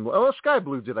 it seemed, Sky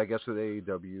Blue did, I guess, with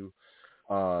AEW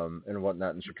and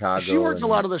whatnot in Chicago. She worked a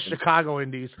lot of the Chicago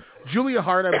indies. Julia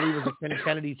Hart, I believe, was a Ken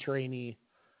Kennedy trainee.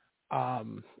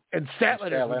 And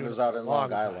Statlander's out in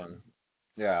Long Island.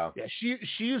 Yeah. Yeah, she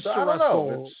used to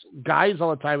wrestle guys all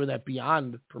the time in that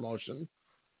Beyond promotion.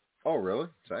 Oh, really?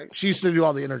 She used to do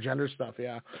all the intergender stuff,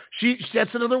 yeah.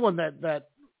 That's another one that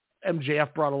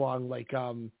MJF brought along, like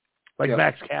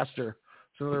Max Caster.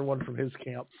 It's another one from his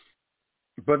camp.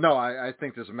 But no, I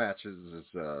think this match is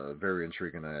very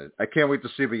intriguing. I can't wait to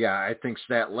see. But yeah, I think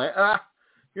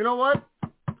you know what?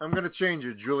 I'm going to change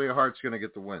it. Julia Hart's going to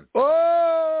get the win.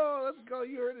 Oh, let's go.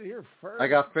 You heard it here first. I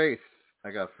got faith.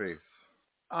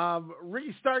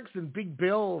 Ricky Starks and Big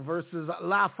Bill versus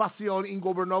La Facción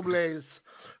Ingobernables.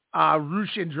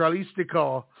 Rush and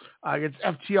Dralistico against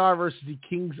FTR versus the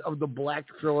Kings of the Black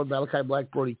Thriller, Malachi Black,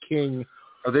 Brody King.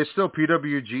 Are they still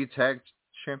PWG tag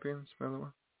champions, by the way?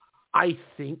 I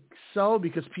think so,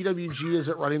 because PWG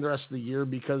isn't running the rest of the year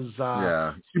because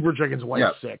Super Dragon's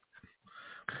wife's sick.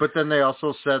 But then they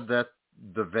also said that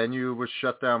the venue was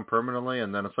shut down permanently,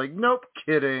 and then it's like, nope,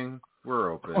 kidding,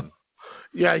 we're open.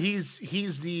 Yeah, he's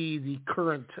the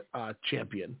current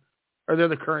champion. Or they're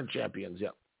the current champions,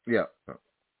 Yeah.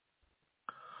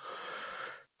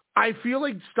 I feel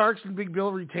like Starks and Big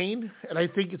Bill retained, and I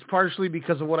think it's partially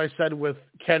because of what I said with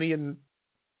Kenny and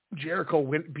Jericho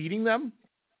beating them.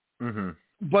 Mm-hmm.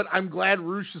 But I'm glad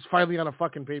Rush is finally on a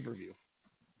fucking pay-per-view.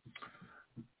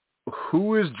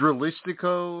 Who is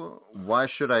Dralistico? Why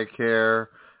should I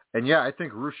care? And yeah, I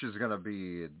think Rush is going to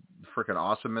be freaking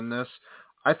awesome in this.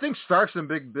 I think Starks and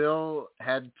Big Bill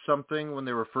had something when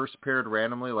they were first paired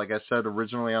randomly. Like I said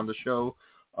originally on the show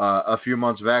a few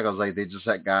months back, I was like, they just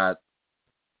got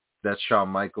that Shawn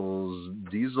Michaels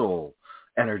Diesel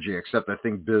energy, except I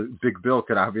think Big Bill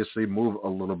could obviously move a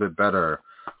little bit better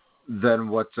than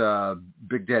what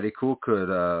Big Daddy Cool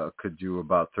could do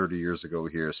about 30 years ago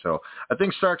here. So I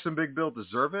think Starks and Big Bill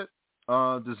deserve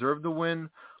the win.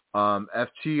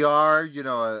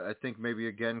 FTR, I think maybe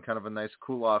again kind of a nice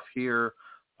cool off here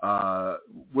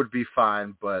would be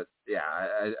fine, but yeah,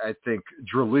 I think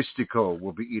Dralistico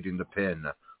will be eating the pin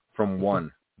from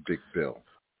one Big Bill.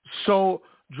 So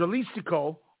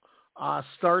Dralistico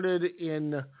started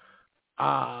in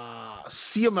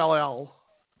CMLL,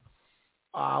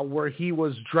 where he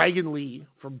was Dragon Lee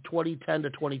from 2010 to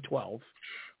 2012.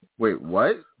 Wait,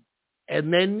 what?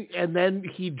 And then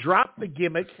he dropped the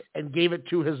gimmick and gave it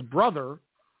to his brother,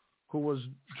 who was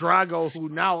Drago, who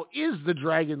now is the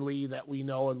Dragon Lee that we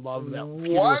know and love. That with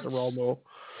the Romo.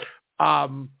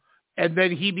 And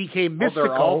then he became Mystico.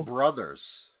 They're all brothers.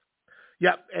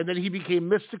 Yep, and then he became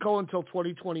Mystico until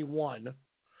 2021,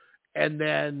 and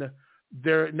then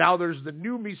there's the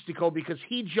new Mystico because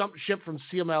he jumped ship from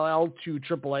CMLL to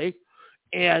AAA,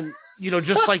 and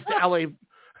just like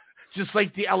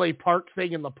the LA Park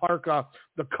thing in the park,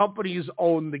 the companies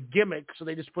own the gimmick, so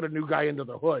they just put a new guy into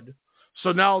the hood.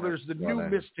 So now there's the new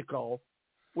Mystico,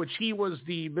 which he was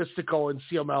the Mystico in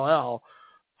CMLL,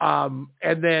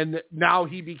 and then now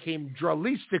he became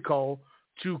Dralistico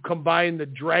to combine the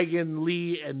Dragon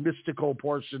Lee and Mystico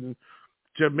portion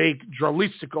to make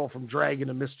Dralistico from Dragon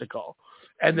and Mystico.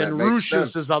 And then Rush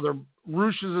is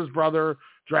his brother,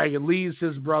 Dragon Lee's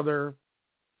his brother.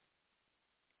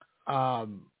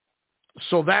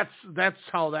 So that's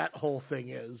how that whole thing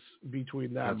is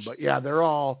between them. But yeah, they're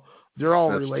all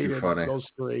related, those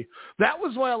three. That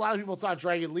was why a lot of people thought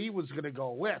Dragon Lee was going to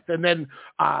go with. And then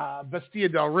Bestia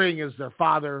del Ring is their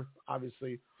father,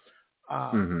 obviously.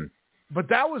 But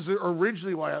that was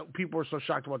originally why people were so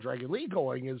shocked about Dragon Lee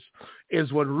going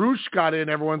is when Roosh got in,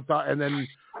 everyone thought, and then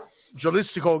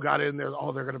Jalistico got in there,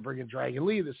 they're going to bring in Dragon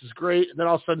Lee. This is great. And then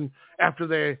all of a sudden, after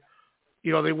they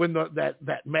win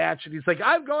that match, and he's like,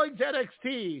 I'm going to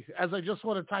NXT as I just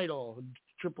won a title,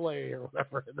 AAA or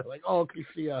whatever. And they're like, oh, okay,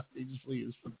 see ya. He just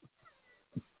leaves.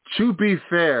 To be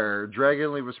fair,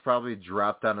 Dragon Lee was probably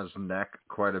dropped on his neck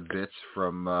quite a bit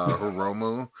from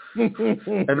Hiromu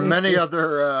and many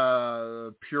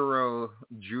other Puro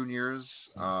juniors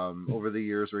over the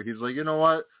years where he's like, you know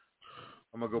what?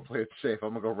 I'm going to go play it safe.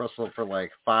 I'm going to go wrestle for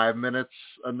like 5 minutes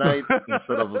a night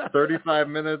instead of 35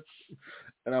 minutes,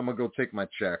 and I'm going to go take my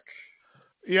check.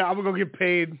 Yeah, I'm going to go get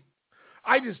paid.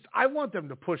 I want them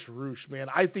to push Roosh, man.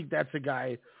 I think that's a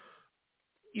guy,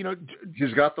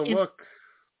 he's got the look.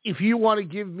 If you want to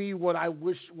give me what I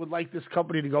would like this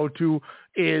company to go to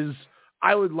is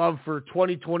I would love for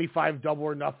 2025 Double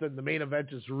or Nothing. The main event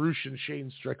is Roosh and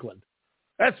Shane Strickland.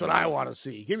 That's what I want to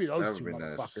see. Give me those two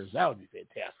motherfuckers. Nice. That would be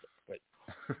fantastic.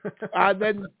 But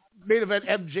then main event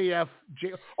MJF.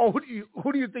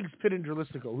 Who do you think's pinning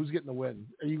Jalistico? Who's getting the win?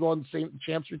 Are you going same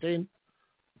champs retain?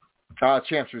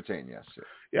 Champs retain, yes.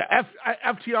 Yeah,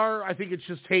 FTR. I think it's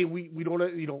just hey, we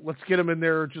don't let's get them in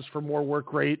there just for more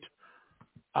work rate.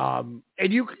 And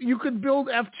you could build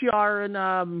FTR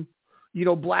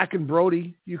and Black and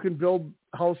Brody. You can build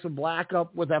House of Black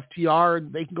up with FTR,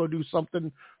 and they can go do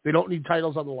something. They don't need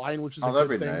titles on the line, which is a good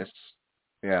that'd be thing. Nice.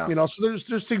 Yeah. So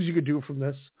there's things you could do from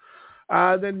this.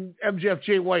 Then MJF,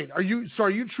 Jay White. Are you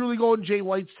truly going Jay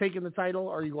White's taking the title,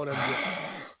 or are you going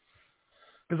MJF?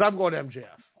 Because I'm going MJF.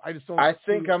 I just don't. I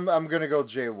think I'm going to go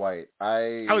Jay White.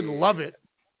 I would love it.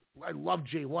 I love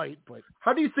Jay White, but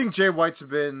how do you think Jay White's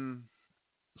been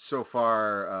so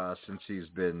far since he's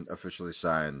been officially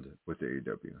signed with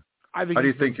AEW? How do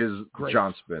you think his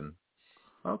jaunt's been?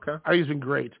 Okay. I think he's been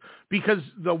great. Because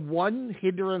the one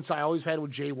hindrance I always had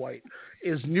with Jay White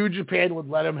is New Japan would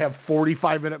let him have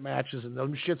 45-minute matches, and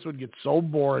those shits would get so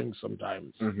boring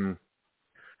sometimes.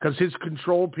 Because his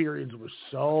control periods were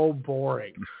so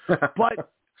boring. But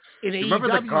in AEW... Remember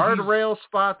the guardrail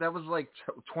spot? That was like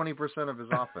 20% of his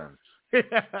offense.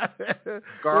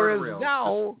 Whereas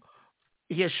now...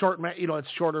 He has it's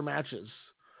shorter matches,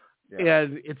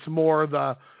 and it's more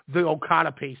the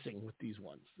Okada pacing with these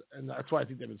ones, and that's why I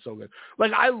think they've been so good.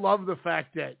 Like I love the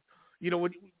fact that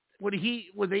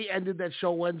when they ended that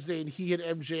show Wednesday and he hit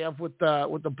MJF with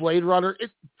the Blade Runner,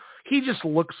 he just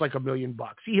looks like $1 million.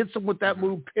 He hits him with that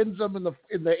move, pins him in the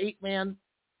 8-man,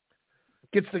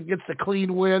 gets the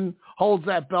clean win, holds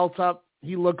that belt up.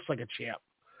 He looks like a champ.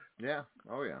 Yeah.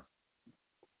 Oh yeah.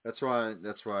 That's why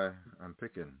I'm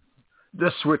picking the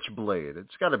Switchblade.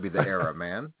 It's got to be the era,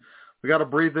 man. We got to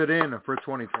breathe it in for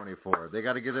 2024. They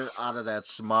got to get it out of that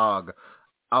smog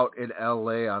out in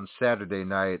L.A. on Saturday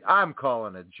night. I'm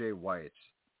calling it Jay White,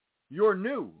 your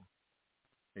new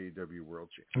AEW World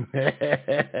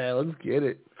Champion. Let's get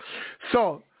it.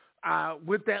 So,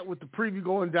 with the preview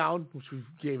going down, which we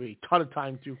gave a ton of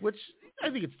time to, which I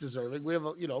think it's deserving. We have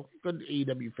a good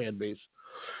AEW fan base.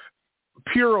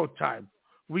 Puro time.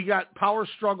 We got Power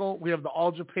Struggle. We have the All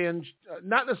Japan,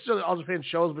 not necessarily All Japan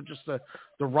shows, but just the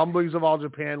rumblings of All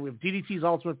Japan. We have DDT's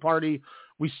Ultimate Party.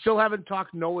 We still haven't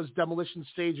talked Noah's Demolition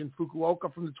Stage in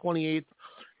Fukuoka from the 28th.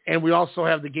 And we also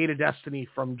have the Gate of Destiny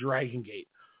from Dragon Gate.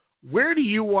 Where do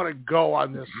you want to go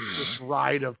on this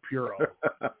ride of Puro?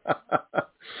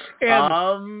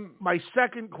 And my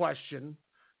second question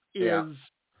is,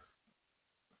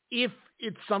 if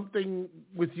it's something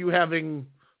with you having...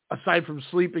 aside from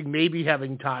sleeping, maybe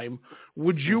having time,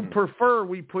 would you prefer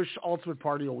we push Ultimate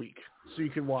Party a week so you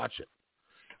can watch it?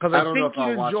 Because I don't know if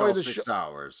I'll watch all 6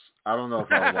 hours. I don't know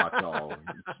if I'll watch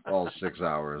all 6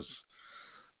 hours.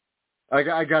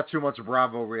 I got too much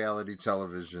Bravo reality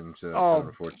television to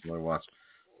unfortunately watch.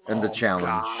 And the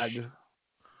challenge.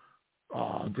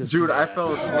 God. Dude, I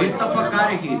fell asleep. Get the fuck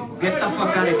out of here. Get the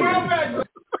fuck out of here.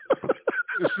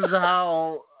 This is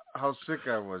how sick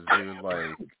I was, dude.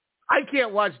 Like, I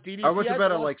can't watch DDT. I went to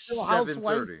bed at like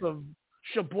 7:30. Of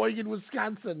Sheboygan,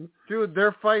 Wisconsin. Dude,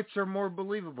 their fights are more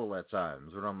believable at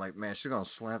times. But I'm like, man, she's gonna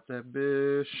slap that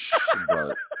bitch.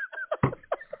 But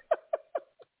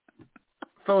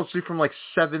fell asleep from like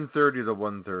 7:30 to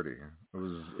 1:30. It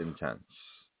was intense.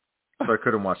 So I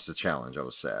couldn't watch the challenge. I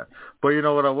was sad. But you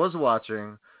know what I was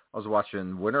watching? I was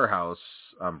watching Winter House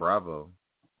on Bravo.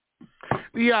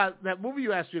 Yeah, that movie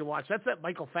you asked me to watch, that's that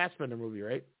Michael Fassbender movie,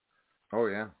 right? Oh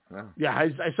yeah. Yeah,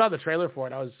 I saw the trailer for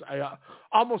it. I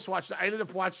almost watched it. I ended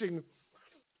up watching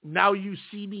Now You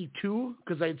See Me 2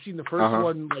 because I had seen the first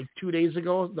one like 2 days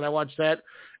ago. Then I watched that,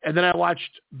 and then I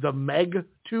watched The Meg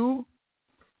 2.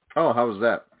 Oh, how was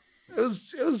that? It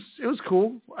was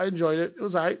cool. I enjoyed it. It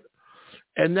was all right.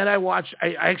 And then I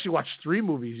actually watched 3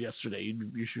 movies yesterday.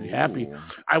 You should be happy.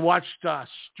 I watched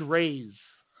Strays.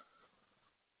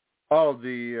 Oh,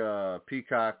 the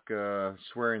Peacock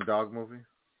swearing dog movie?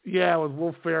 Yeah, with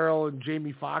Will Ferrell and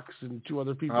Jamie Foxx and 2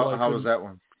 other people. How was that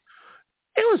one?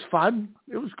 It was fun.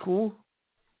 It was cool.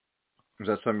 Was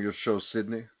that some of your show,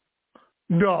 Sydney?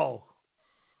 No.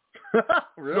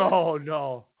 Really?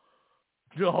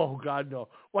 No, God, no.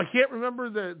 Well, I can't remember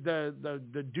the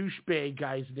douchebag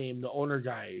guy's name, the owner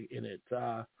guy in it.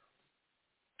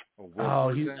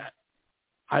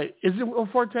 Is it Will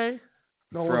Forte?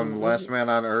 No, from Last Man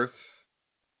on Earth?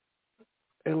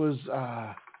 It was,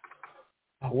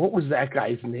 what was that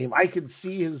guy's name? I could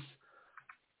see his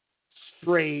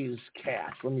Strays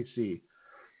cast. Let me see.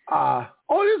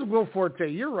 It is Will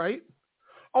Forte. You're right.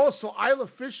 Oh, so Isla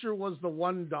Fisher was the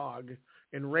one dog,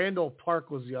 and Randall Park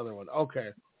was the other one. Okay.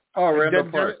 Oh, Randall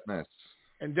Park. Nice.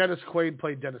 And Dennis Quaid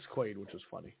played Dennis Quaid, which was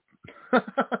funny.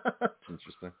 That's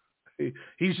interesting.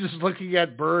 He's just looking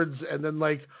at birds, and then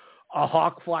like a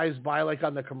hawk flies by, like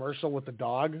on the commercial with the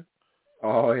dog.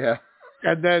 Oh yeah.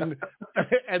 And then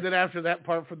after that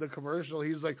part from the commercial,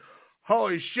 he's like,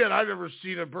 "Holy shit! I've never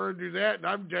seen a bird do that, and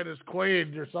I'm Dennis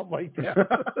Quaid," or something like that.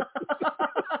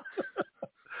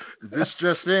 This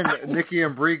just in, Nikki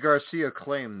and Brie Garcia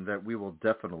claim that we will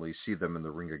definitely see them in the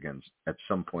ring again at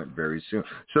some point very soon.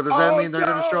 So does that mean they're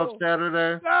going to show up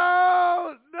Saturday?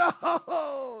 No.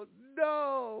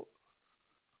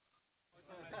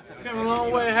 Came a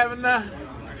long way, haven't I?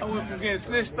 I went from getting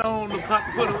snitched on to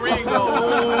put a ring on.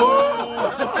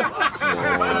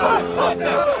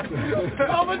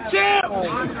 I'm a champ.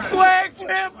 Swag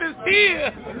champ is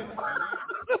here.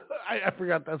 I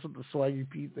forgot that's what the Swaggy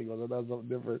Pete thing was. That was something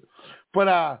different.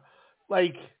 But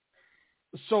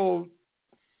so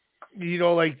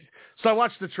I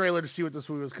watched the trailer to see what this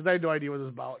movie was because I had no idea what it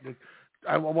was about.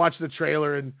 I watched the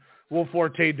trailer and Will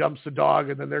Forte dumps the dog,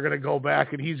 and then they're going to go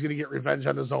back, and he's going to get revenge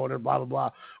on his owner, blah, blah,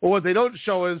 blah. Well, what they don't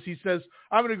show is he says,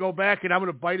 I'm going to go back, and I'm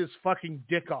going to bite his fucking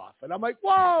dick off. And I'm like,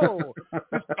 whoa,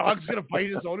 this dog's going to bite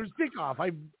his owner's dick off.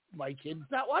 My kid's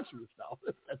not watching this now.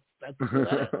 That's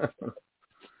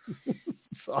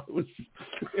So it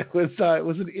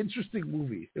was an interesting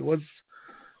movie. It was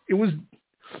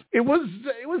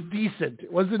decent.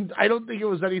 It wasn't. I don't think it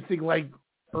was anything like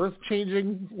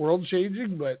earth-changing,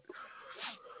 world-changing, but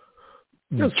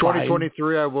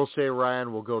 2023, I will say,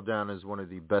 Ryan, will go down as one of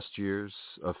the best years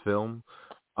of film.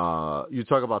 You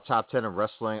talk about top 10 of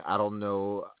wrestling. I don't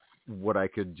know what I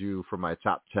could do for my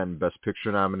top 10 Best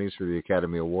Picture nominees for the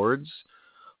Academy Awards,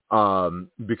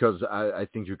 because I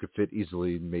think you could fit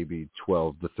easily maybe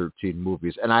 12 to 13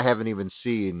 movies. And I haven't even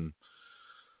seen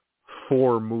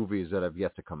 4 movies that have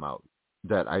yet to come out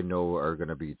that I know are going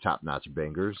to be top-notch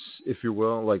bangers, if you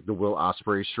will, like the Will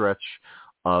Ospreay stretch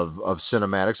of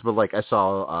cinematics. But like I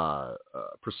saw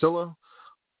Priscilla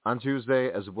on Tuesday,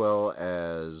 as well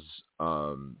as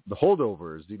The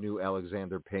Holdovers, the new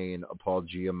Alexander Payne, Paul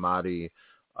Giamatti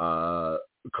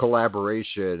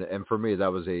collaboration. And for me,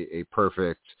 that was a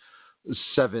perfect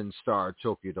 7-star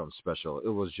Tokyo Dome special. It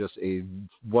was just a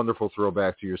wonderful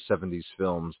throwback to your 70s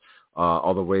films,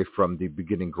 all the way from the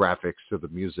beginning graphics to the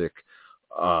music,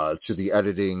 to the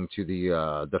editing, to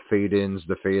the fade-ins,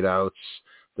 the fade-outs,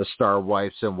 the star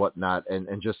wipes and whatnot,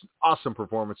 and just awesome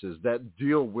performances that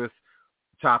deal with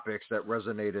topics that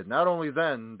resonated not only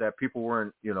then that people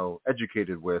weren't,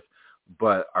 educated with,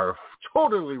 but are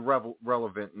totally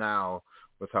relevant now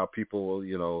with how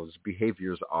people's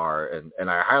behaviors are. And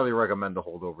I highly recommend The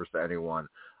Holdovers to anyone.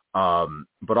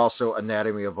 But also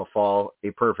Anatomy of a Fall,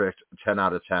 a perfect 10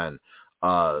 out of 10.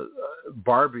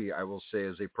 Barbie, I will say,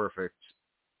 is a perfect,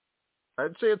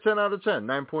 I'd say a 10 out of 10,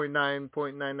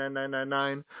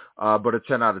 9.9.99999, but a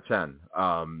 10 out of 10.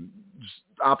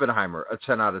 Oppenheimer, a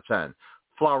 10 out of 10.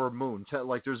 Flower Moon, 10,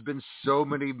 like there's been so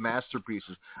many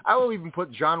masterpieces. I will even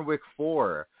put John Wick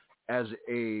 4 as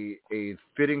a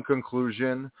fitting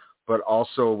conclusion, but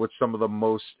also with some of the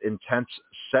most intense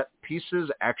set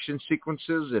pieces, action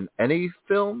sequences in any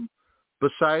film,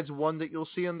 besides one that you'll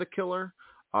see in The Killer.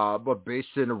 But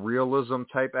based in realism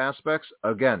type aspects,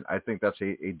 again, I think that's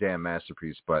a damn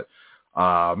masterpiece. But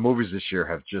movies this year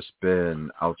have just been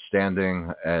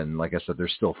outstanding. And like I said,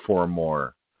 there's still 4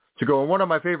 more to go. And one of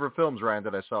my favorite films, Ryan,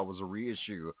 that I saw was a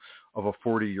reissue of a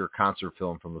 40-year concert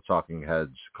film from the Talking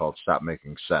Heads called Stop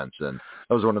Making Sense. And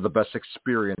that was one of the best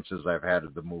experiences I've had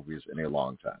at the movies in a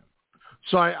long time.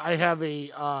 So I have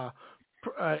a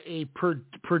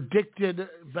predicted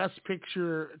Best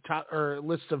Picture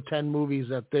list of 10 movies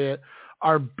that they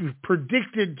are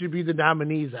predicted to be the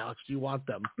nominees. Alex, do you want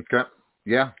them? Okay.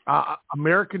 Yeah.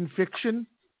 American Fiction.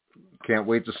 Can't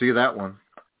wait to see that one.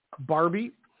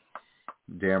 Barbie.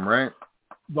 Damn right.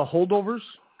 The Holdovers.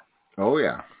 Oh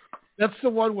yeah. That's the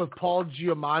one with Paul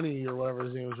Giamatti or whatever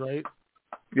his name is, right?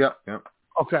 Yep. Yep.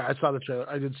 Okay, I saw the trailer.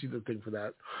 I did see the thing for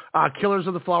that. Killers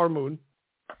of the Flower Moon.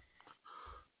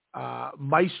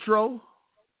 Maestro.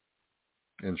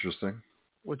 Interesting.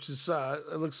 Which is,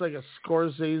 it looks like a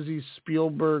Scorsese,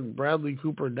 Spielberg, Bradley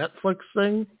Cooper Netflix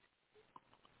thing.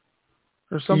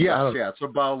 Or something. Yes, yeah. It's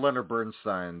about Leonard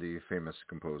Bernstein, the famous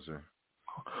composer.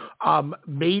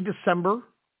 May, December.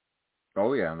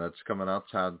 Oh, yeah. That's coming out.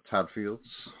 Todd Fields.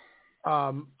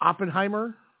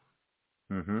 Oppenheimer.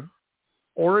 Mm-hmm.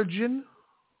 Origin.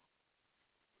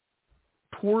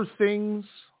 Poor Things.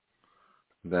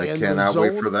 I cannot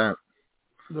wait for that.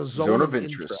 The Zone of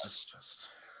Interest.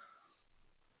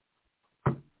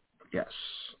 Yes.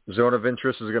 Zone of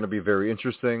Interest is going to be very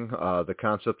interesting. The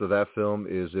concept of that film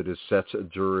is it is set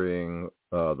during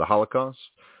the Holocaust,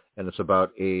 and it's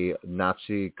about a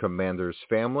Nazi commander's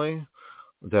family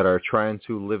that are trying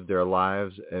to live their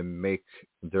lives and make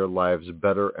their lives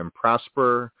better and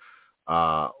prosper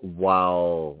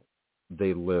while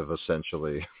they live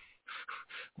essentially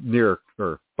near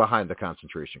or behind the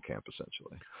concentration camp,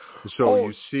 essentially. So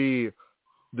you see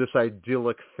this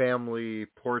idyllic family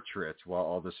portrait while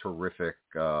all this horrific,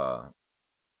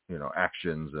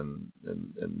 actions and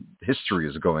history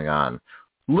is going on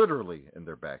literally in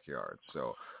their backyard.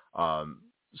 So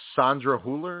Sandra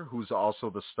Hüller, who's also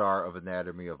the star of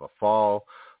Anatomy of a Fall,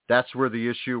 that's where the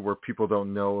issue where people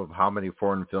don't know of how many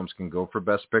foreign films can go for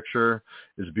Best Picture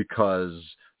is because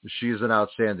she's an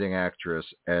outstanding actress,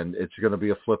 and it's going to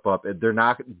be a flip up. They're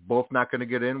both not going to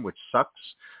get in, which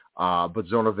sucks. But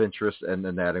Zone of Interest and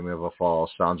Anatomy of a Fall,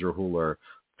 Sandra Hüller,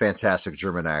 fantastic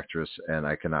German actress, and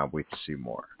I cannot wait to see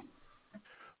more.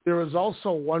 There was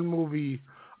also one movie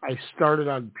I started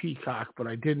on Peacock, but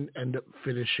I didn't end up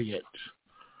finishing it.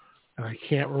 And I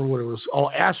can't remember what it was. Oh,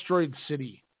 Asteroid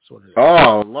City. That's what it is.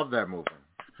 Oh, love that movie.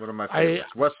 One of my favorites.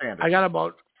 Wes Anderson. I got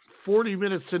about 40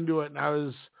 minutes into it, and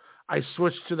I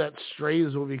switched to that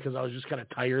Strays movie because I was just kind of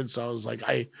tired. So I was like,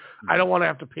 I don't want to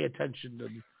have to pay attention to.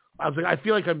 I was like, I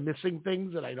feel like I'm missing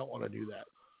things, and I don't want to do that.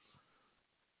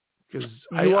 Because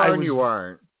you are and you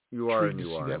aren't in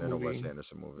a movie. Wes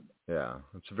Anderson movie. Yeah,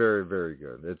 it's very, very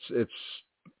good. It's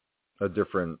a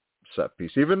different set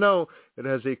piece, even though it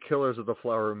has a Killers of the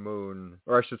Flower Moon,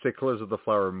 or I should say Killers of the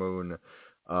Flower Moon.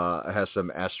 It has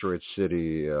some Asteroid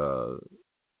City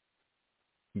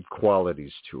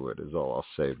qualities to it, is all I'll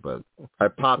say. But I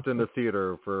popped in the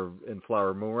theater in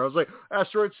Flower Moon where I was like,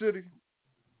 Asteroid City.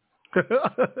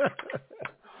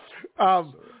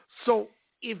 So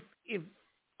if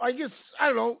I guess I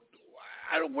don't know,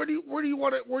 where do you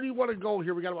want to go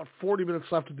here? We got about 40 minutes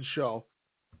left of the show.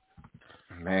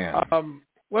 Man,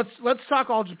 let's talk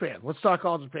All Japan. Let's talk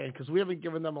All Japan because we haven't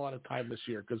given them a lot of time this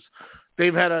year because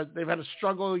they've had a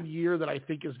struggling year that I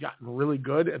think has gotten really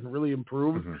good and really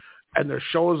improved, and their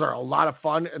shows are a lot of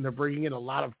fun and they're bringing in a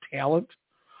lot of talent,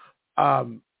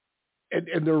 and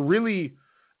they're really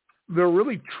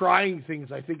trying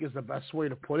things, I think is the best way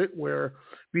to put it, where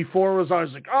before it was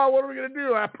always like, oh, what are we going to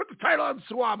do? I put the title on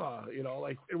Suwama,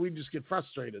 and we just get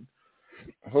frustrated.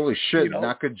 Holy shit,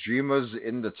 Nakajima's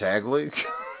in the tag league?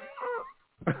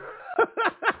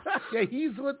 Yeah,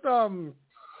 he's with the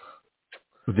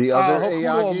other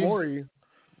Hokuto Omori.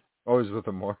 Oh, he's with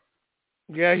Omori.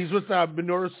 Yeah, he's with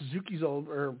Minoru Suzuki's old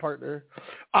partner.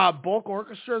 Bulk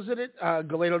Orchestra's in it.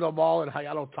 Galeno Del Mal and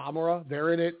Hayato Tamura,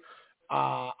 they're in it.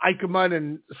 Ikeman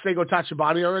and Seigo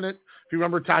Tachibana are in it. If you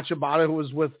remember Tachibana, who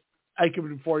was with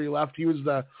Ikeman before he left, he was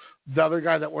the other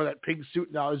guy that wore that pink suit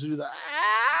and always do the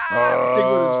thing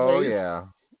with his face.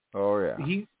 Oh yeah.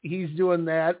 He's doing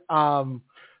that.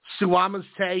 Suwama's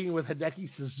tagging with Hideki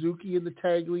Suzuki in the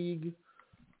tag league.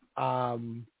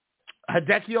 Hideki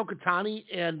Okatani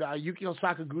and Yukio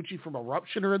Sakaguchi from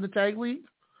Eruption are in the tag league.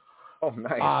 Oh,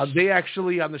 nice. They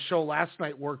actually on the show last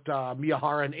night worked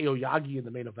Miyahara and Aoyagi in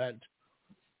the main event.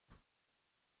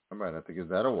 I might have to give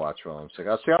that a watch while I'm sick.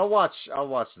 I'll watch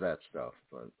that stuff.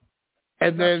 But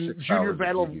and then Junior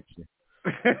Battle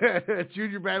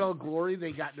of Glory,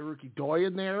 they got Naruki Doi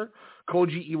in there.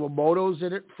 Koji Iwamoto's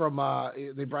in it from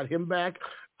they brought him back.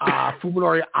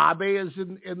 Fuminori Abe is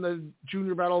in the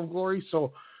Junior Battle of Glory.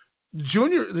 So the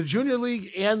Junior League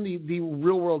and the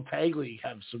Real World Tag League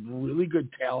have some really good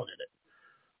talent in it.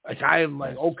 Like I am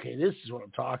like, okay, this is what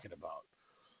I'm talking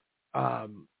about.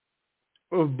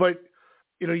 But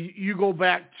you go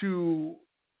back to,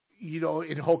 in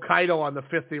Hokkaido on the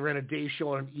 5th, they ran a day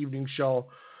show and an evening show.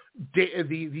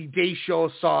 The day show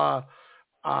saw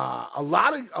a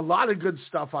lot of good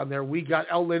stuff on there. We got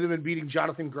El Lindemann beating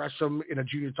Jonathan Gresham in a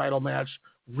junior title match.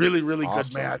 Really, really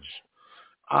awesome. Good match.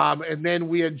 And then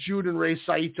we had Jude and Rei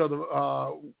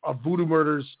Saito of Voodoo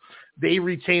Murders. They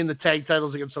retained the tag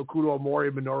titles against Okuda Omori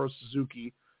and Minoru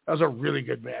Suzuki. That was a really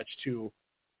good match, too.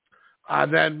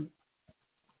 Then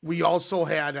we also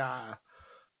had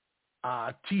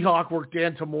T-Hawk work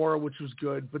Dan Tamura, which was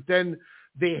good. But then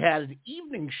they had an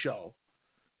evening show.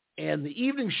 And the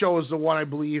evening show is the one, I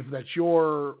believe, that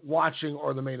you're watching,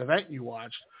 or the main event you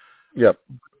watched. Yep.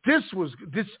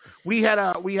 We had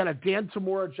a Dan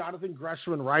Tamura, Jonathan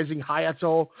Gresham, and Rising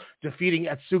Hayato defeating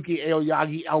Atsuki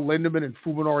Aoyagi, El Lindemann, and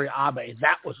Fuminori Abe.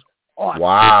 That was awesome.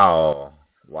 Wow.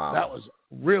 That was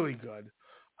really good.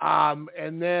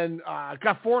 And then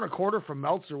got 4.25 from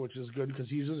Meltzer, which is good because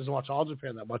he doesn't watch All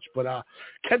Japan that much. But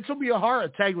Kento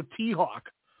Miyahara tagged with T-Hawk,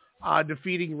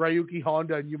 defeating Ryuki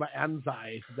Honda and Yuma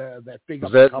Anzai. That big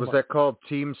was that called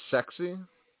Team Sexy?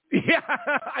 Yeah,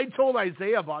 I told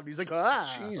Isaiah about it. He's like,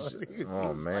 Jesus.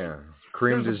 Oh, man.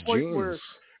 Creamed his jeans.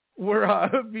 Where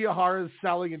Miyahara is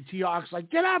selling and T-Hawk's like,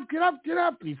 get up.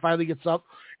 And he finally gets up,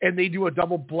 and they do a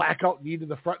double blackout knee to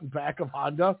the front and back of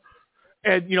Honda.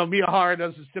 And, Miyahara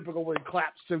does his typical where he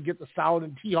claps to get the sound,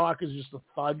 and T-Hawk is just a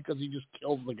thud because he just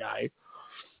kills the guy.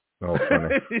 Oh,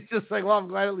 funny. It's just like, well, I'm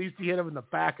glad at least he hit him in the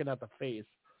back and not the face.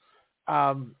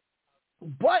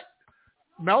 But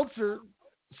Meltzer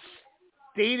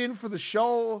stayed in for the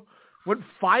show, went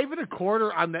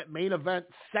 5.25 on that main event.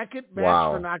 Second match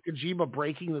for Nakajima,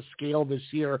 breaking the scale this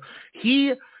year.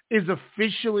 He is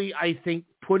officially, I think,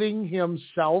 putting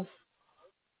himself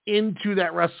into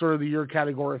that Wrestler of the Year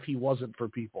category if he wasn't for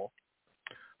people.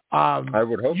 I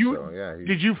would hope so, yeah.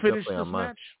 Did you finish this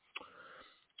match?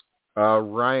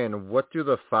 Ryan, what do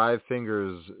the 5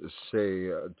 fingers say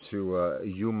to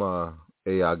Yuma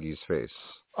Aoyagi's face?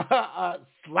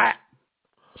 Slap.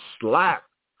 Slap.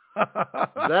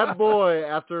 That boy,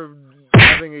 after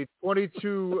having a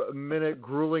 22-minute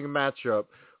grueling matchup,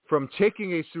 from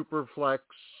taking a superplex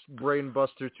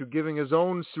brainbuster to giving his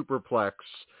own superplex,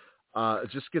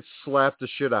 just gets slapped the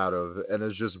shit out of and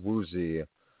is just woozy.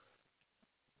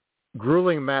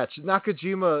 Grueling match.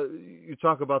 Nakajima, you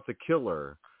talk about the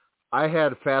killer. I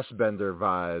had Fassbender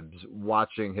vibes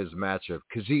watching his matchup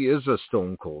because he is a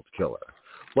stone cold killer.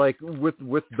 Like with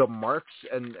the marks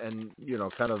and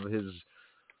kind of his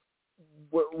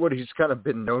what he's kind of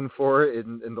been known for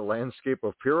in the landscape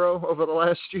of Puro over the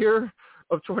last year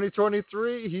of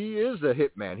 2023, he is a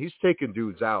hitman. He's taking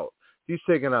dudes out. He's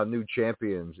taking out new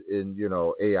champions in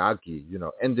Aoyagi,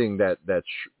 ending that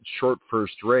short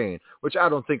first reign, which I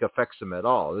don't think affects him at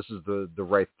all. This is the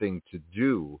right thing to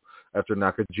do after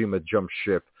Nakajima jumped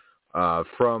ship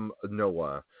from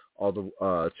Noah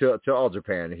to All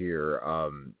Japan here.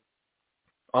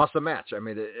 Awesome match. I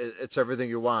mean, it's everything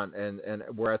you want. And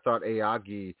where I thought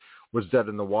Aoyagi was dead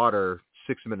in the water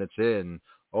 6 minutes in,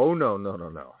 oh, no.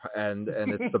 And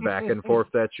it's the back and forth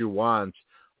that you want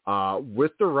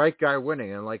with the right guy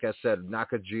winning. And like I said,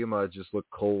 Nakajima just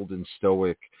looked cold and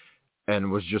stoic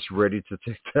and was just ready to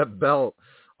take that belt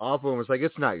off and was like,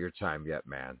 it's not your time yet,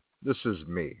 man. This is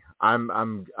me. I'm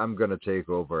going to take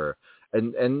over.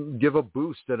 And give a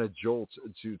boost and a jolt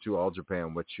to All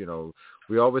Japan, which,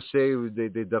 we always say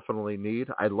they definitely need.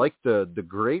 I like the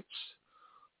great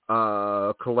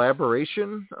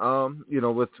collaboration,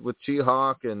 with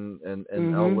T-Hawk and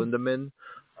El Lindemann,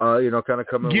 kind of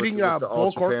coming getting with the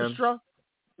All Japan. Orchestra.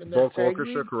 Volk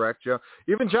Orchestra, correct, yeah.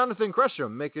 Even Jonathan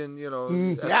Gresham making,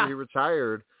 after he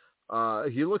retired,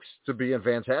 he looks to be in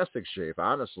fantastic shape,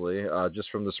 honestly, just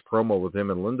from this promo with him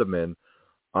and Lindemann.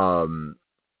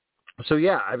 So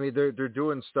yeah, I mean they're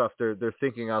doing stuff. They're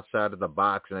thinking outside of the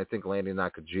box, and I think landing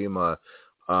Nakajima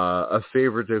a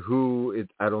favor to who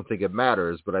I don't think it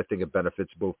matters, but I think it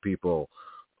benefits both people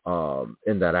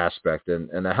in that aspect.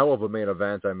 And a hell of a main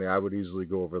event. I mean, I would easily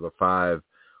go over the 5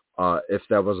 if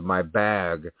that was my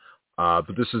bag.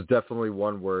 But this is definitely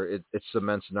one where it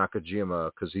cements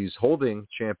Nakajima because he's holding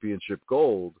championship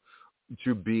gold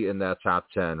to be in that top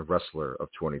 10 wrestler of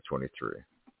 2023.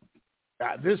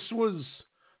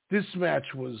 This match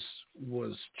was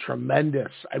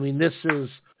tremendous. I mean, this is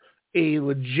a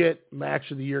legit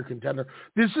match of the year contender.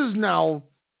 This is now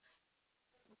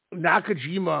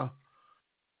Nakajima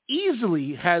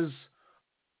easily has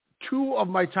 2 of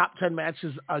my top 10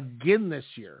 matches again this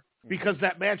year because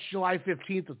that match July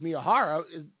 15th with Miyahara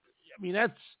is, I mean,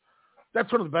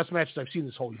 that's one of the best matches I've seen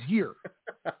this whole year.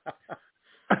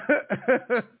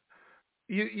 I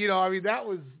mean,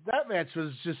 that match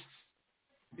was just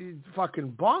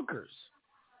fucking bonkers.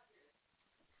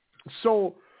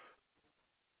 So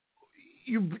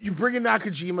you bring in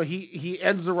Nakajima. He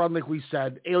ends the run like we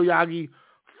said. Aoyagi,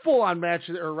 full on match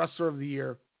or wrestler of the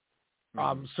year.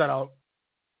 Set out.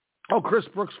 Oh, Chris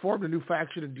Brooks formed a new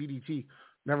faction in DDT.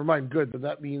 Never mind, good, but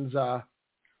that means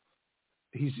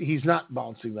he's not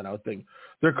bouncing that out thing.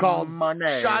 They're called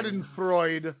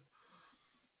Schadenfreude.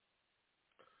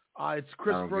 It's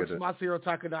Chris Brooks, Masahiro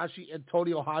Takanashi,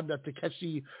 Antonio Honda,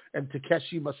 Takeshi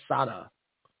Masada.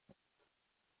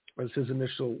 That's his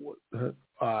initial.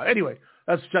 Anyway,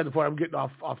 that's the point. I'm getting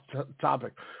off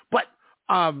topic. But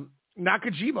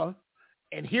Nakajima,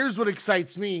 and here's what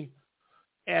excites me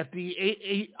at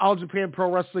the All Japan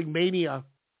Pro Wrestling Mania,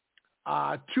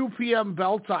 2 p.m.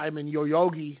 bell time in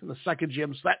Yoyogi in the second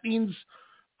gym. So that means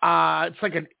it's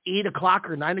like an 8 o'clock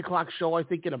or 9 o'clock show, I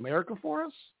think, in America for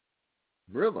us.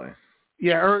 Really?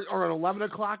 Yeah, or at 11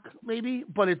 o'clock maybe,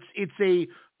 but it's a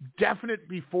definite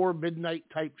before midnight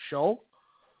type show.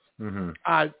 Mm-hmm.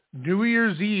 New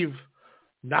Year's Eve,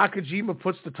 Nakajima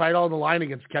puts the title on the line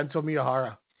against Kento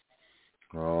Miyahara.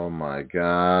 Oh my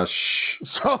gosh.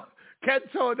 So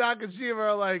Kento and Nakajima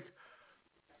are like,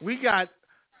 we got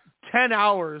 10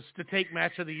 hours to take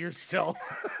match of the year still.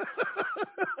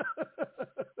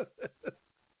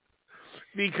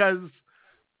 Because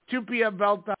 2 p.m.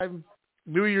 bell time,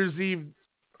 New Year's Eve.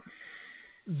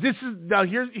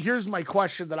 Here's my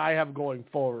question that I have going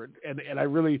forward, and I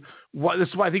really this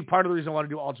is why I think part of the reason I want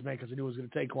to do All Japan, because I knew it was going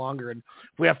to take longer, and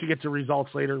if we have to get to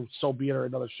results later, so be it, or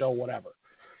another show, whatever.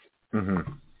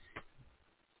 Mm-hmm.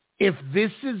 If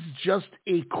this is just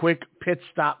a quick pit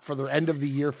stop for the end of the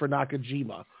year for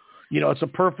Nakajima, it's a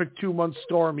perfect 2-month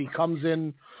storm. He comes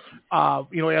in,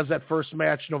 he has that first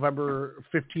match November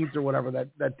 15th or whatever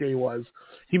that day was.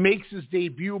 He makes his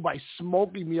debut by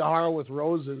smoking Miyahara with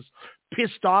roses,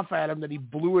 pissed off at him that he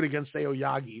blew it against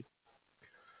Aoyagi.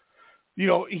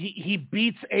 He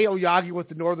beats Aoyagi with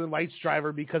the Northern Lights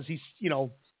driver because he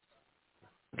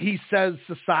says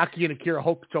Sasaki and Akira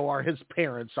Hokuto are his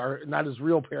parents, are not his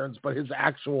real parents, but his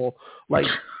actual,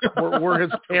 were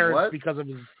his parents because of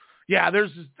his. Yeah,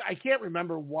 I can't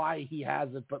remember why he has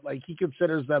it, but he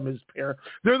considers them his parents.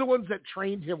 They're the ones that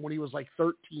trained him when he was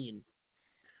 13.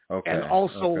 Okay. And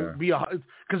also Miyahara,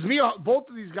 because both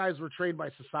of these guys were trained by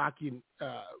Sasaki and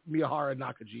Miyahara and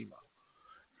Nakajima.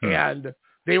 And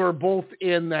they were both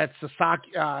in that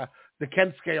Sasaki, the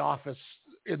Kensuke office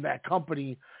in that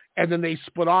company, and then they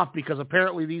split off because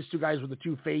apparently these two guys were the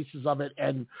two faces of it,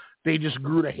 and they just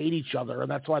grew to hate each other,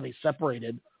 and that's why they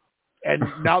separated. And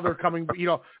now they're coming,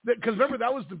 because remember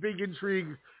that was the big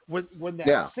intrigue when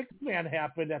that sixth man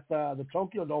happened at the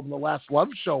Tokyo Dome, the last Love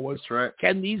show was, that's right.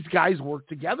 Can these guys work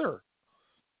together?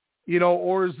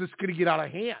 Or is this going to get out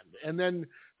of hand? And then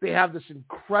they have this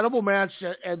incredible match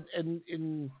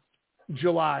in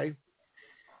July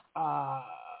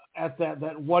at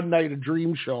that One Night a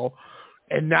Dream show.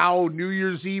 And now New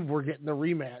Year's Eve, we're getting the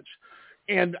rematch.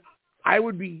 And I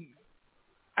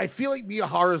feel like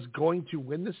Miyahara is going to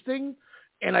win this thing,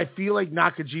 and I feel like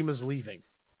Nakajima's leaving.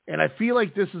 And I feel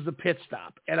like this is a pit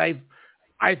stop. And I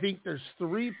think there's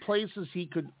 3 places he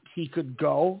could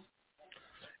go.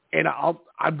 And I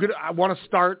want to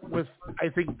start with, I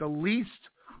think, the least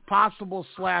possible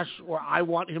 / or I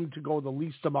want him to go the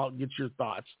least amount and get your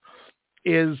thoughts,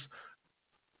 is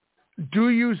do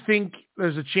you think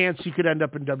there's a chance he could end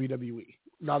up in WWE?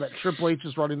 Now that Triple H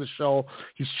is running the show,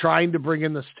 he's trying to bring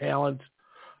in this talent.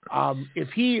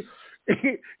 If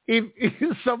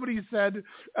somebody said,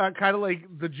 kind of like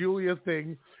the Julia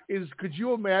thing, could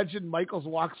you imagine Michaels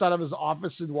walks out of his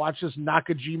office and watches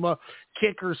Nakajima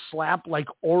kick or slap like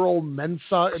Oral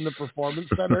Mensa in the Performance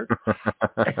Center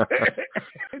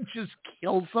and just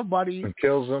kill somebody? And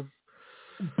kills them.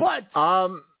 But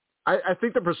I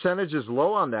think the percentage is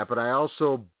low on that, but I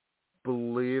also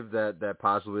believe that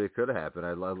possibly it could happen.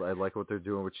 I like what they're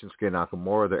doing with Shinsuke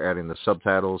Nakamura. They're adding the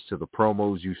subtitles to the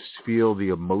promos. You feel the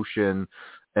emotion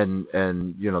and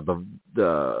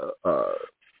the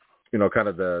kind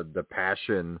of the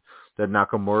passion that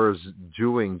Nakamura is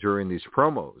doing during these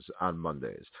promos on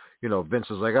Mondays. Vince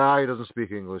is like, he doesn't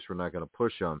speak English, we're not going to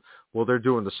push him. Well, they're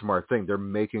doing the smart thing. They're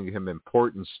making him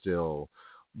important still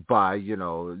by,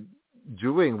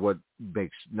 doing what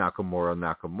makes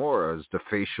Nakamura is the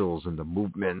facials and the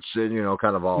movements and,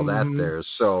 kind of all that there.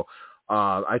 So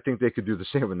I think they could do the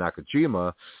same with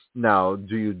Nakajima. Now,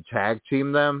 do you tag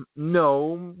team them?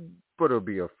 No, but that'd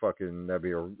be a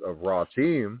raw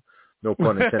team. No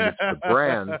pun intended to the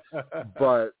brand.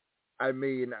 But I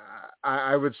mean,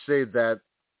 I would say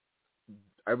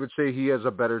he has a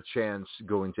better chance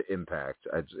going to Impact.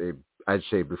 I'd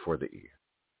say before the E.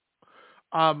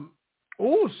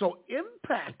 Oh, so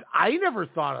Impact. I never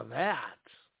thought of that.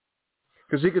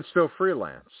 Because he could still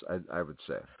freelance, I would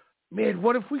say. Man,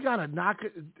 what if we got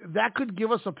that could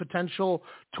give us a potential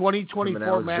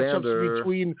 2024 matchups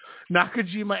between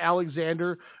Nakajima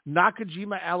Alexander,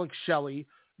 Nakajima Alex Shelley,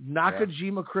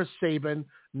 Nakajima Chris Sabin,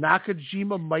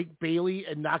 Nakajima Mike Bailey,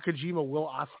 and Nakajima Will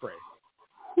Ospreay.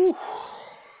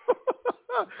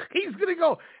 He's going to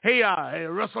go, hey,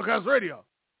 WrestleCast Radio.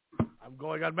 I'm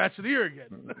going on Match of the Year again.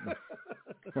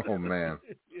 Oh, man.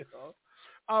 You know?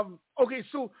 Okay,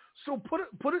 so put it.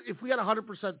 If we got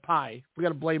 100% pie, we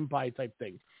got a blame pie type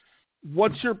thing.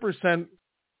 What's your percent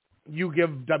you give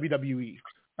WWE?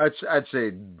 I'd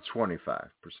say 25%.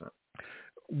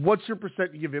 What's your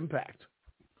percent you give Impact?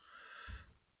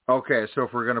 Okay, so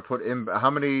if we're gonna put in, how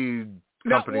many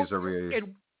companies are we?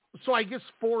 So I guess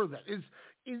 4 then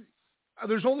is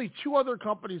there's only 2 other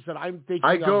companies that I'm thinking.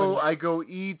 I go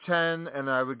E10 and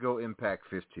I would go Impact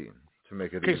 15. To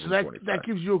make it okay, so that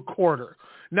gives you a quarter.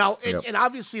 Now, and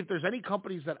obviously, if there's any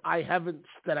companies that I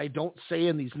don't say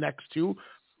in these next 2,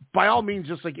 by all means,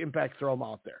 just like Impact, throw them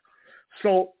out there.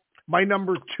 So my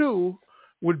number 2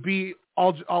 would be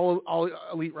all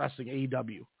Elite Wrestling,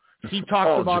 AEW. He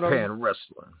talked about Japan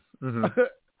Wrestling. Mm-hmm.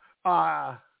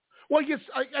 Well,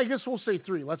 I guess we'll say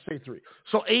 3. Let's say 3.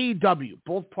 So AEW,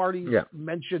 both parties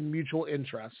mentioned mutual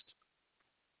interest.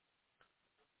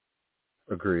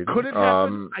 Agreed. Could it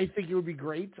happen? I think it would be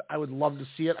great. I would love to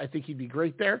see it. I think he'd be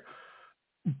great there.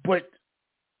 But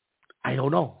I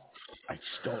don't know. I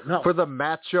just don't know. For the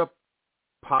matchup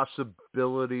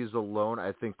possibilities alone,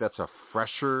 I think that's a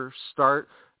fresher start.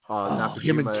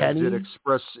 Him and Kenny did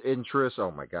express interest.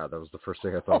 Oh my God, that was the first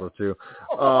thing I thought of too.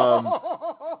 That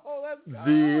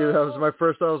was my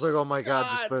first. I was like, oh my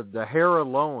God, just the hair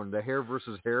alone, the hair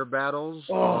versus hair battles.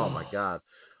 Oh my God,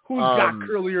 who's got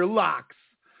curlier locks?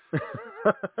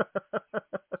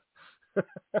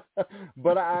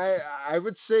 But I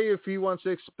would say if he wants to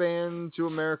expand to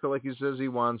America like he says he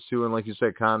wants to, and like you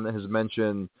said, Khan has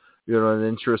mentioned, an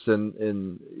interest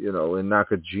in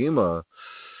Nakajima,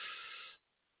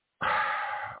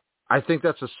 I think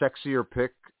that's a sexier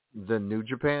pick than New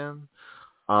Japan,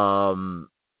 and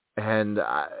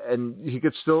he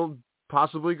could still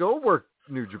possibly go work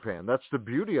New Japan. That's the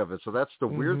beauty of it. So that's the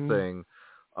weird thing.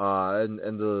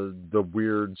 And the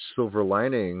weird silver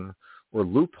lining or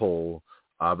loophole.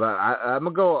 But I'm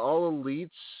going to go all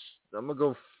elites. I'm going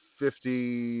to go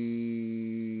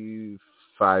 55%.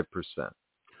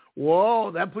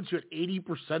 Whoa, that puts you at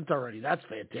 80% already. That's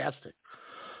fantastic.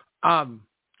 And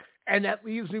that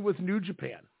leaves me with New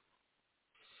Japan.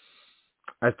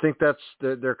 I think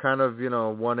they're kind of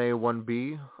 1A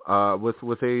 1B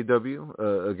with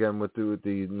AEW again with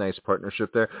the nice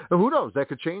partnership there. And who knows, that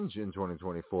could change in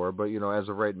 2024. But as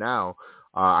of right now,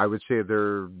 I would say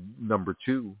they're number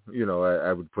 2.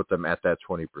 I would put them at that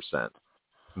 20%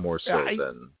 more so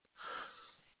than.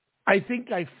 I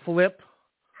think I flip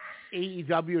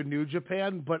AEW and New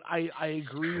Japan, but I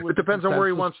agree with. It depends on where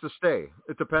he wants to stay.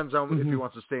 It depends on if he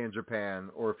wants to stay in Japan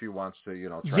or if he wants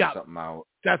to, try something out.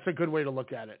 That's a good way to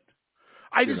look at it.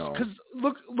 Because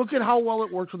look at how well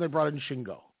it worked when they brought in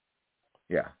Shingo.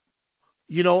 Yeah.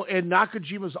 And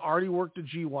Nakajima's already worked at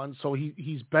G1, so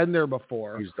he's been there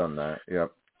before. He's done that.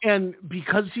 Yep. And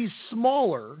because he's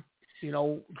smaller,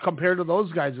 compared to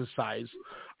those guys' size,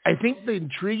 I think the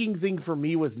intriguing thing for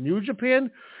me with New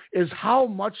Japan is how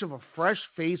much of a fresh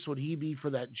face would he be for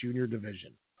that junior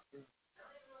division?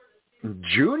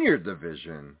 Junior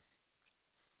division?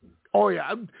 Oh,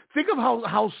 yeah. Think of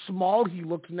how small he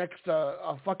looked next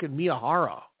to fucking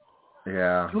Miyahara.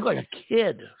 Yeah. He looked like a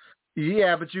kid.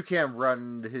 Yeah, but you can't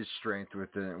run his strength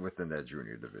within that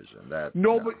junior division. But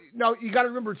now you got to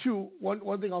remember too.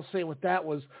 One thing I'll say with that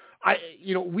was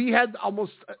we had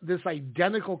almost this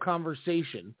identical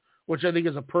conversation, which I think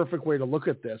is a perfect way to look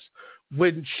at this,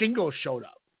 when Shingo showed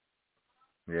up.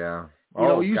 Yeah.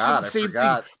 God, I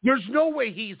forgot. Thing. There's no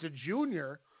way he's a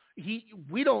junior.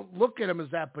 We don't look at him as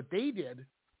that, but they did.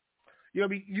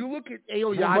 You look at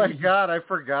Aoyagi. Oh my God, I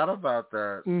forgot about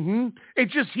that. Mm-hmm.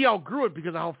 It's just he outgrew it because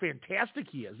of how fantastic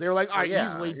he is. They were like, all right,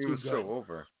 he's way too good. So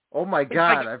over. Oh my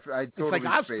God, I totally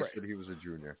spaced that he was a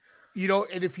junior.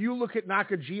 And if you look at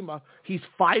Nakajima, he's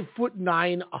 5'9",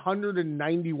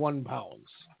 191 pounds.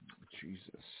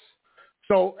 Jesus.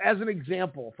 So as an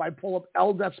example, if I pull up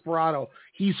El Desperado,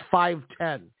 he's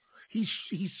 5'10". He's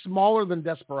smaller than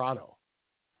Desperado.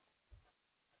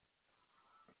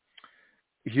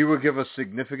 He would give a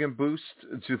significant boost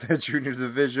to that junior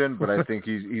division, but I think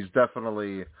he's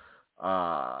definitely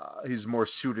he's more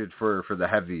suited for the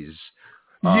heavies.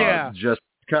 Just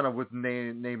kind of with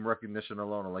name recognition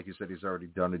alone, and like you said, he's already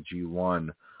done a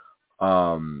G1.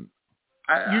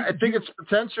 I think it's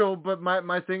potential, but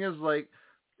my thing is, like,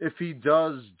 if he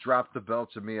does drop the belt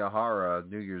to Miyahara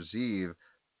New Year's Eve,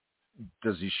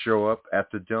 does he show up at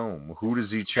the Dome? Who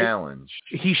does he challenge?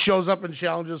 He shows up and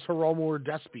challenges Hiromu or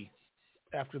Despy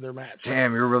after their match.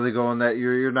 Damn, you're really going that.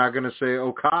 You're not going to say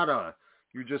Okada.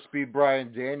 You just beat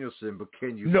Bryan Danielson, but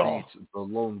can you beat the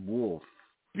Lone Wolf?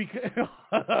 Because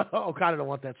Okada don't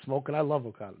want that smoke, and I love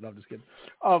Okada. No, I'm just kidding.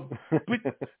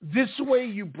 But this way,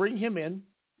 you bring him in,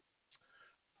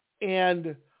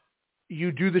 and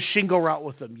you do the Shingo route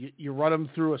with him. You run him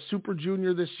through a Super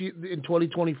Junior this year in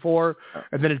 2024,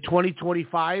 and then in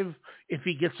 2025, if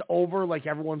he gets over, like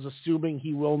everyone's assuming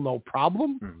he will, no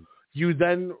problem. Mm-hmm. You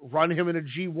then run him in a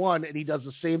G1, and he does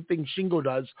the same thing Shingo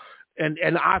does, and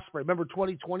Ospreay. Remember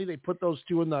 2020? They put those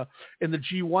two in the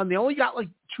G1. They only got like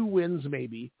 2 wins,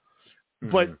 maybe,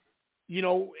 but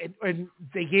and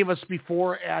they gave us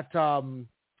before at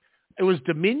it was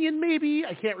Dominion, maybe,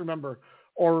 I can't remember,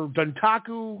 or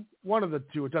Dontaku, one of the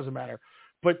two. It doesn't matter,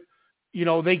 but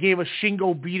they gave us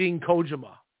Shingo beating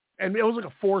Kojima, and it was like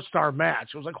a 4-star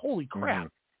match. It was like, holy crap. Mm-hmm.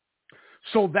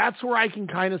 So that's where I can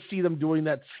kind of see them doing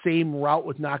that same route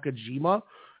with Nakajima.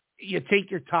 You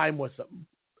take your time with them,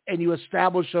 and you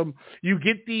establish them. You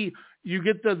get the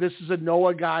this is a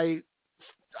Noah guy.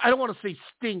 I don't want to say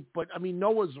stink, but I mean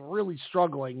Noah's really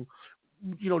struggling.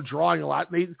 Drawing a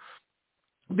lot.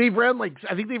 They've ran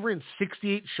I think they've ran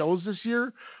 68 shows this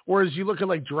year, whereas you look at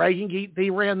like Dragon Gate, they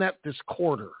ran that this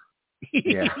quarter.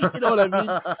 Yeah. You know what I mean?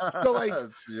 So like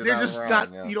they're just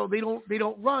not they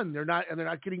don't run. They're not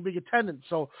getting big attendance.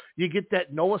 So you get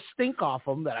that Noah stink off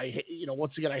them that I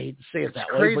once again I hate to say it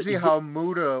that way. It's crazy how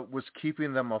Muda was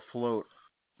keeping them afloat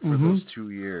for those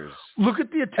 2 years. Look at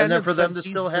the attendance, and then for them to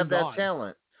still have that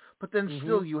talent. But then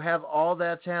still you have all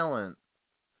that talent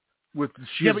with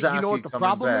Shiozaki but you know what the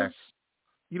problem back. is?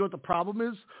 You know what the problem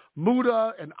is?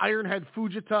 Muda and Ironhead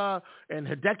Fujita and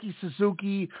Hideki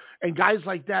Suzuki and guys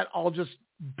like that all just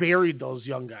buried those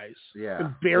young guys. Yeah,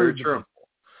 and buried true.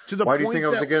 To the Why point do you think I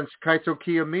was against Kaito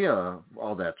Kiyomiya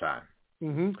all that time?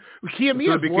 Mm-hmm.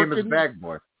 Kiyomiya became his bag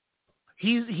boy.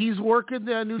 He's working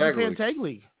the New Japan Tag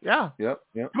League. Yeah. Yep.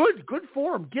 Good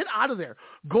for him. Get out of there.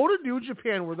 Go to New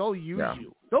Japan where they'll use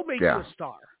you. They'll make you a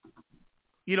star.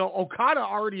 Okada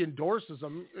already endorses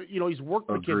him. He's worked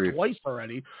the kid twice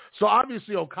already. So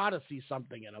obviously Okada sees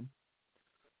something in him.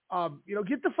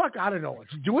 Get the fuck out of Noah.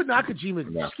 Do it Nakajima.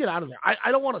 Yeah. Just get out of there.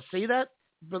 I don't want to say that,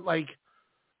 but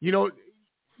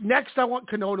next I want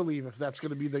Kano to leave if that's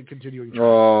going to be the continuing trend.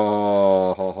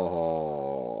 Oh.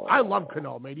 I love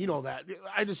Kano, man. You know that.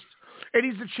 And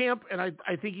he's the champ, and I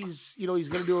think he's going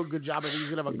to do a good job. I think he's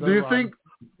going to have a good run.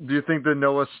 Do you think the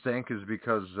Noah stink is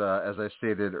because, as I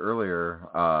stated earlier,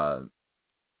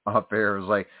 up there, it was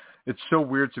like, it's so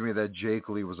weird to me that Jake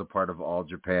Lee was a part of All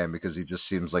Japan because he just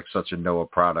seems like such a Noah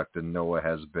product, and Noah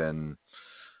has been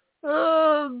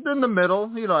in the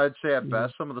middle, I'd say at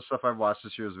best. Some of the stuff I've watched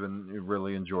this year has been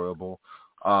really enjoyable.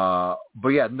 But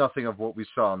yeah, nothing of what we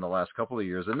saw in the last couple of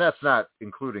years, and that's not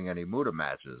including any Muda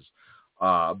matches.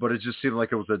 But it just seemed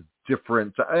like it was a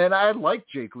different, and I like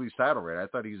Jake Lee's title reign. I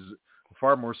thought he's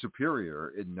far more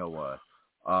superior in Noah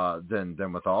than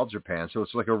with All Japan. So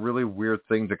it's like a really weird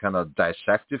thing to kind of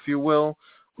dissect, if you will.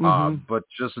 But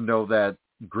just know that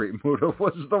Great Muta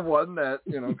was the one that,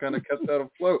 kind of kept that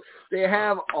afloat. They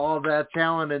have all that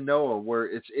talent in Noah where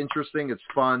it's interesting, it's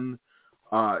fun.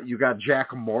 You got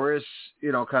Jack Morris,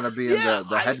 kind of being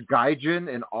the head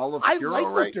gaijin in all of Hero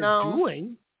right now. I like what they're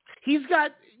doing. He's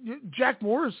got Jack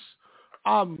Morris.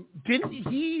 Didn't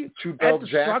he at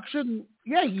Destruction?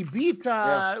 Yeah, he beat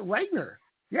Wagner.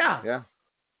 Yeah.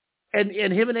 And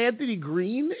him and Anthony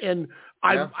Green, and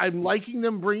I'm liking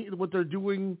them bring what they're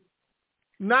doing.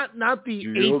 Not the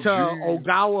Eita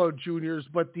Ogawa juniors,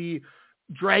 but the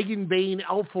Dragon Bane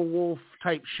Alpha Wolf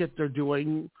type shit they're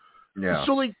doing. Yeah.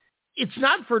 So it's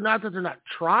not that they're not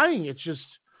trying. It's just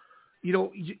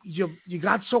you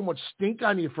got so much stink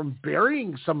on you from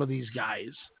burying some of these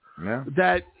guys. Yeah.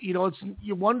 That it's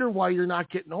you wonder why you're not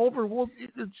getting over. Well,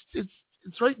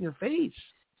 it's right in your face.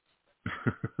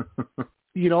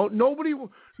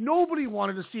 Nobody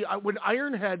wanted to see when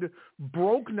Ironhead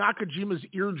broke Nakajima's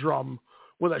eardrum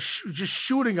with just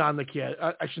shooting on the kid.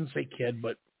 I shouldn't say kid,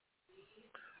 but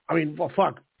I mean, well,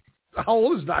 fuck. How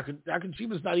old is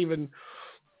Nakajima's not even.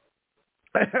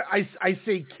 I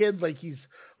say kid like he's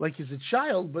a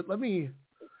child, but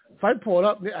if I pull it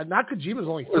up, Nakajima's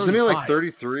only 35. Isn't he like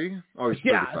 33? Oh, he's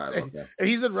 35. Okay. And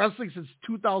he's in wrestling since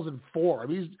 2004. I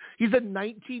mean, he's a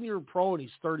 19-year pro and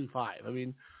he's 35. I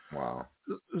mean, wow.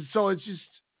 So it's just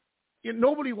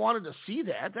nobody wanted to see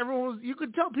that. You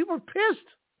could tell people were pissed.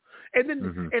 And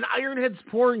then and Ironhead's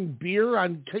pouring beer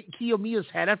on Kiyomiya's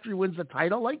head after he wins the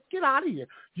title. Like, get out of here!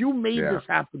 You made this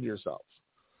happen to yourself.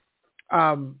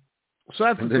 So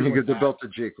that's and then you get the belt to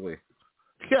Jake Lee.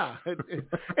 Yeah, and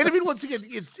I mean, once again,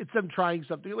 it's them trying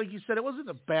something. Like you said, it wasn't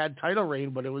a bad title reign,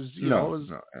 but it was all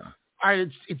right.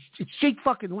 It's Jake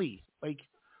fucking Lee. Like,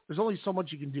 there's only so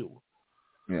much you can do.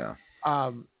 Yeah.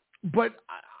 But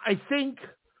I think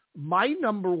my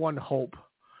number one hope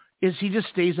is he just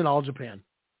stays in All Japan.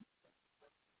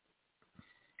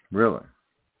 Really?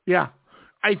 Yeah.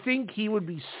 I think he would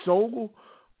be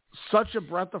such a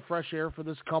breath of fresh air for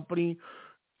this company,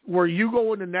 where you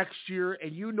go into next year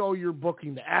and you're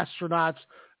booking the Astronauts,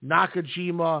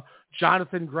 Nakajima,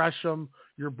 Jonathan Gresham,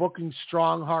 you're booking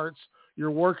Strong Hearts,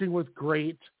 you're working with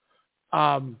Great.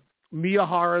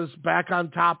 Miyahara's back on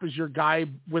top as your guy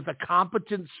with a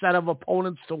competent set of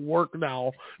opponents to work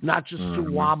now, not just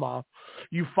Suwama.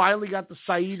 You finally got the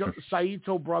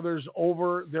Saito brothers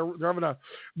over.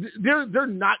 They're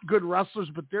not good wrestlers,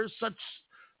 but they're such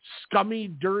scummy,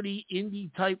 dirty,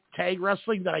 indie type tag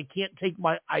wrestling that I can't take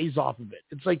my eyes off of it.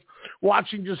 It's like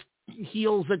watching just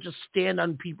heels that just stand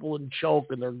on people and choke,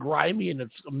 and they're grimy, and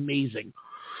it's amazing.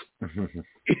 And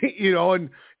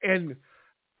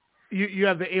you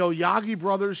have the Aoyagi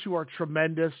brothers who are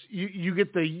tremendous. You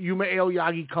get the Yuma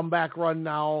Aoyagi comeback run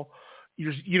now.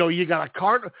 You got a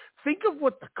card. Think of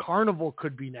what the carnival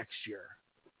could be next year.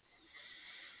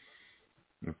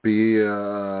 It'd be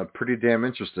pretty damn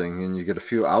interesting, and you get a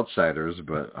few outsiders,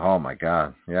 but oh my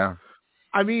god, yeah.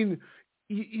 I mean,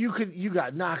 you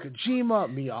got Nakajima,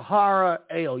 Miyahara,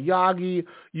 Aoyagi.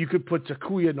 You could put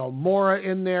Takuya Nomura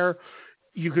in there.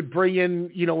 You could bring in,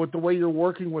 with the way you're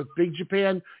working with Big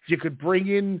Japan, you could bring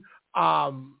in,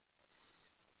 I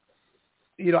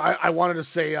wanted to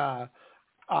say,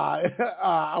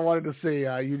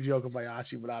 Yuji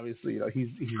Okabayashi, but obviously, he's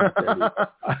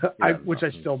which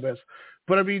I still miss.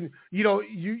 But I mean,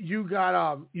 you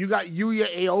got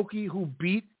Yuya Aoki, who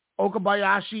beat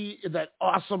Okabayashi in that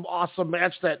awesome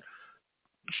match that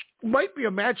might be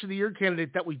a match of the year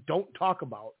candidate that we don't talk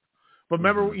about. But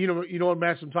remember, you know what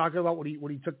match I'm talking about when he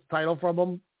took the title from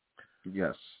him?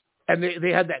 Yes. And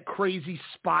they had that crazy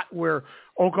spot where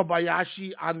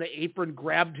Okabayashi on the apron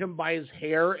grabbed him by his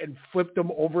hair and flipped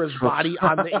him over his body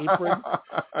on the apron.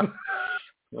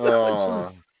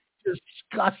 Oh.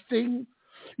 Disgusting.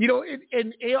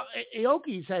 And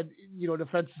Aoki's had,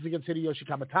 defenses against Hideyoshi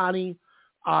Kamitani.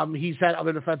 He's had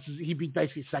other defenses. He beat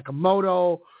Daisuke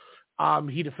Sakamoto.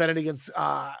 He defended against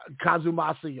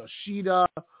Kazumasa Yoshida.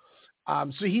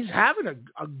 So he's having a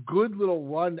good little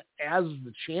run as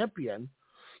the champion.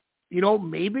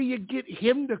 Maybe you get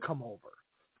him to come over.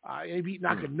 He beat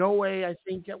Nakanoe, I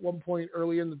think, at one point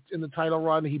early in the title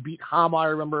run. He beat Hama. I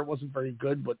remember it wasn't very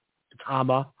good, but it's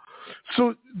Hama.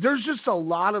 So there's just a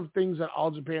lot of things that All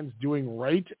Japan's doing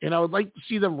right, and I would like to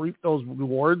see them reap those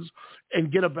rewards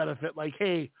and get a benefit like,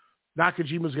 hey,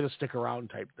 Nakajima's going to stick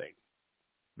around type thing.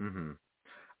 Mm-hmm.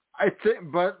 I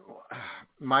think, but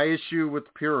my issue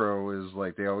with Puro is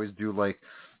like they always do like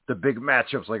the big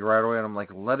matchups like right away, and I'm like,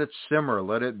 let it simmer,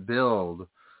 let it build.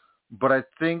 But I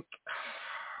think,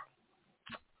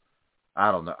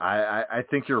 I don't know. I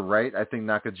think you're right. I think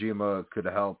Nakajima could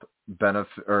help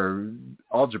benefit, or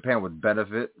All Japan would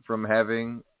benefit from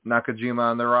having Nakajima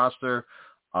on their roster.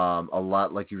 A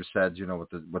lot, like you said,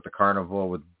 with the carnival,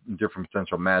 with different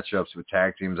potential matchups with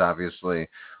tag teams, obviously.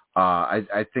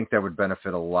 I think that would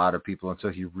benefit a lot of people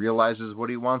until he realizes what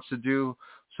he wants to do.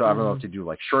 So I don't know if to do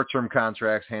like short-term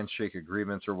contracts, handshake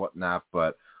agreements or whatnot,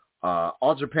 but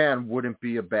All Japan wouldn't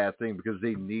be a bad thing because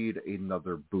they need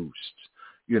another boost.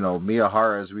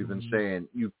 Miyahara, as we've been saying,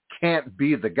 you can't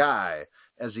be the guy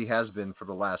as he has been for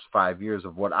the last 5 years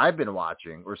of what I've been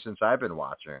watching or since I've been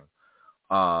watching.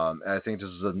 And I think this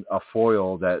is a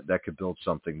foil that could build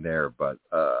something there. But,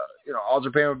 All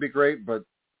Japan would be great, but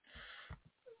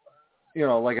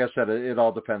like I said, it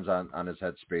all depends on his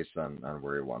headspace on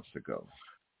where he wants to go.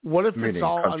 What if it's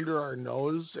all under our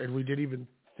nose and we didn't even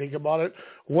think about it?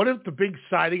 What if the big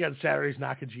signing on Saturday is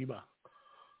Nakajima?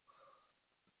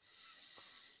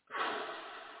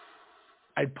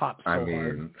 I'd pop so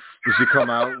hard. Does he come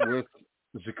out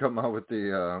with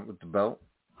the belt?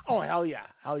 Oh hell yeah.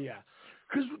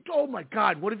 Because, oh my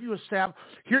God, what if you establish...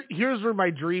 Here's where my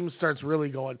dream starts really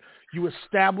going. You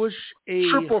establish a...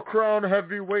 Triple Crown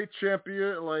heavyweight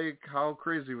champion. Like, how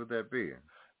crazy would that be?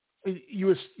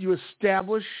 You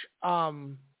establish...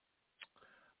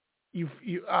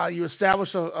 You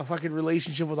establish a fucking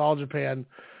relationship with All Japan,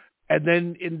 and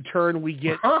then in turn we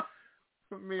get a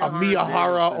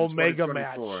Miyahara Omega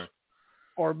match.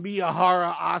 Or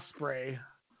Miyahara Ospreay.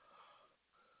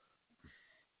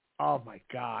 Oh my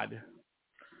God.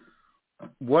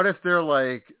 What if they're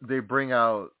like, they bring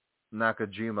out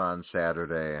Nakajima on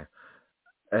Saturday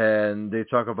and they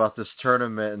talk about this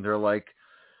tournament and they're like,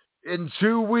 in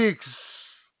 2 weeks,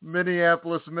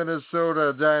 Minneapolis,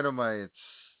 Minnesota Dynamites.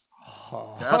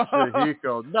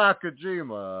 Katsuhiko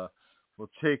Nakajima will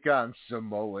take on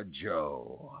Samoa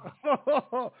Joe.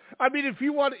 I mean, if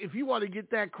you want to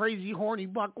get that crazy horny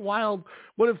buck wild,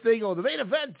 what if they go the main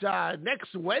event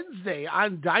next Wednesday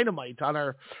on Dynamite on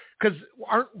our because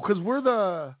we're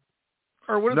the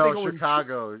or what if they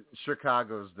go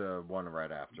Chicago's the one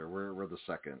right after. We're the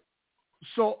second.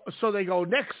 So they go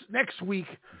next week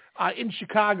in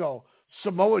Chicago.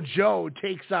 Samoa Joe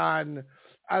takes on,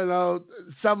 I don't know,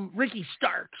 some Ricky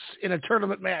Starks in a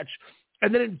tournament match.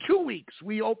 And then in 2 weeks,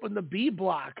 we open the B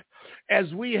block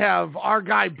as we have our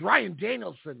guy Bryan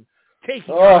Danielson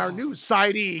taking on our new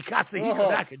signee, Katsuhiko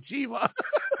Nakajima.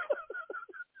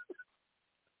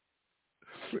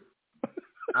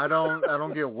 I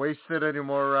don't get wasted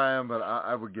anymore, Ryan, but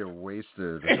I would get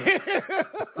wasted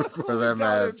for that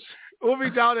match. We'll be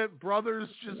down at Brothers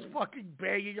just fucking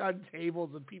banging on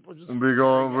tables and people just... We'll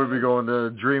be going to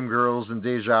Dream Girls and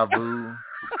Deja Vu.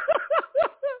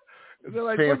 And they're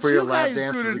like, paying what for your you lap guys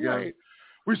dances do tonight? again.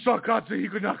 We saw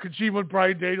Katsuhiko Nakajima and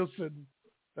Bryan Danielson.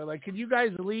 They're like, can you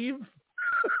guys leave?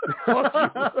 You're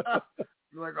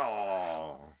like,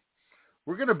 oh.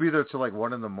 We're going to be there till like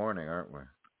 1 a.m, aren't we?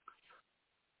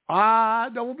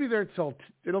 No, we'll be there till...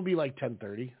 It'll be like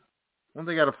 10:30. Well,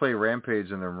 they got to play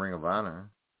Rampage and then Ring of Honor.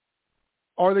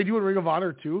 Are they doing Ring of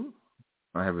Honor too?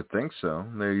 I would think so.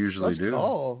 They usually do.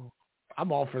 Oh,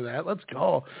 I'm all for that. Let's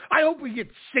go. I hope we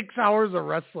get 6 hours of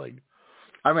wrestling.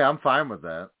 I mean, I'm fine with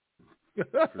that.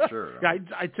 For sure. Yeah,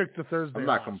 I took the Thursday I'm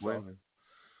not off, complaining.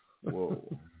 So.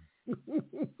 Whoa.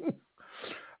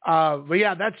 But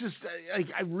yeah, that's just,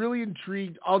 I'm really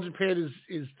intrigued. All Japan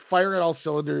is firing at all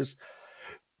cylinders.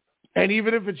 And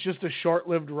even if it's just a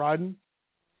short-lived run,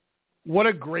 what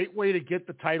a great way to get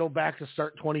the title back to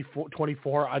start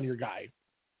 24 on your guy.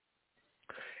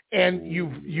 And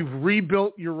you've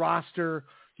rebuilt your roster,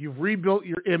 you've rebuilt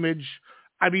your image.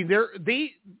 I mean, their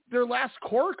last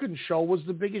Korakuen show was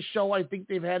the biggest show I think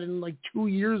they've had in like 2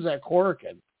 years at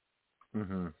Korakuen.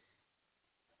 Mm-hmm.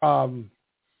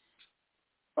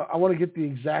 I want to get the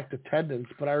exact attendance,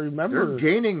 but I remember they're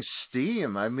gaining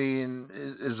steam. I mean,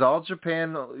 is All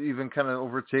Japan even kind of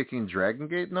overtaking Dragon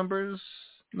Gate numbers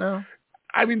now?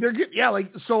 I mean,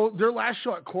 so their last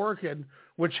show at Korakuen,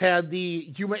 which had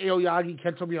the Yuma Aoyagi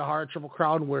Kento Miyahara Triple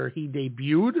Crown where he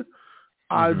debuted,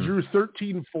 drew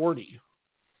 1340.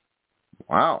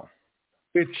 Wow.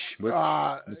 Which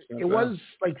it was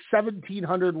like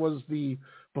 1,700 was the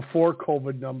before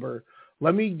COVID number.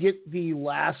 Let me get the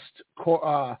last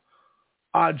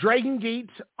Dragon Gate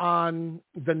on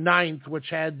the 9th, which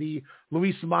had the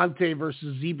Luis Monte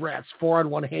versus Z-Brats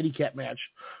 4-on-1 handicap match,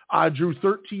 drew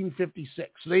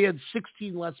 1,356. So they had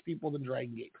 16 less people than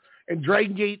Dragon Gate. And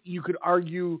Dragon Gate, you could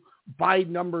argue, by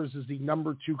numbers, is the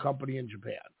number 2 company in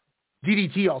Japan.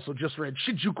 DDT also just ran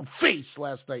Shinjuku Face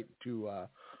last night to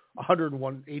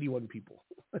 181 people.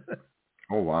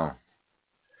 Oh, wow.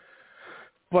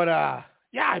 But,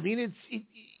 yeah, I mean,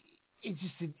 it's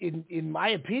just, in my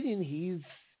opinion, he's,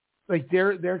 like,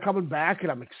 they're coming back,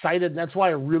 and I'm excited, and that's why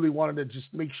I really wanted to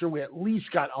just make sure we at least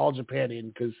got All Japan in,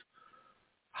 because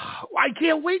I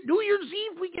can't wait. New Year's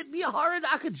Eve, we get Miyahara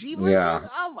Nakajima. Yeah.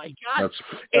 Oh, my God.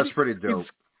 That's pretty dope.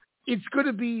 It's going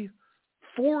to be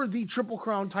for the Triple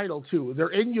Crown title, too. They're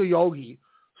in Yoyogi,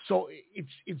 so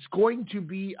it's going to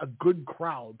be a good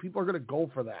crowd. People are going to go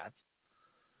for that.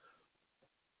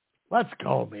 Let's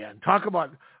go, man. Talk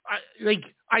about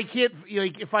I can't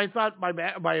if I thought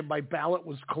my ballot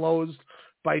was closed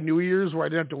by New Year's where I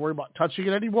didn't have to worry about touching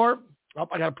it anymore. Oh,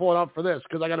 I got to pull it out for this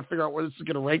because I got to figure out where this is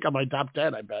going to rank on my top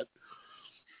 10. I bet.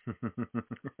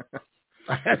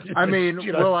 I mean,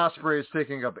 Will Ospreay is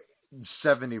taking up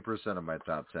 70% of my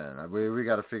top 10. We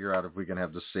got to figure out if we can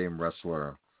have the same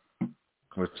wrestler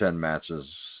with 10 matches.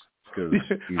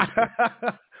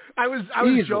 I was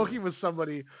joking with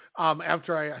somebody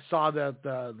after I saw that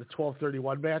the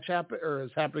 1231 match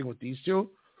is happening with these two,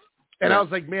 and I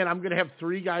was like, man, I'm going to have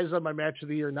 3 guys on my match of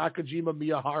the year: Nakajima,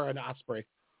 Miyahara, and Ospreay.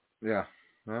 Yeah.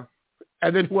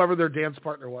 And then whoever their dance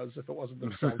partner was, if it wasn't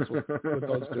themselves with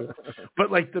those two.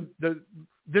 But like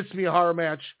this Miyahara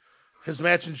match, his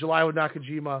match in July with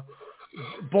Nakajima,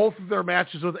 both of their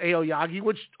matches with Aoyagi,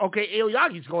 which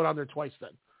Aoyagi's going on there twice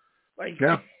then. Like,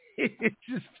 it's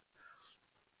just.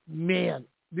 Man,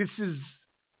 this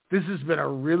has been a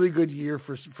really good year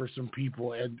for some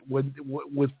people, and with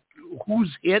who's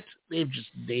hit, they've just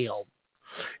nailed.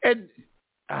 And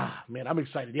man, I'm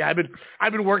excited. Yeah,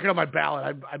 I've been working on my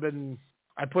ballot.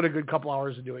 I put a good couple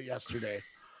hours into it yesterday.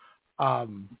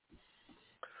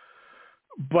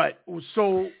 But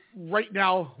so right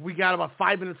now we got about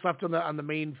 5 minutes left on the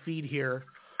main feed here.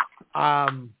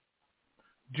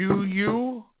 Do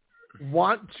you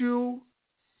want to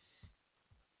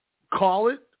call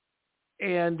it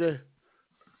and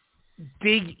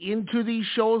dig into these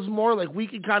shows more? Like, we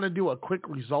can kind of do a quick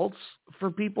results for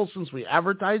people since we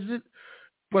advertised it,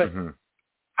 but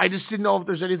I just didn't know if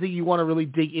there's anything you want to really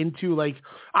dig into. Like,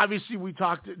 obviously we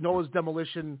talked Noah's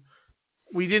Demolition.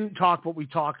 We didn't talk, but we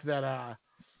talked that,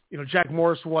 Jack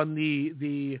Morris won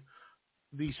the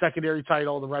secondary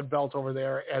title, the red belt over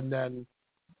there. And then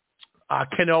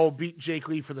Keno beat Jake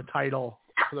Lee for the title,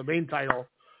 for the main title.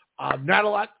 Not a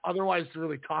lot otherwise to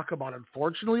really talk about,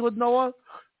 unfortunately, with Noah.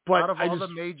 But out of all the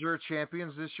major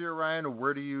champions this year, Ryan,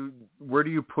 where do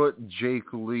you put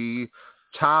Jake Lee,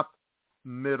 top,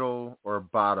 middle, or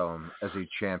bottom as a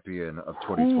champion of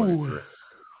 2023?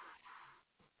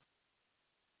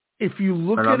 If you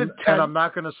look at attendance, and I'm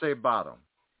not going to say bottom.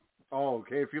 Oh,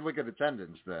 okay. If you look at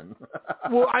attendance, then.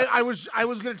 Well, I was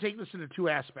going to take this into two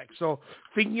aspects. So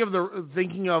thinking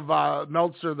of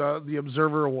Meltzer, the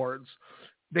Observer Awards,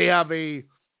 they have a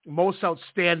most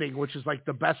outstanding, which is like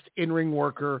the best in-ring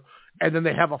worker, and then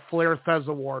they have a Flair Fez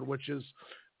Award, which is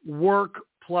work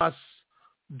plus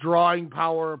drawing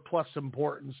power plus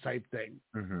importance type thing.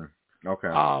 Mm-hmm.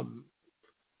 Okay.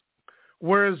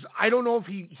 Whereas I don't know if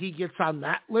he gets on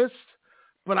that list,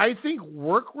 but I think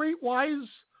work rate wise,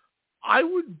 I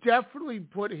would definitely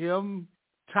put him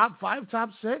top 5,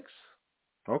 top 6.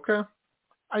 Okay.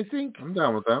 I think I'm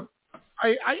down with that.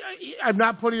 I'm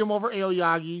not putting him over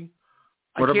Aoyagi.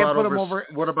 What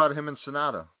about him and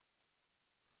Sonata?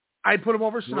 I'd put him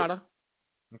over Sonata.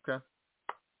 Okay.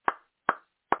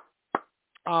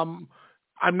 I'm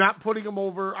not putting him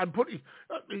over. I'm putting.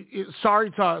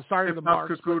 Sorry to the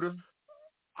marks. Kakuta?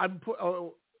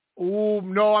 No,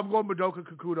 I'm going Madoka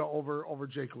Kakuta over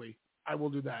Jake Lee. I will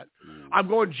do that. I'm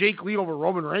going Jake Lee over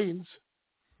Roman Reigns.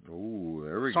 Ooh,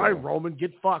 there we go. Sorry, Roman,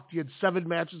 get fucked. You had 7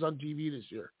 matches on TV this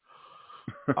year.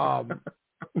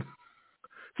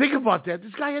 Think about that.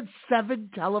 This guy had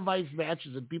 7 televised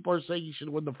matches, and people are saying he should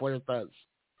win the Flair Fez.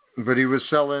 But he was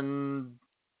selling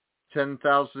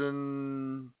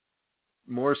 10,000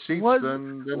 more seats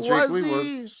than Jake Lee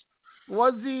was.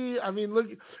 Was he? I mean, look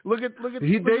at.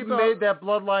 They made that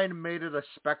Bloodline made it a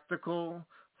spectacle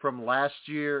from last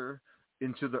year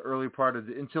into the early part of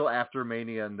until after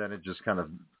Mania, and then it just kind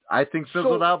of, I think,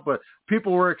 fizzled out. But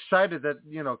people were excited that,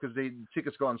 because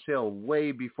tickets go on sale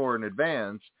way before in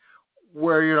advance,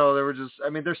 where, they were just, I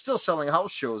mean, they're still selling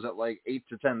house shows at like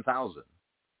 8,000 to 10,000.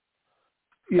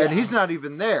 Yeah. And he's not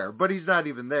even there. But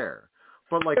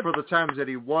like for the times that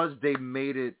he was, they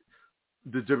made it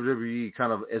the WWE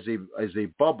kind of as a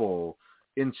bubble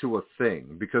into a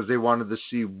thing because they wanted to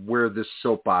see where this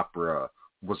soap opera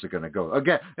was it going to go.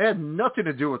 Again, it had nothing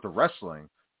to do with the wrestling.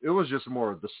 It was just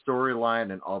more of the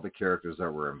storyline and all the characters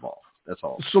that were involved. That's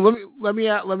all. So let me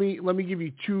give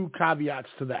you 2 caveats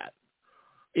to that.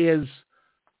 Is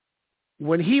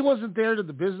when he wasn't there, did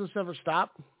the business ever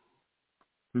stop?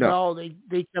 No,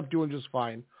 they kept doing just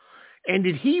fine. And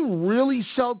did he really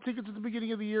sell tickets at the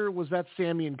beginning of the year? Or was that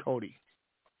Sammy and Cody?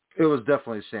 It was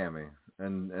definitely Sammy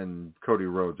and Cody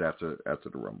Rhodes after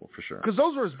the Rumble for sure. Because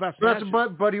those were his best matches.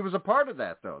 But he was a part of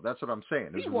that though. That's what I'm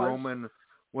saying. Roman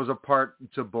was a part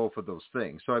to both of those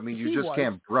things. So I mean, you just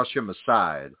can't brush him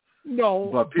aside. No,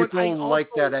 but people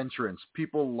liked that entrance.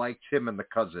 People liked him and the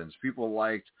Cousins. People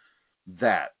liked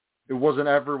that. It wasn't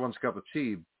everyone's cup of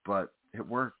tea, but it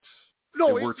worked.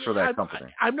 No, it works for that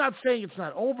company. I'm not saying it's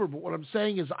not over, but what I'm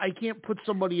saying is I can't put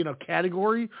somebody in a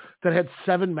category that had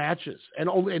 7 matches and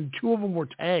 2 of them were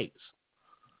tags.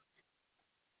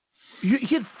 He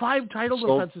had 5 title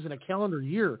defenses in a calendar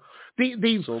year. They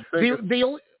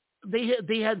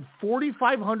had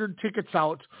 4,500 tickets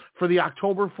out for the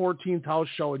October 14th house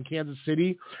show in Kansas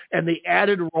City, and they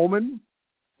added Roman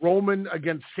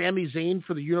against Sami Zayn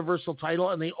for the Universal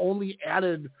title, and they only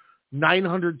added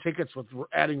 900 tickets with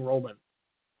adding Roman.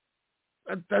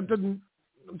 That didn't,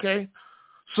 okay.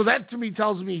 So that to me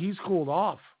tells me he's cooled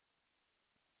off.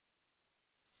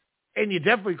 And you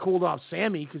definitely cooled off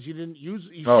Sammy because you didn't use,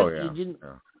 you didn't,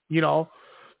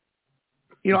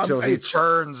 until he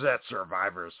turns at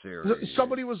Survivor Series.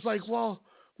 Somebody was like, well,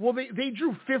 they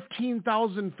drew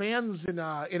 15,000 fans in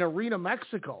Arena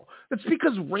Mexico. That's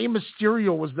because Rey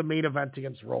Mysterio was the main event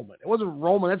against Roman. It wasn't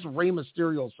Roman. That's Rey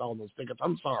Mysterio selling those tickets.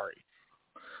 I'm sorry.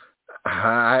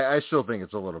 I still think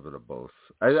it's a little bit of both.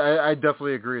 I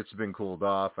definitely agree it's been cooled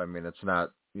off. I mean, it's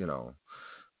not,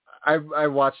 I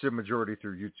watched the majority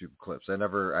through YouTube clips.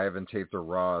 I haven't taped a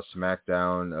Raw,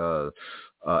 SmackDown,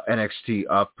 NXT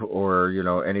Up,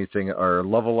 or anything, or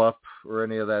Level Up, or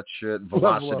any of that shit.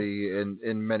 Velocity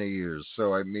in many years.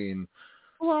 So I mean,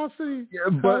 Velocity. Yeah,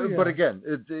 but again,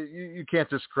 you can't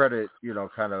discredit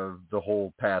kind of the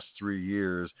whole past 3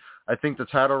 years. I think the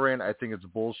title reign, I think it's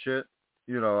bullshit.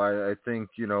 I think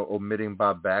omitting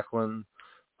Bob Backlund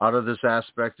out of this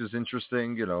aspect is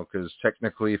interesting, because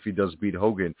technically if he does beat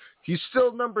Hogan, he's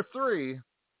still number 3.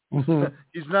 Mm-hmm.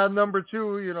 He's not number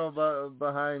 2,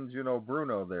 behind,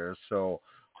 Bruno there. So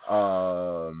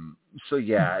yeah,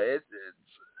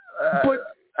 but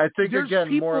I think again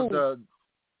people, more of the.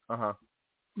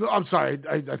 No, I'm sorry.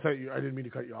 I thought I didn't mean to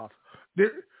cut you off.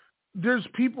 There's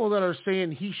people that are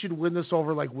saying he should win this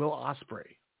over like Will Ospreay.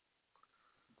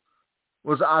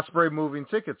 Was Ospreay moving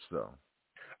tickets though?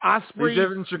 Ospreay, he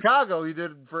did in Chicago. He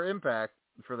did for Impact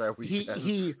for that weekend.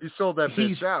 He sold that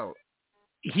bitch out.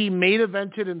 He main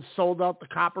evented and sold out the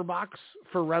Copper Box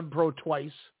for Rev Pro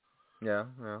twice. Yeah.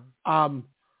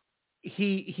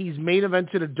 He's main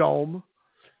evented a Dome.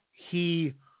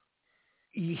 He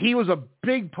was a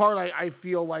big part. I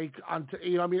feel like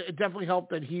it definitely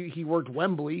helped that he worked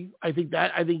Wembley. I think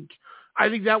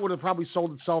that would have probably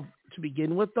sold itself to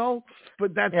begin with though.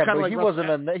 But that's kind of like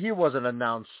he wasn't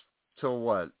announced till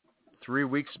what, 3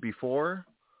 weeks before?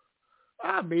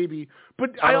 Maybe.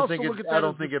 But I don't think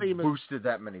it boosted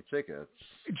that many tickets.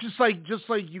 Just like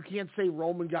you can't say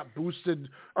Roman got boosted,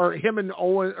 or him and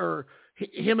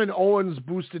Owens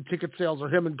boosted ticket sales, or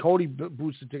him and Cody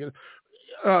boosted tickets.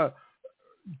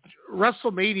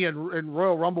 WrestleMania and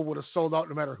Royal Rumble would have sold out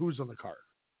no matter who's on the card.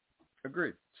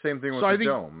 Agreed. Same thing with the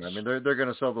Dome. I mean, they're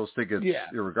going to sell those tickets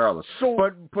regardless. So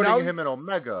but putting him in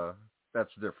Omega,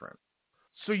 that's different.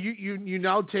 So you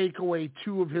now take away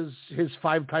 2 of his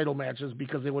 5 title matches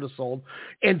because they would have sold,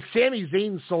 and Sami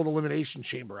Zayn sold Elimination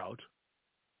Chamber out.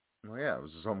 Well, yeah, it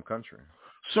was his home country.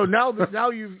 So now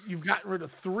you've gotten rid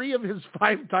of 3 of his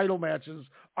 5 title matches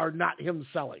are not him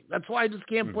selling. That's why I just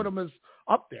can't put him as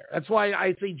up there. That's why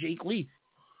I say Jake Lee,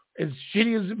 as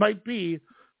shitty as it might be,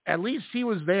 at least he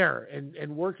was there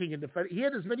and working and defending. He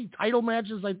had as many title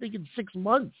matches, I think, in 6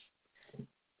 months.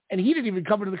 And he didn't even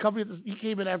come into the company. He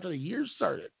came in after the year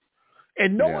started.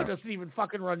 And Noah doesn't even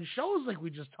fucking run shows like we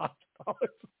just talked about.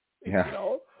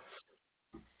 Yeah.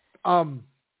 I'm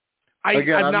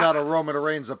not a Roman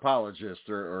Reigns apologist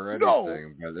or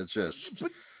anything, but it's just.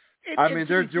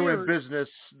 They're doing business.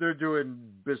 They're doing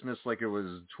business like it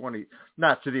was 20,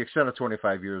 not to the extent of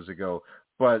 25 years ago,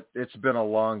 but it's been a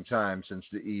long time since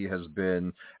the E has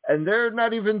been, and they're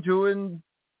not even doing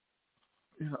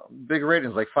big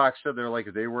ratings. Like Fox said,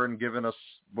 they weren't giving us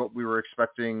what we were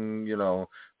expecting,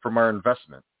 from our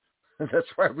investment. That's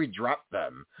why we dropped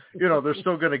them. They're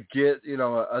still going to get,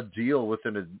 a deal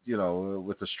within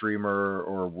with a streamer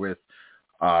or with,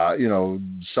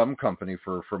 some company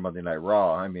for Monday Night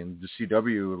Raw. I mean, the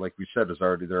CW, like we said,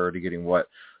 they're already getting what,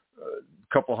 a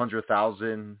couple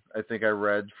 100,000, I think I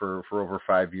read for over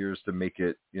 5 years to make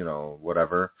it,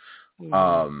 whatever.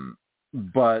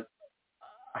 But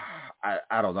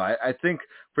I don't know. I think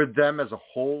for them as a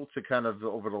whole to kind of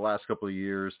over the last couple of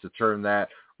years to turn that,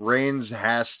 Reigns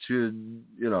has to,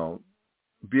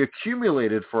 be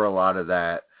accumulated for a lot of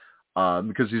that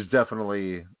because he's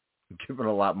definitely given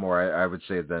a lot more, I would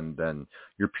say, than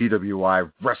your PWI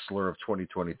wrestler of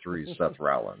 2023, Seth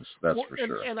Rollins. That's for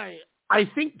sure. And I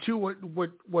think too,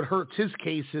 what hurts his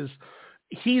case is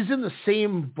he's in the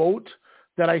same boat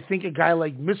that I think a guy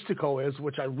like Mystico is,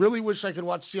 which I really wish I could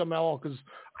watch CMLL because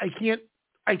I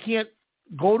can't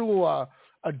go to a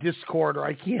Discord, or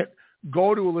I can't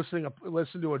go to listen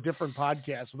to a different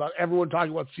podcast without everyone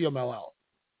talking about CMLL.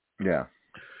 Yeah.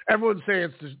 Everyone's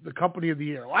saying it's the company of the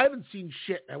year. Well, I haven't seen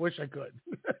shit. I wish I could.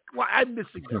 Well, I'm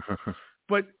missing this.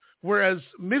 But whereas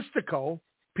Mystico,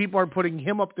 people are putting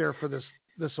him up there for this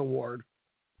award.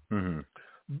 Mm-hmm.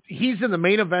 He's in the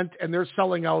main event, and they're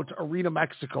selling out Arena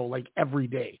Mexico like every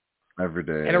day. Every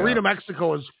day. And Arena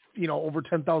Mexico is, over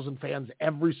 10,000 fans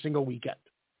every single weekend.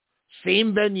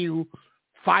 Same venue,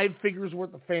 5 figures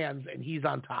worth of fans, and he's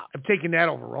on top. I'm taking that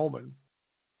over Roman.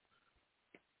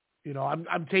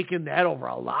 I'm taking that over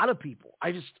a lot of people.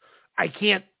 I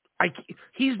can't.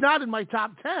 He's not in my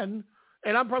top 10,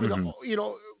 and I'm probably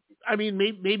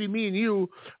maybe me and you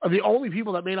are the only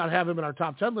people that may not have him in our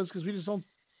top 10 list because we just don't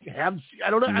have.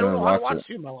 I don't know how to watch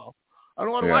CMLL. I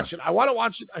don't want to watch it. I want to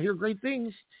watch it. I hear great things.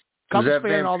 Is that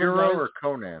Vampiro or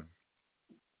Conan?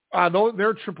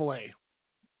 They're AAA.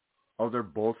 Oh, they're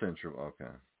both in AAA. Okay.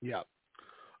 Yeah.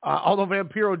 Although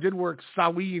Vampiro did work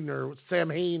Sawin or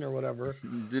Sam Hain or whatever.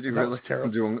 Did he really?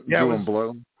 Terrible. Doing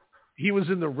blow? He was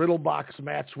in the Riddle Box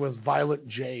match with Violent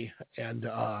J and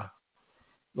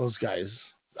those guys.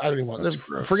 I don't even want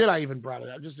to forget I even brought it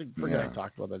up. Just forget I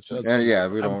talked about that. So we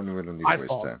don't need to waste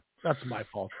time. That's my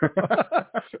fault.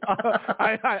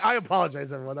 I apologize,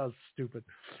 everyone. That was stupid.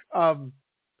 I'm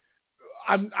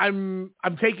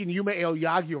taking Yuma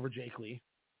Aoyagi over Jake Lee.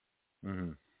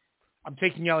 Mm-hmm. I'm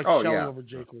taking Alex Shelley over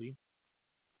Jake Lee.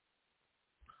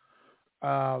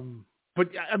 But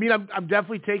I mean, I'm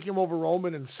definitely taking him over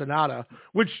Roman and Sonata,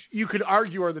 which you could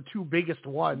argue are the two biggest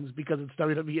ones because it's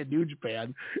WWE and New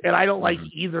Japan, and I don't like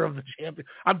either of the champions.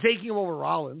 I'm taking him over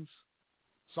Rollins.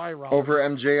 Sorry, Rollins. Over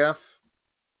MJF?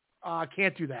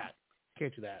 Can't do that.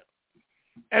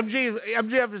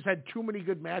 MJF has had too many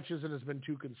good matches and has been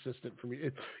too consistent for me.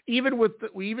 Even with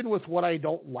what I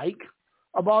don't like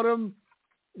about him,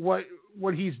 what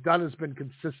he's done has been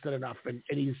consistent enough, and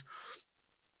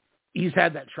he's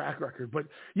had that track record. But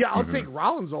yeah, I'll take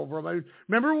Rollins over him. I mean,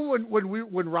 remember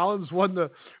when Rollins won the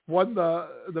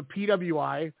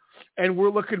PWI, and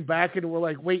we're looking back and we're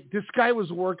like, wait, this guy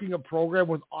was working a program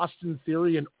with Austin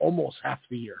Theory in almost half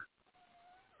the year.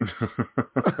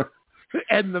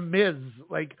 And The Miz,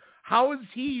 like, how is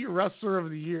he Wrestler of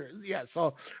the Year? Yeah,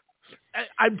 so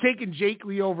I'm taking Jake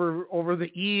Lee over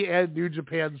the E and New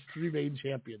Japan's three main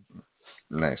champions.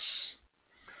 Nice.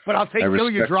 But I'll take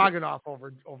Ilya Dragunov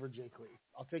over Jake Lee.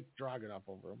 I'll take Dragunov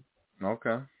over him.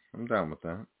 Okay, I'm down with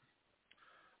that.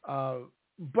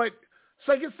 But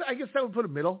so I guess that would put a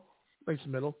middle, nice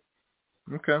middle.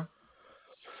 Okay.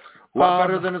 A lot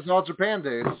better than his All Japan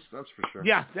days, that's for sure.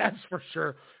 Yeah, that's for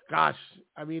sure. Gosh,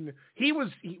 I mean,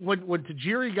 when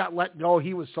Tajiri got let go,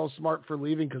 he was so smart for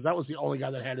leaving because that was the only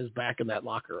guy that had his back in that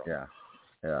locker room.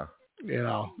 Yeah. You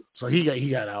know, so he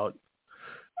got out.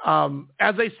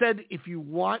 As I said, if you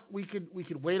want, we could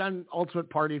wait on Ultimate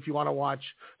Party if you want to watch.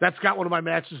 That's got one of my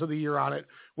matches of the year on it,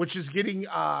 which is getting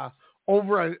like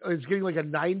a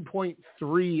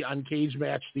 9.3 on Cage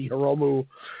Match, the Hiromu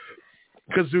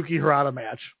Kazuki Hirata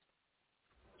match.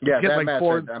 Yeah, that match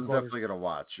I'm definitely gonna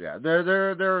watch. Yeah,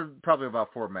 there are probably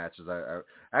about 4 matches. I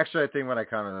think when I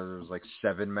counted there was like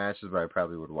 7 matches, but I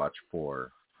probably would watch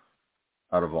 4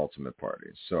 out of Ultimate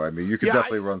Party. So I mean, you could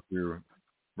definitely run through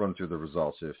the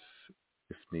results if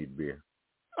need be.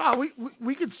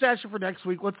 We could stash it for next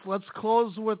week. Let's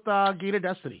close with Gate of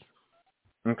Destiny.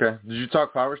 Okay. Did we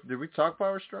talk Power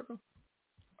Struggle?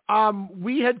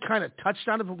 We had kind of touched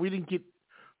on it, but we didn't get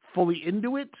fully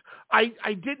into it. I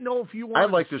didn't know if you wanted. I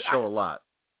like this show a lot.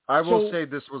 I will say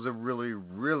this was a really,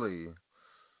 really.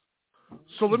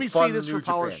 So let me say this for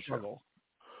Power Japan Struggle.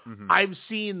 I've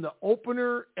seen the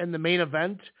opener and the main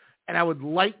event, and I would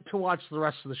like to watch the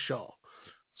rest of the show.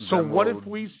 So then what if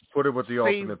we put it with the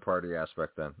Ultimate Party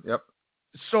aspect then? Yep.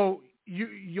 So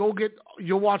you'll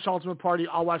watch Ultimate Party,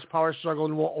 I'll watch Power Struggle,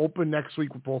 and we'll open next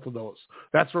week with both of those.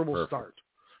 That's where we'll start.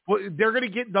 Well,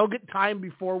 they'll get time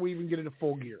before we even get into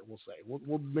Full Gear. We'll say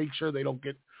we'll make sure they don't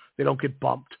get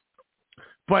bumped.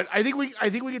 But I think we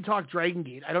can talk Dragon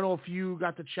Gate. I don't know if you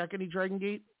got to check any Dragon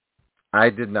Gate. I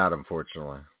did not,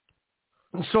 unfortunately.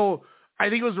 So I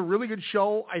think it was a really good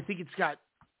show. I think it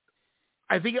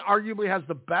arguably has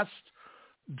the best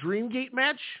Dream Gate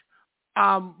match.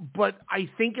 But I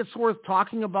think it's worth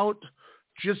talking about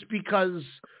just because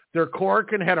their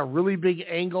Korakuen had a really big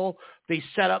angle. They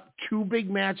set up 2 big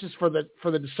matches for the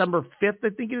December 5th, I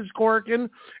think it is, Korakuen,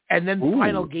 and then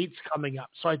Final Gate's coming up.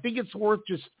 So I think it's worth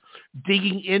just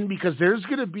digging in because there's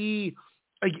going to be,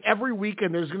 like, every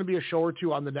weekend there's going to be a show or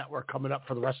 2 on the network coming up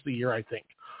for the rest of the year, I think.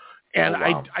 And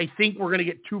I think we're going to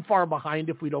get too far behind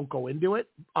if we don't go into it.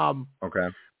 Okay.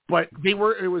 But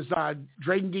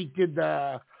Dragon Gate did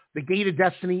the Gate of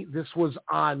Destiny. This was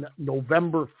on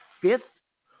November 5th.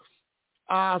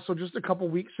 So just a couple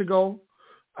weeks ago.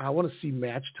 I want to see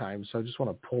match time, so I just want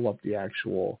to pull up the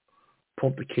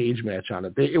cage match on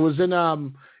it. It was in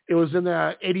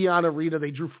the Edion Arena.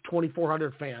 They drew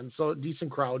 2,400 fans, so a decent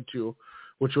crowd too,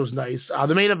 which was nice.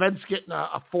 The main event's getting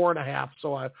a 4.5,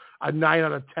 so a 9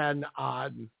 out of 10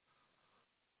 on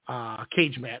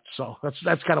cage match. So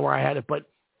that's kind of where I had it. But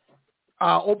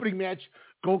opening match,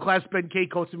 Gold Class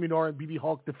Benkei, Kota Minoru, and BB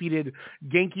Hulk defeated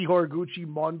Genki Horiguchi,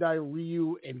 Mondai,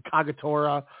 Ryu, and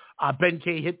Kagatora.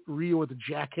 Benkei hit Ryu with a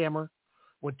jackhammer,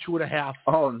 went 2.5.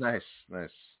 Oh, nice.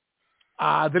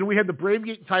 Then we had the Brave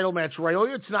Gate title match.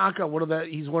 Ryoya Tanaka,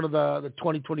 he's one of the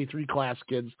 2023 class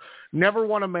kids, never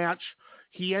won a match.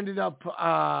 He ended up,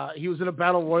 he was in a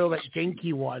battle royal that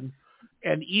Genki won,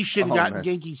 and Ishin got in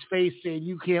Genki's face saying,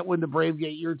 "You can't win the Brave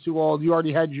Gate. You're too old. You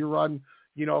already had your run,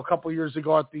 a couple of years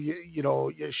ago at the,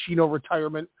 Yoshino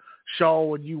retirement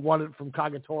show, and you won it from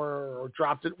Kagatora or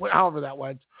dropped it, however that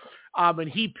went." And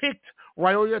he picked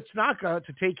Ryoya Tanaka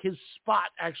to take his spot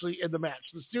actually in the match.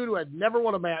 This dude who had never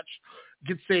won a match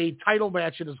gets a title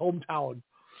match in his hometown.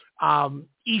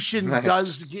 Ishin does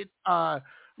get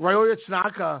Ryoya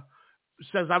Tanaka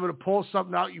says, I'm going to pull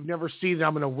something out you've never seen and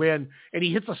I'm going to win. And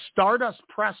he hits a Stardust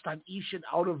press on Ishin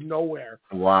out of nowhere.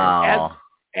 Wow.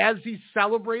 As he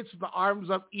celebrates with the arms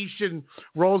up, Ishin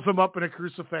rolls him up in a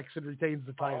crucifix and retains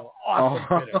the title. Awesome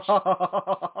finish.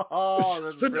 Oh,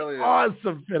 that's brilliant.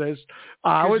 Awesome finish.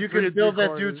 You can build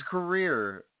that dude's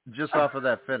career just off of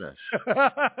that finish.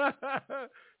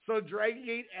 So Dragon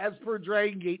Gate, as per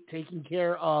Dragon Gate, taking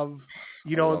care of,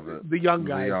 the young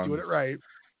guys, doing it right.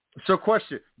 So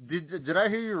question, did I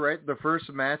hear you right? The first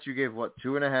match you gave,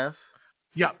 2.5?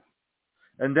 Yep.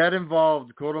 And that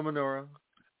involved Kota Minoura,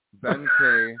 Ben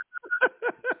K,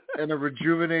 and a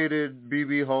rejuvenated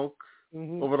BB Hulk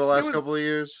over the last couple of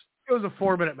years? It was a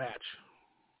 4-minute match.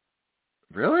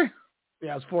 Really?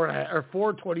 Yeah, it was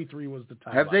 4:23 was the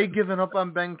time. Have they given up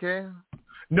on Ben K?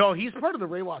 No, he's part of the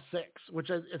Reiwa 6, which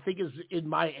I think is in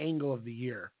my angle of the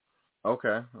year.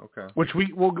 Okay. Which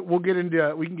we'll get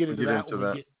into. We can get into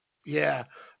that. Yeah.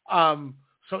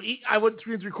 So I went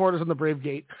 3 3/4 on the Brave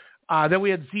Gate. Then we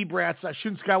had Z-Brats,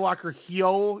 Shun Skywalker,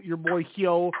 Hyo, your boy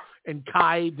Hyo, and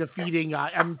Kai defeating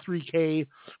M3K,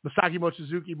 Masaki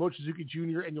Mochizuki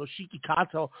Jr., and Yoshiki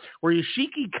Kato. Where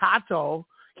Yoshiki Kato,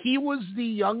 he was the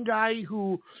young guy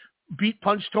who beat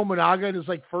Punch Tominaga in his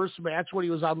first match when he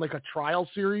was on a trial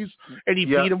series, and he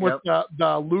beat him with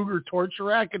the Luger torture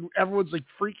rack, and everyone's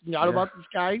freaking out about this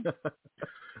guy.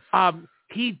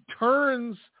 He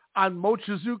turns on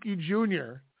Mochizuki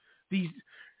Jr.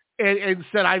 And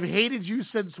said, I've hated you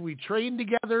since we trained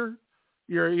together.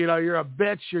 You're a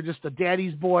bitch. You're just a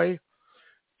daddy's boy.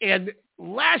 And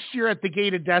last year at the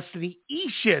Gate of Destiny,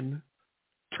 Ishin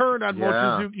turned on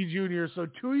Mochizuki Jr. So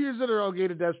 2 years in a row,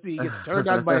 Gate of Destiny, he gets turned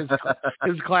on by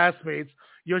his classmates.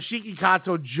 Yoshiki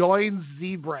Kato joins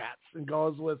Z-Brats and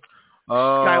goes with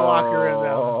Skywalker and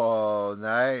them. Oh,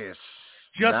 nice.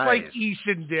 Just like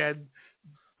Ishin did.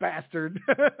 Bastard.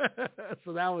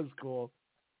 So that was cool.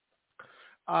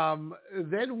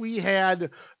 Then we had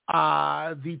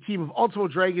the team of Ultimo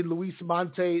Dragon, Luis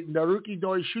Monte, Naruki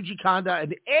Doi, Shuji Kanda,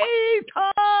 and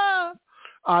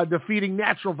Eita defeating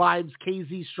Natural Vibes,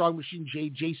 KZ, Strong Machine J,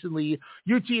 Jason Lee,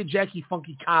 UT and Jackie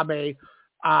Funky Kame,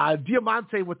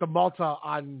 Diamante with the Malta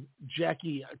on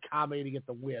Jackie Kame to get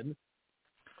the win.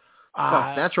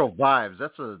 Natural Vibes,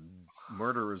 that's a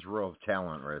murderer's row of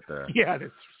talent right there. Yeah,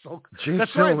 it's so Jason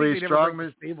that's why I think Lee, they never Strong break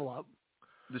the stable up.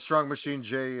 The Strong Machine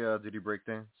J, did he break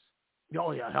dance?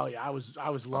 Oh yeah, hell yeah! I was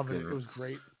loving it. It was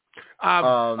great.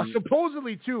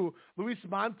 Supposedly too, Luis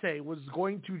Monte was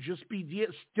going to just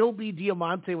still be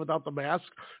Diamante without the mask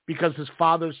because his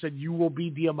father said, "You will be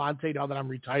Diamante now that I'm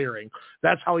retiring."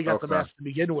 That's how he got the mask to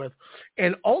begin with.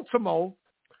 And Ultimo,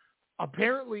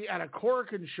 apparently at a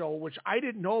Korakuen show, which I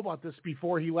didn't know about this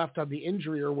before he left on the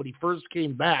injury or when he first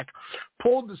came back,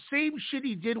 pulled the same shit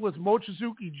he did with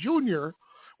Mochizuki Jr.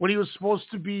 when he was supposed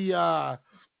to be.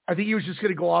 I think he was just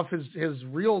going to go off his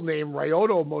real name,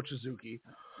 Ryoto Mochizuki.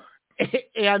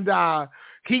 And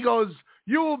he goes,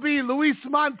 "You will be Luis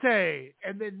Monte,"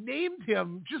 and then named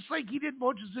him just like he did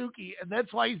Mochizuki, and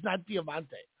that's why he's not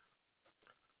Diamante.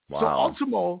 Wow. So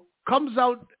Ultimo comes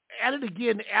out at it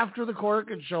again after the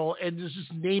Korakuen show and is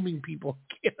just naming people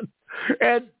again.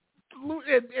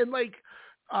 And like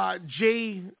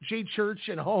Jay Church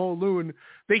and Ho Ho Loon,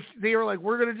 they are like,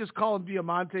 we're going to just call him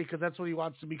Diamante because that's what he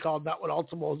wants to be called, not what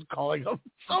Ultimo is calling him.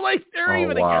 So they're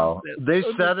even against it. They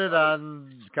said it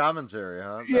on commentary,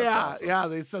 huh? Yeah,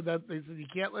 they said that. They said you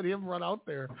can't let him run out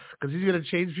there because he's going to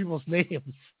change people's names.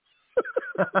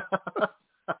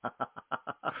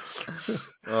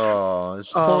 He's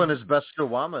pulling his best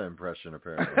Kawama impression,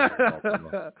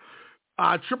 apparently.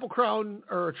 Triple Crown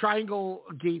or Triangle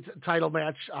Gate title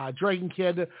match. Dragon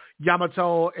Kid,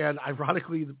 Yamato, and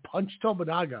ironically, the Punch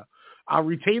Tominaga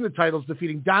retain the titles,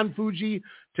 defeating Don Fuji,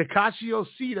 Takashi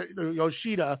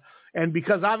Yoshida, and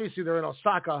because obviously they're in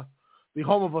Osaka, the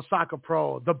home of Osaka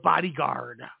Pro, the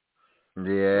Bodyguard.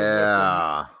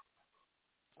 Yeah.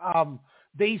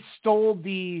 They stole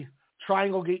the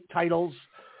Triangle Gate titles,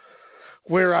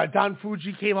 where Don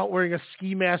Fuji came out wearing a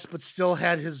ski mask but still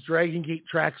had his Dragon Gate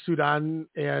tracksuit on,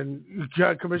 and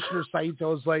Commissioner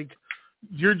Saito was like,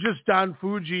 "You're just Don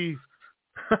Fuji.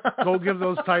 Go give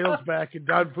those titles back." And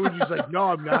Don Fuji's like,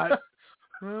 "No, I'm not."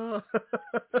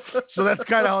 So that's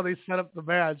kind of how they set up the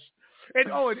match. And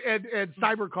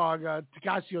Cyber Kong,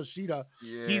 Takashi Yoshida,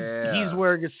 he's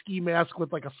wearing a ski mask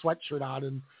with like a sweatshirt on,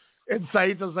 and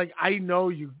Saito's like, "I know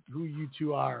who you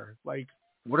two are." Like,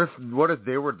 what if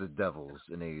they were the devils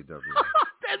in AEW?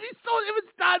 That'd be so. If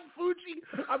it's Don Fuji.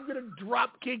 I'm going to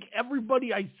drop kick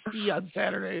everybody I see on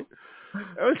Saturday.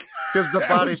 Because the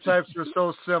body types are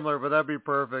so similar, but that'd be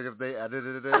perfect if they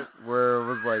edited it where it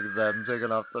was like them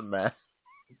taking off the mask.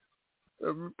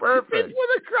 Perfect. People in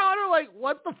the crowd are like,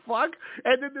 what the fuck?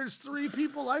 And then there's three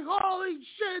people like, holy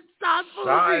shit, Don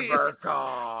Fuji.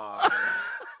 Cybercon.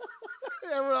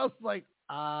 Everyone else is like,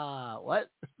 what?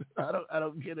 I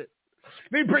don't get it.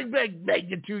 They bring back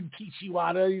Magnitude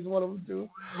Kishiwada. He's one of them too.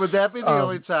 Would that be the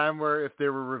only time where if they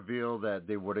were revealed that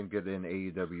they wouldn't get in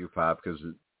AEW pop because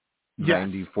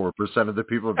 94% of the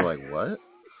people would be like, what?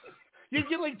 You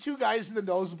get like two guys in the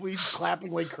nosebleeds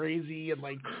clapping like crazy, and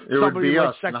like it somebody would be like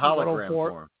us Section in hologram 104.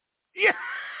 form. Yeah,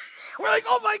 we're like,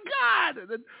 oh my god! And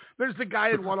then there's the guy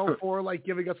in 104 like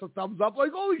giving us a thumbs up,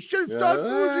 like, holy shit, it's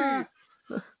Don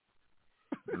Fuji.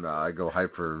 No, I go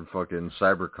hyper fucking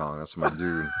CyberCon. That's my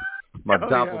dude, my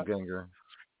doppelganger.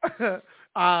 Yeah.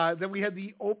 Then we had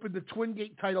the Twin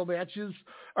Gate title match.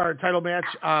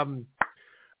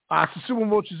 Susumu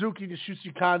Mochizuki and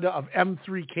Yasushi Kanda of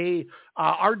M3K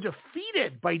are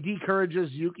defeated by D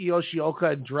Courage's Yuki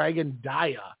Yoshioka and Dragon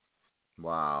Daya.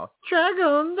 Wow,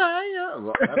 Dragon Daya.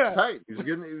 Well, that's tight. He's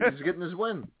getting his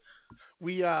win.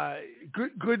 We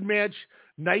good match,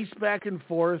 nice back and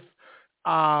forth.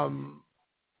 They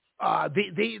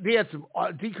had some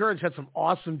D Courage had some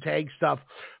awesome tag stuff.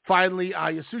 Finally,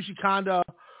 Yasushi Kanda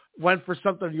went for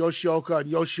something on Yoshioka, and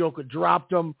Yoshioka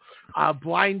dropped him.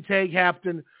 Blind tag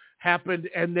happened,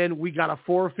 and then we got a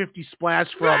 450 splash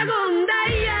from,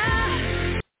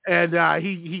 and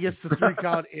he gets the 3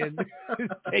 count and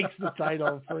takes the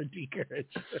title for D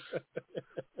Courage.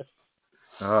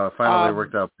 Finally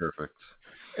worked out perfect.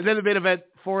 And then the main event,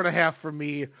 4.5 for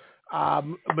me.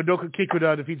 Madoka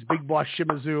Kikuta defeats Big Boss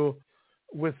Shimizu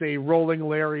with a rolling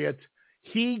lariat.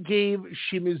 He gave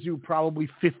Shimizu probably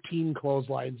 15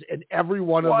 clotheslines, and every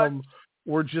one of them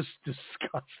were just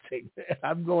disgusting.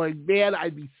 I'm going, man,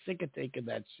 I'd be sick of taking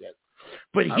that shit.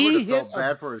 But he felt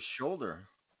bad for his shoulder.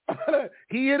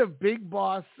 He hit a Big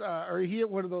Boss, or he hit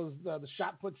one of those the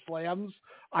shot put slams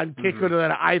on Kikuta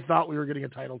that I thought we were getting a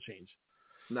title change.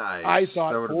 Nice. I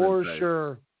thought for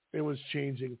sure it was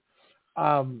changing.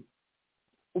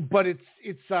 But it's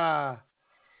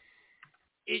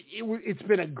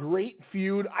been a great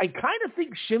feud. I kind of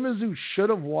think Shimizu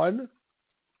should have won.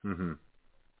 Mm-hmm.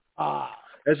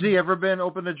 Has he ever been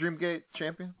Open the Dreamgate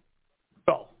champion?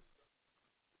 No.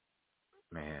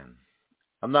 Man,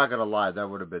 I'm not gonna lie, that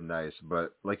would have been nice.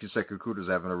 But like you said, Kikuta's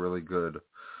having a really good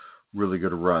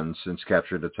run since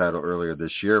capturing the title earlier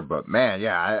this year. But man,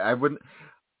 yeah, I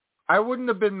wouldn't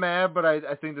have been mad, but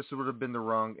I think this would have been the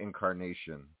wrong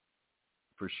incarnation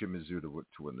for Shimizu to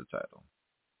win the title.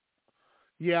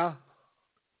 Yeah.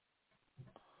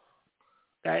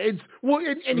 It's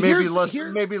and maybe less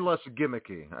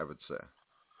gimmicky, I would say.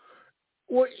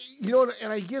 Well, you know,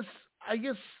 and I guess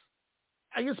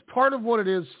part of what it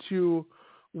is too,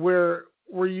 where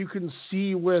you can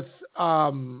see with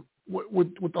the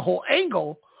whole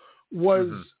angle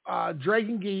was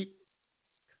Dragon Gate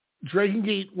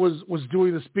was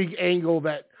doing this big angle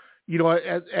that, you know,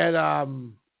 at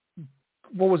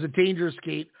what was it, Dangerous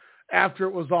Gate. After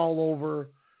it was all over,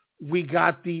 we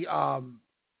got the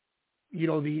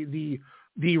the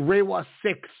Reiwa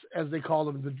 6, as they call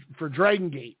them, for Dragon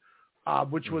Gate,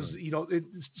 which was, you know, it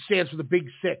stands for the Big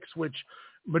Six, which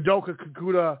Madoka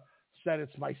Kikuta said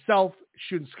it's myself,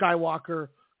 Shun Skywalker,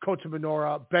 Kota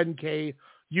Minoura, Ben K,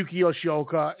 Yuki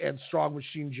Yoshioka, and Strong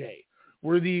Machine J.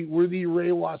 We're the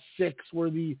Reiwa 6. We're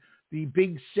the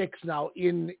Big Six now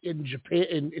in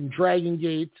Japan, in Dragon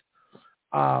Gate.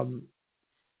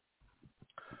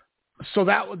 So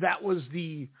that was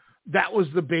the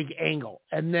big angle.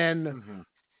 And then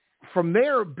from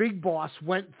there, Big Boss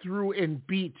went through and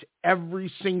beat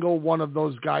every single one of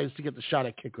those guys to get the shot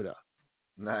at Kikuta.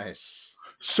 Nice.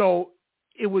 So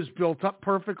it was built up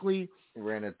perfectly.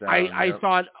 Ran it down. I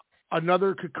thought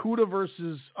another Kikuta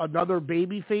versus another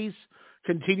babyface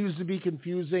continues to be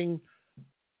confusing,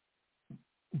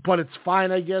 but it's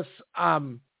fine, I guess. I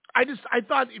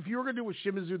thought if you were going to do with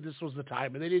Shimizu, this was the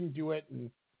time, and they didn't do it, and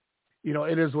you know,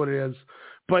 it is what it is.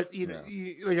 But you know,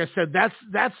 like I said, that's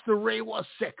the Reiwa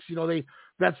 6. You know,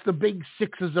 that's the Big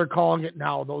Sixes they're calling it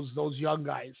now. Those young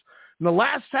guys. And the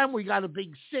last time we got a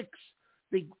Big Six,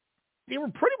 they were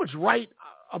pretty much right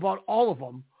about all of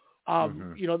them.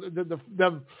 You know,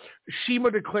 the Shima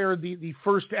declared the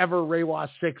first ever Reiwa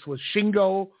 6 was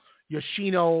Shingo,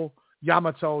 Yoshino,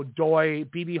 Yamato, Doi,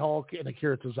 BB Hulk, and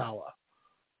Akira Tozawa.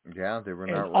 Yeah, they were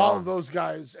not wrong. All of those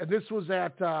guys. And this was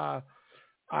at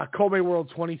Kobe World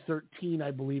 2013, I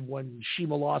believe, when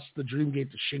Shima lost the Dream Gate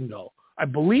to Shingo. I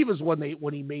believe is when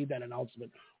he made that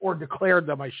announcement, or declared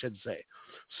them, I should say.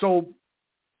 So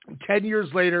 10 years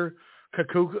later,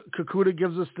 Kakuta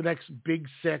gives us the next big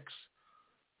 6,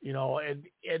 you know,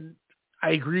 and I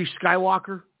agree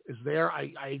Skywalker is there.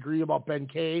 I agree about Ben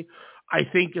K. I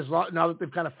think now that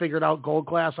they've kind of figured out Gold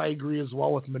Class, I agree as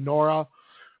well with Minoru.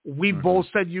 We both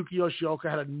said Yuki Yoshioka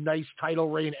had a nice title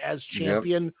reign as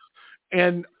champion,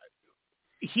 and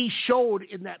he showed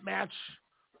in that match,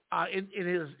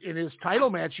 in his title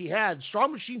match he had.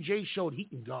 Strong Machine J showed he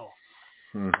can go.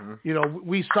 You know,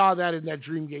 we saw that in that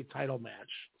Dreamgate title match.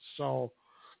 So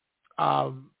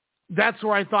that's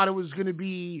where I thought it was going to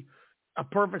be a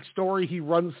perfect story. He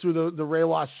runs through the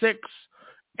Reiwa 6,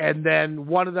 and then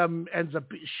one of them ends up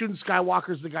shooting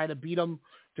Skywalker's the guy to beat him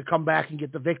to come back and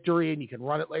get the victory, and you can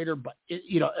run it later. But it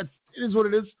is what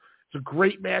it is. It's a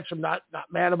great match. I'm not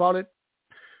mad about it.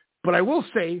 But I will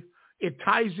say it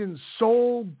ties in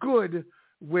so good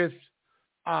with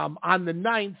on the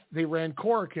 9th they ran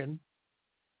Korakuen,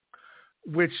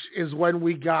 which is when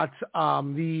we got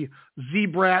the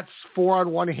Z-Brats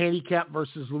 4-on-1 handicap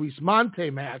versus Luis Monte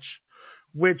match,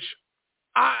 which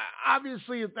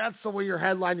obviously if that's the way you're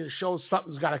headlining your show,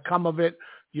 something's got to come of it.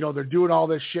 You know, they're doing all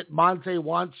this shit. Monte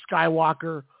wants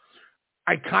Skywalker.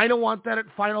 I kind of want that at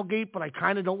Final Gate, but I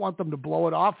kind of don't want them to blow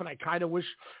it off, and I kind of wish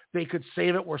they could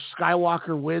save it where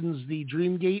Skywalker wins the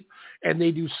Dream Gate, and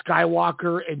they do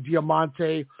Skywalker and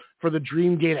Diamante for the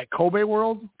Dream Gate at Kobe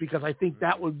World, because I think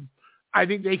I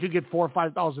think they could get 4,000 or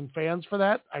 5,000 fans for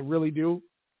that. I really do.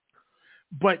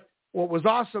 But what was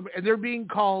awesome, and they're being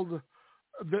called,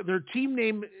 their team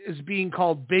name is being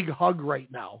called Big Hug right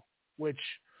now, which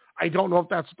I don't know if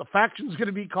that's what the faction's going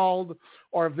to be called,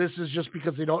 or if this is just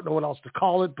because they don't know what else to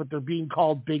call it, but they're being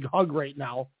called Big Hug right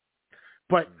now.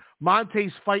 But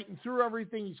Monte's fighting through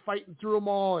everything. He's fighting through them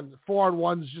all, and the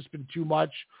 4-on-1's just been too much.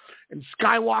 And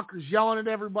Skywalker's yelling at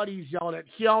everybody. He's yelling at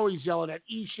Hyo. He's yelling at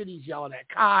Ishin. He's yelling at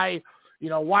Kai. You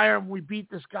know, why haven't we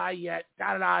beat this guy yet?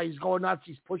 Da-da-da. He's going nuts.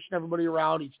 He's pushing everybody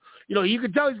around. He's, you know, you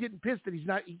can tell he's getting pissed that he's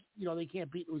not, you know, they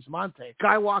can't beat Luis Monte.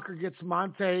 Skywalker gets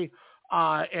Monte,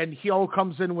 and Hyo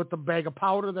comes in with the bag of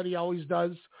powder that he always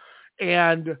does.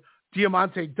 And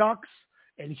Diamante ducks,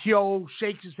 and Hyo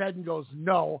shakes his head and goes,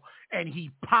 no. And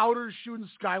he powders shooting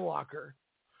Skywalker.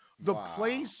 The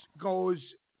place goes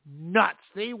nuts.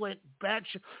 They went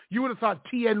batshit. You would have thought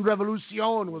TN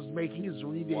Revolucion was making his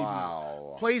re-debut.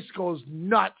 Wow. Place goes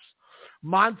nuts.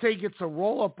 Monte gets a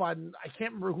roll-up on, I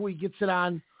can't remember who he gets it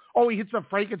on. Oh, he hits a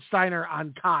Frankensteiner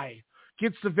on Kai.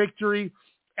 Gets the victory.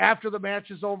 After the match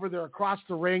is over, they're across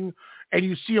the ring, and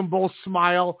you see them both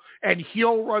smile, and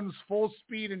Hyo runs full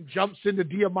speed and jumps into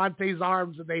Diamante's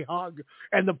arms, and they hug,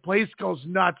 and the place goes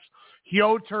nuts.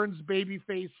 Hyo turns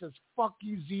babyface, says, fuck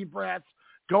you, Z-Brats,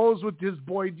 goes with his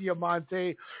boy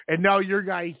Diamante, and now your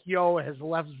guy Hyo has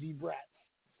left Z-Brats,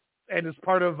 and is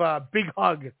part of Big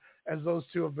Hug, as those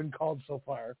two have been called so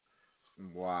far.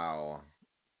 Wow.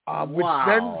 Which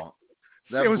wow.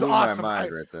 That it was blew awesome. my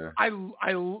mind right there. I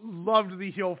loved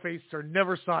the heel face turn.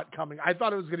 Never saw it coming. I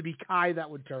thought it was going to be Kai that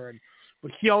would turn.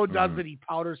 But Hyo does it. He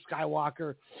powders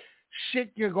Skywalker.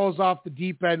 Shit goes off the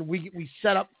deep end. We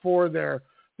set up for their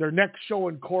next show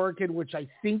in Korakuen, which I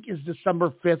think is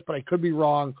December 5th, but I could be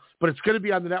wrong. But it's going to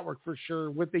be on the network for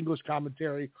sure with English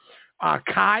commentary.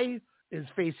 Kai is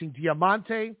facing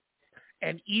Diamante,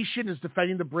 and Ishin is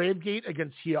defending the Brave Gate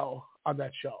against Hyo on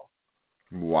that show.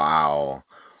 Wow.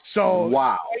 So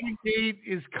Brave Gate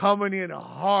is coming in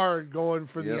hard going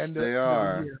for the end of the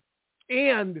year.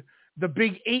 And the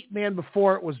big 8-man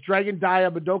before it was Dragon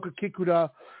Dia, Madoka Kikuta,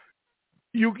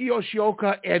 Yuki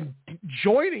Yoshioka, and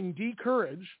joining D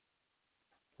Courage,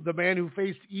 the man who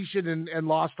faced Ishin and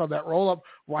lost on that roll-up,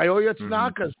 Ryoya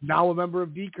Tanaka is now a member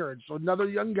of D Courage. So another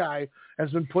young guy has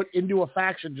been put into a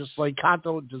faction just like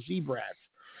Kanto to Z-Brats.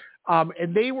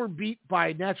 And they were beat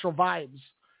by Natural Vibes,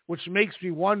 which makes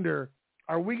me wonder,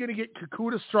 are we going to get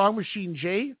Kakuta Strong Machine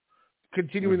J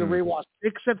continuing the Reiwa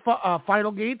 6 at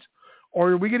Final Gate, or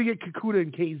are we going to get Kakuta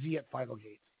and KZ at Final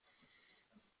Gate?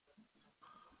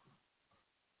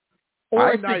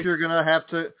 I think you're going to have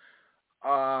to...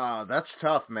 that's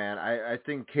tough, man. I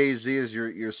think KZ is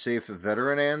your safe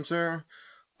veteran answer,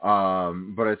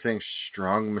 but I think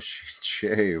Strong Machine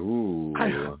J, ooh.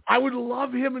 I would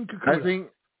love him and Kakuta.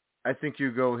 I think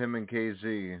you go him and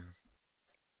KZ.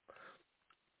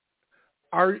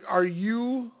 Are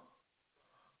you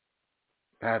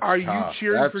That's you tough.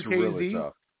 cheering That's for KZ? Really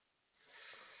tough.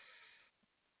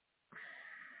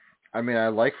 I mean, I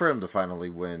like for him to finally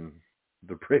win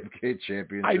the Brave Gate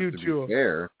Championship. I do to too. Be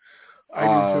fair. I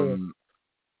do too.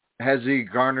 Has he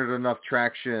garnered enough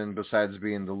traction besides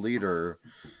being the leader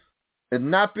and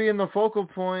not being the focal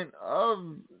point of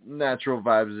Natural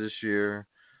Vibes this year,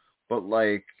 but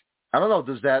like, I don't know,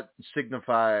 does that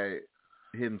signify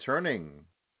him turning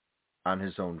on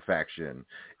his own faction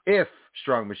if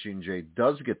Strong Machine J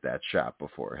does get that shot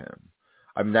before him?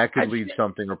 I mean, that could lead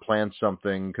something or plan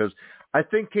something, because I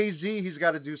think KZ, he's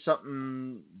got to do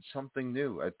something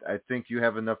new. I think you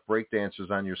have enough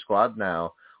breakdancers on your squad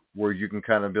now where you can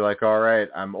kind of be like, all right,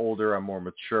 I'm older, I'm more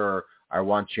mature, I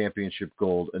want championship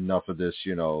gold, enough of this,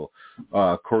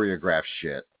 choreographed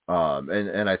shit.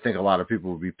 And I think a lot of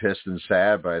people would be pissed and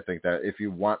sad, but I think that if you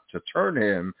want to turn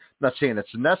him, I'm not saying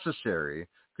it's necessary,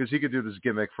 because he could do this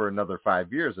gimmick for another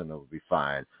 5 years and it'll be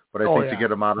fine. But I think to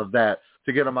get him out of that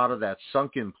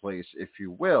sunken place, if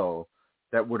you will,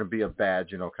 that wouldn't be a bad,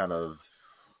 kind of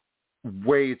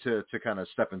way to kind of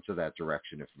step into that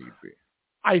direction if need be.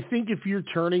 I think if you're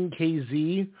turning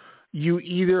KZ, you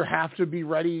either have to be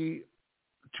ready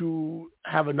to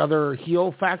have another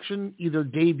heel faction either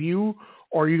debut,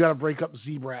 or you got to break up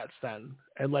Z-Brats then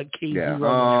and let KZ run.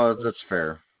 Oh, that's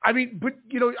fair. I mean, but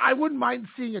I wouldn't mind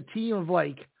seeing a team of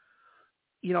like,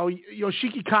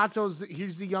 Yoshiki Kato's,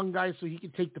 he's the young guy, so he can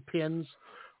take the pins.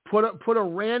 Put a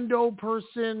rando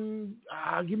person.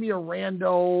 Give me a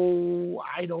rando.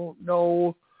 I don't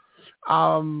know.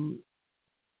 I'm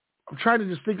trying to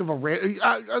just think of a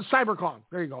Cyber Kong.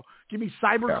 There you go. Give me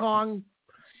Cyber Kong,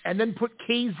 and then put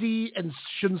KZ and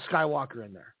Shun Skywalker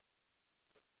in there.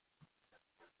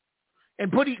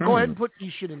 And go ahead and put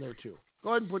Ishin in there too. Go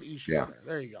ahead and put Ishin in there.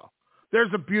 There you go. There's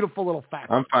a beautiful little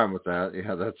fact. I'm fine with that.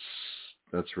 Yeah,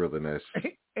 that's really nice.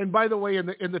 And by the way, in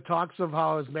the talks of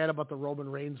how I was mad about the Roman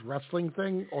Reigns wrestling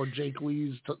thing, or Jake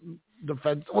Lee's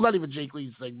defense, well, not even Jake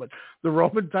Lee's thing, but the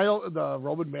Roman title, the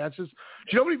Roman matches.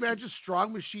 Do you know how many matches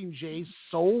Strong Machine J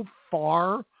so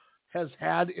far has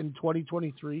had in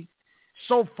 2023?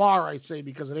 So far, I say,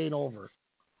 because it ain't over.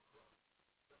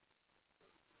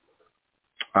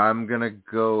 I'm going to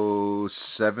go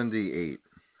 78.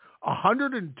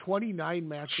 129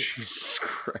 matches. Jesus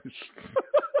Christ.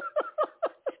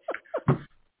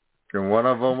 And one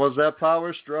of them was that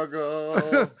power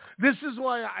struggle. This is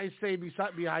why I say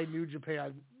behind New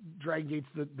Japan, Dragon Gate's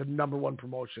the number one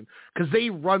promotion, because they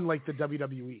run like the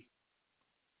WWE.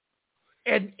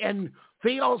 And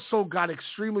they also got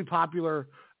extremely popular.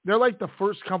 They're like the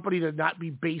first company to not be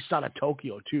based out of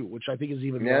Tokyo, too, which I think is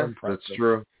even more impressive. That's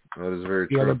true. That is very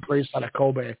true. They're based out of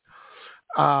Kobe.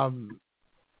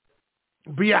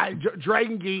 But yeah,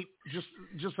 Dragon Gate,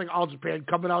 just like All Japan,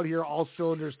 coming out here all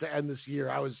cylinders to end this year.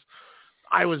 I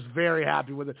was very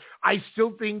happy with it. I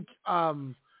still think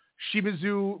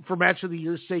Shimizu, for Match of the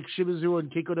Year's sake, Shimizu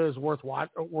and Kikuta is worth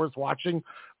watching.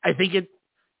 I think it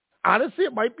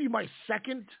might be my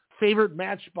second favorite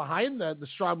match behind the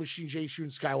Strong Machine J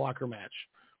Shun Skywalker match,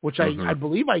 which I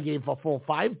believe I gave a full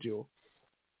 5 to.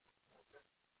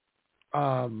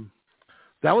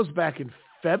 That was back in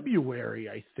February,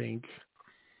 I think.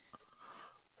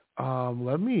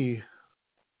 Let me,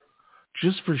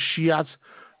 just for Shiats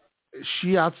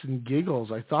and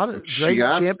giggles, I thought it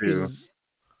Dragon Champions.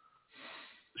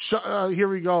 Here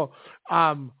we go.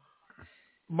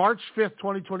 March 5th,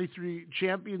 2023,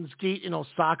 Champions Gate in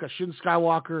Osaka. Shin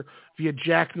Skywalker via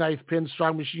jackknife pin,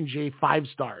 Strong Machine J, 5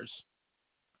 stars.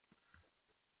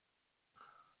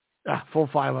 Full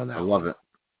 5 on that. I love it.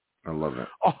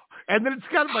 Oh, and then it's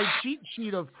got my cheat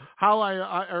sheet of how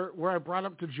where I brought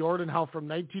up to Jordan how from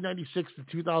 1996 to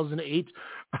 2008,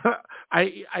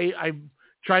 I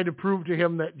tried to prove to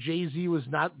him that Jay-Z was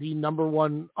not the number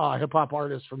one hip hop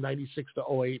artist from 96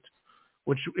 to 08,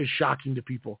 which is shocking to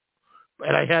people.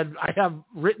 And I have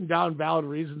written down valid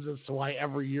reasons as to why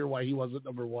every year why he wasn't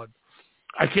number one.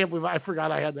 I can't believe I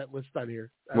forgot I had that list on here.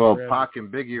 Well, Pac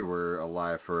and Biggie were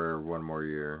alive for one more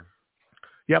year.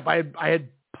 Yep, I had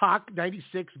Pac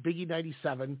 96, Biggie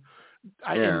 97.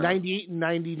 In 98 and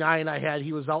 99,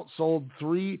 he was outsold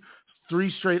three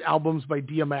straight albums by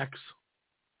DMX.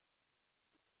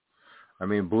 I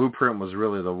mean, Blueprint was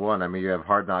really the one. I mean, you have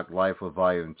Hard Knock Life with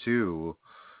Volume 2.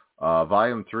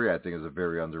 Volume 3, I think, is a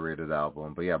very underrated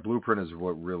album. But yeah, Blueprint is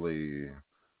what really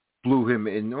blew him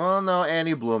in. Well, no, and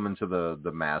he blew him into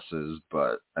the masses.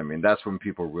 But, I mean, that's when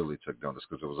people really took notice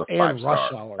because it was a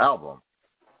 5-star album.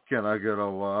 Can I get a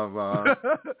love?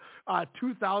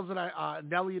 2000,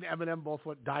 Nelly and Eminem both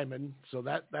went diamond, so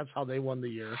that's how they won the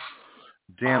year.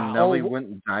 Damn, Nelly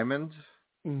went diamond?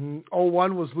 Mm-hmm.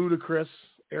 01 was Ludacris,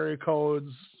 area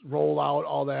codes, rollout,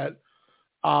 all that.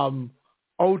 02,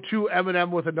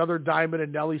 Eminem with another diamond,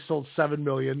 and Nelly sold 7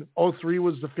 million. 03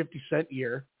 was the 50 Cent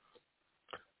year.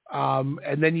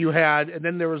 And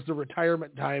then there was the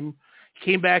retirement time.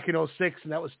 He came back in 06,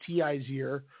 and that was T.I.'s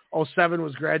year. 07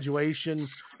 was graduation,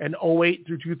 and 08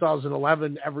 through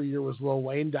 2011, every year was Lil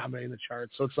Wayne dominating the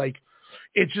charts. So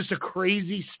it's just a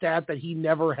crazy stat that he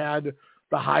never had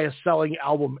the highest selling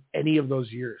album any of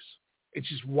those years. It's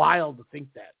just wild to think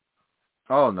that.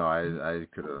 Oh no, I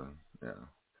could have, yeah.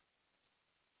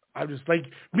 I'm just like,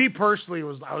 me personally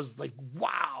I was like,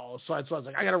 wow. So I was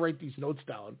like, I got to write these notes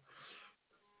down.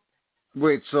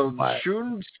 Wait, so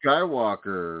Shun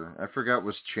Skywalker, I forgot,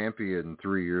 was champion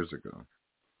 3 years ago.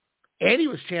 And he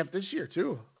was champ this year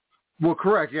too. Well,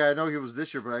 correct. Yeah, I know he was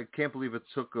this year, but I can't believe it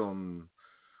took him,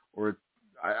 or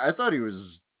I thought he was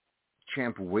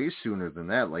champ way sooner than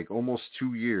that, like almost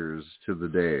 2 years to the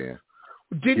day.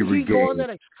 Didn't he go on that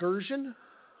excursion?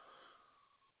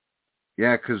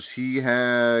 Yeah, because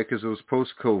it was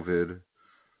post-COVID,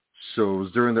 so it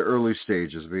was during the early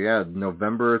stages. But yeah,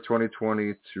 November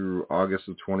 2020 through August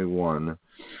of 21.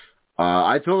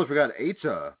 I totally forgot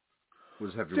Eita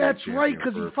was heavyweight champion. That's right,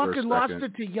 because he fucking lost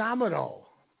it to Yamato.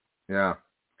 Yeah,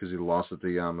 because he lost it to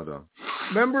Yamato.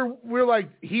 Remember, we're like,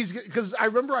 because I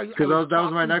remember that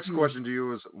was my next question to you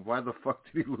was, why the fuck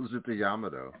did he lose it to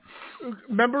Yamato?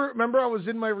 Remember I was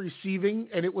in my receiving,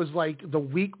 and it was like the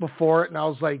week before it, and I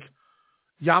was like,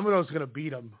 Yamato's going to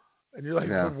beat him. And you're like,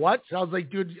 yeah. What? So I was like,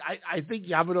 dude, I think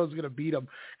Yamato's going to beat him.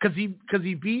 Because he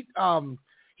beat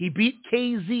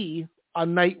KZ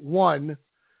on night 1,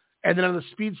 and then on the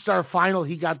Speed Star final,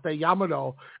 he got the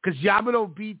Yamato, because Yamato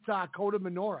beat Kota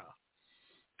Minoura.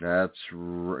 That's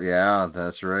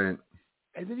right.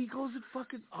 And then he goes and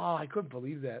fucking, I couldn't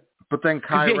believe that. But then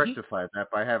Kai rectified that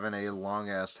by having a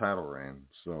long-ass title reign,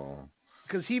 so.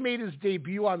 Because he made his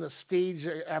debut on the stage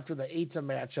after the Eita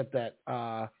match at that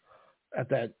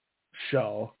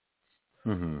show.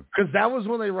 Because that was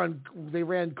when they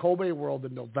ran Kobe World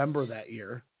in November that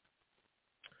year.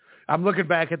 I'm looking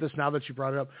back at this now that you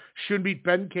brought it up. Shun beat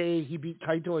Ben K. He beat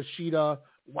Kaito Ishida.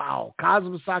 Wow.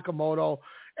 Kazuma Sakamoto.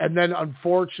 And then,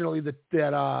 unfortunately,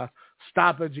 that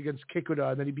stoppage against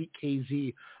Kikuta, and then he beat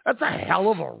KZ. That's a hell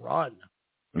of a run.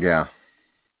 Yeah.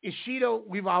 Ishida,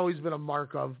 we've always been a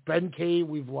mark of. Ben K,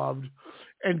 we've loved.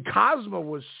 And Kazuma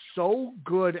was so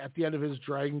good at the end of his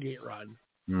Dragon Gate run.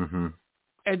 Mm-hmm.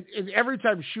 And every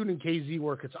time Shun and KZ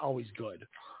work, it's always good.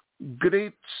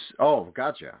 Great. Oh,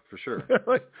 gotcha, for sure.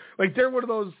 like they're one of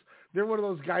those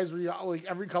guys where like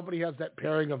every company has that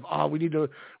pairing of we need to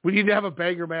have a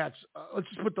banger match. Let's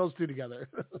just put those two together.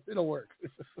 It'll work.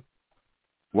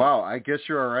 Wow, I guess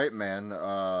you're all right, man.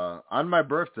 On my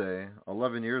birthday,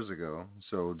 11 years ago,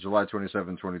 so July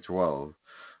 27, 2012,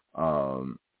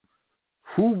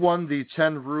 who won the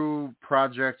Tenryu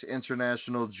Project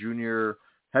International Junior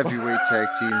Heavyweight Tag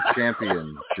Team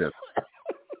Championship?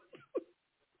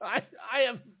 I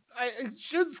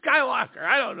Shun Skywalker.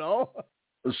 I don't know.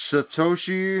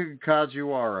 Satoshi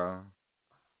Kajiwara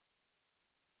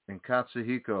and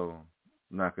Katsuhiko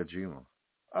Nakajima.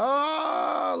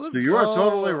 Oh, so you are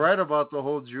totally right about the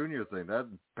whole junior thing. That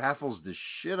baffles the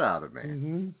shit out of me.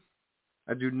 Mm-hmm.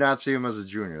 I do not see him as a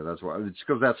junior. That's why. It's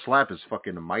because that slap is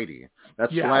fucking mighty.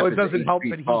 That slap well, it is doesn't 8 help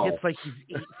feet that he tall. hits like he's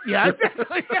 8. Yeah,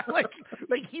 exactly. Yeah, like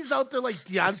he's out there like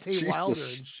Deontay Wilder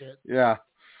and shit. Yeah.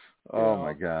 Oh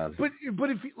my God. But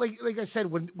if like I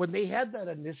said, when they had that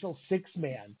initial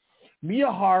 6-man,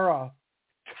 Miyahara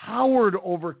cowered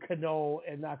over Kano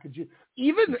and Nakajima.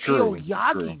 Even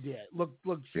Aoyagi did. Look.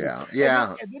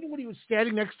 Yeah. And then when he was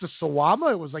standing next to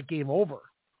Sawama, it was like game over.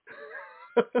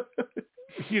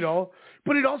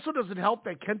 But it also doesn't help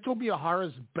that Kento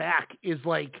Miyahara's back is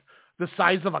like the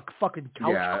size of a fucking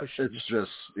couch cushion. It's just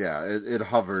it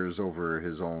hovers over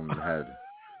his own head.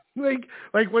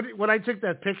 like when I took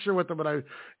that picture with him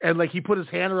and like he put his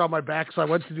hand around my back, so I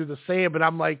went to do the same, and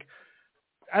I'm like,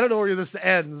 I don't know where this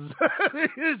ends.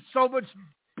 There's so much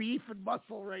beef and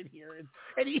muscle right here,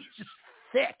 and he's just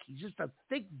thick. He's just a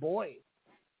thick boy.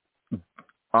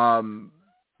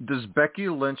 Does Becky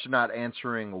Lynch not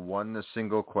answering one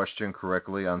single question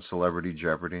correctly on Celebrity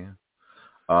Jeopardy?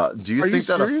 Do you think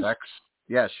that affects?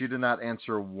 Yeah, she did not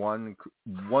answer one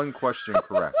question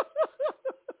correct.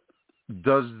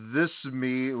 Does this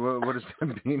mean, what does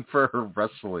that mean for her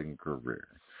wrestling career?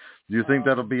 Do you think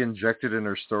that'll be injected in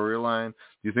her storyline?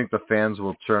 Do you think the fans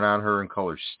will turn on her and call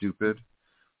her stupid?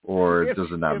 Or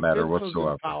does it not matter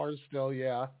whatsoever? Power still,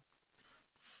 yeah.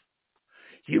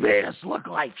 You made us look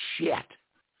like shit.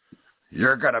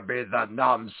 You're going to be the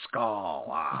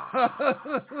numbskull.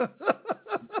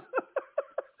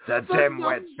 The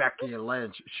dimwit Becky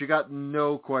Lynch. She got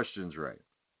no questions right.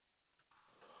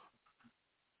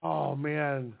 Oh,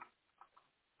 man.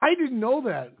 I didn't know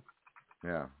that.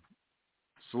 Yeah.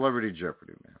 Celebrity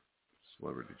Jeopardy, man.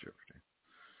 Celebrity Jeopardy.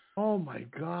 Oh my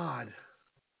God.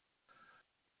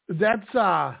 That's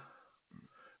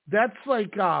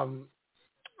like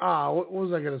what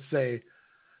was I gonna say?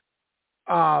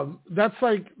 That's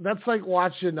like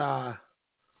watching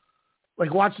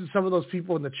some of those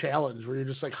people in the challenge where you're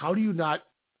just like, how do you not?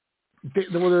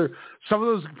 Some of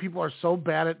those people are so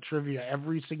bad at trivia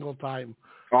every single time.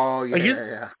 Oh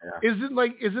yeah, Isn't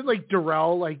like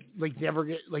Darrell never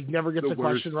gets a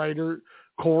question right, or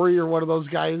Corey or one of those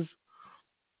guys?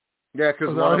 Yeah,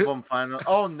 because one of them finally.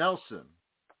 Oh, Nelson.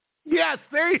 Yes,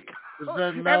 there you go.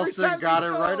 Then Nelson got it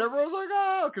right. Everyone's like,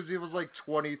 oh, because he was like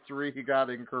 23, he got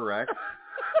incorrect.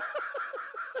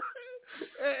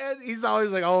 And he's always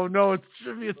like, oh no, it's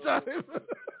trivia time.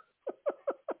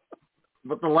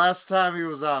 But the last time he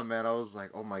was on, man, I was like,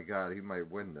 oh my God, he might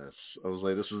win this. I was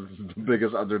like, this is the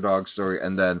biggest underdog story.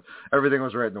 And then everything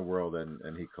was right in the world,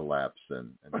 and he collapsed.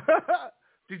 And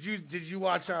Did you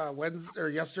watch Wednesday or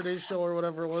yesterday's show or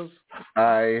whatever it was?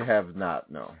 I have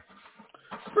not, no.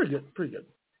 Pretty good.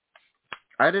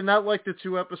 I did not like the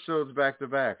 2 episodes back to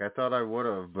back. I thought I would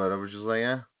have, but I was just like,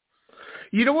 yeah.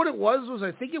 You know what it was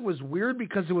I think it was weird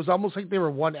because it was almost like they were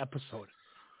one episode.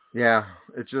 Yeah,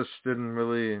 it just didn't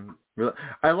really.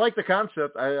 I like the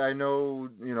concept. I know,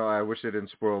 I wish they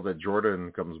didn't spoil that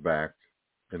Jordan comes back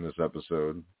in this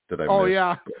episode. That I missed.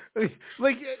 Yeah,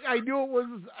 like I knew it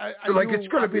was. It's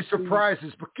going to be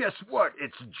surprises, but guess what?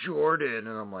 It's Jordan,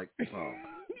 and I'm like, oh.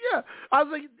 Yeah, I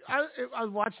was like, I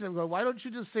was watching him going, why don't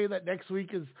you just say that next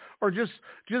week is, or just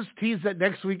tease that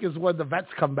next week is when the vets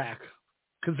come back,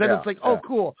 because then it's like, oh,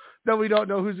 cool. Then we don't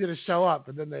know who's going to show up,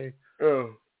 and then they.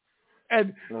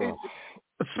 And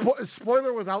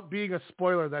spoiler without being a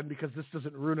spoiler then, because this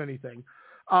doesn't ruin anything.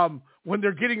 When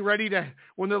they're getting ready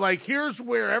when they're like, here's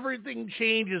where everything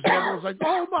changes, and everyone's like,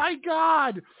 oh my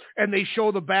God. And they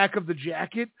show the back of the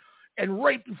jacket, and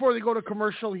right before they go to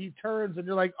commercial, he turns, and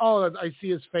you're like, oh, I see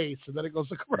his face. And then it goes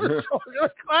to commercial. You're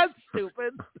like, oh, that's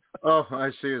stupid. Oh,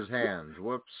 I see his hands.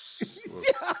 Whoops.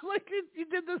 Yeah, like you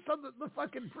did this on the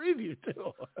fucking preview,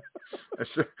 too. I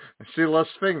see less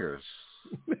fingers.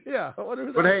 Yeah.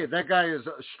 But hey, that guy is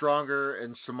stronger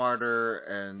and smarter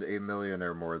and a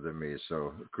millionaire more than me,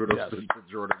 so kudos to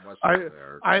Jordan Westbrook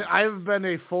there. I've been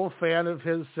a full fan of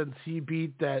his since he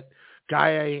beat that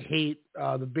guy I hate,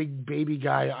 the big baby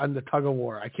guy on the tug of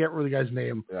war. I can't remember the guy's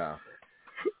name. Yeah.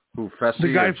 Who, Fessy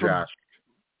the guy or Josh?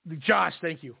 Josh,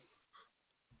 thank you.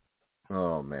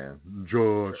 Oh, man.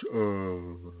 Josh,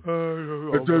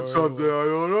 I did something, I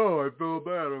don't know. I feel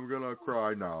bad. I'm going to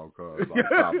cry now because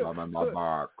I'm on my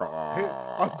back.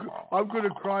 I'm going to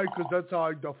cry because that's how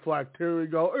I deflect. Here we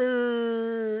go.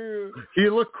 He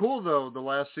looked cool, though, the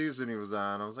last season he was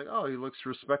on. I was like, oh, he looks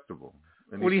respectable.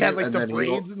 And when he had, like, the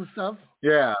braids and stuff?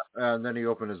 Yeah, and then he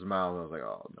opened his mouth, and I was like,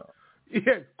 oh, no.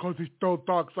 Yeah, because he still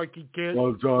talks like he can't.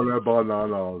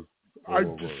 Bananas. I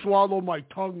swallow my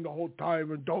tongue the whole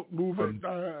time and don't move it.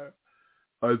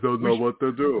 I don't know what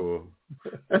to do.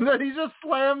 And then he just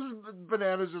slams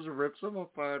Bananas, just rips him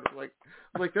apart. Like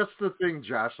that's the thing,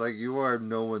 Josh. Like, you are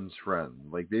no one's friend.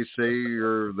 Like, they say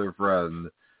you're their friend,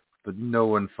 but no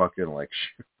one fucking likes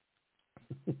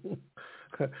you.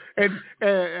 And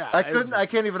I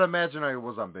can't even imagine I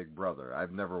was on Big Brother.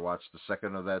 I've never watched a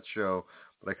second of that show,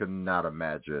 but I could not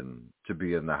imagine to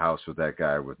be in the house with that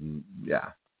guy with,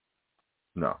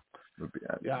 no.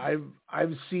 Yeah,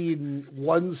 I've seen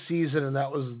one season, and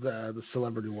that was the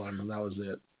celebrity one, and that was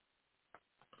it.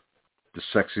 The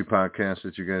sexy podcast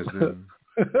that you guys did.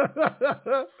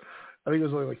 I think it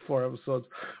was only like 4 episodes.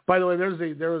 By the way, there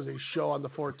was a show on the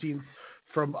 14th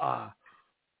from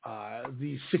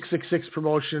the 666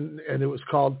 promotion, and it was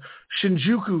called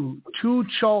Shinjuku Tu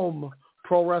Chom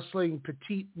Pro Wrestling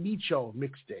Petite Nicho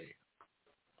Mixed Day.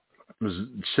 Was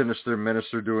Sinister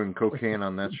Minister doing cocaine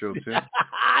on that show too?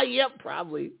 Yep,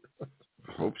 probably.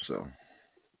 Hope so.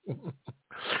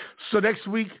 So next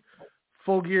week,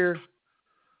 Full Gear,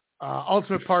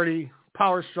 Ultimate Party,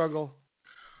 Power Struggle,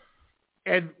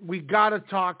 and we gotta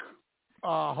talk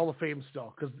Hall of Fame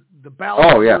still, because the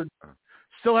ballots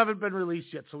still haven't been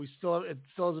released yet, so it still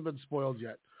hasn't been spoiled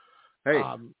yet. Hey,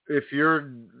 if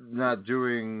you're not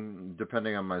doing,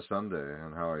 depending on my Sunday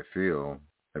and how I feel,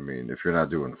 I mean, if you're not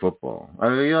doing football, I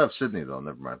mean, you have Sydney though.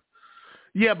 Never mind.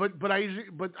 Yeah, but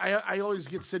I always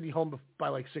get Sydney home by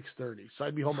like 6:30, so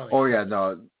I'd be home by like. Oh yeah,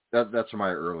 no, that's my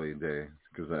early day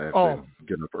because I have to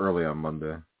get up early on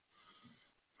Monday.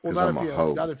 Well,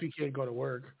 not if you can't go to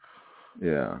work.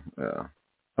 Yeah.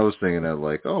 I was thinking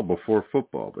that before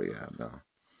football, but yeah, no.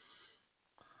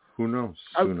 Who knows?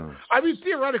 I mean,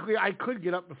 theoretically, I could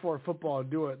get up before football and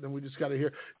do it. And then we just got to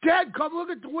hear, Dad, come look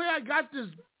at the way I got this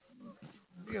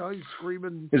he's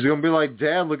screaming. He's going to be like,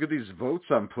 Dad, look at these votes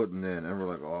I'm putting in. And we're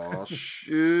like, oh,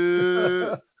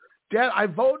 shit. Dad, I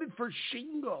voted for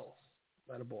Shingo.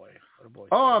 Attaboy.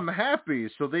 Oh, I'm happy.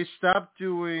 So they stopped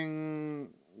doing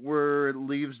where it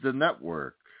leaves the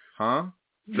network, huh?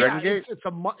 Dragon Gate? It's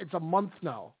a month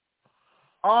now.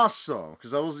 Awesome,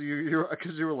 because you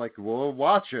were like, well,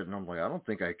 watch it, and I'm like, I don't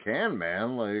think I can,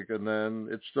 man. Like, and then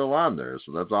it's still on there,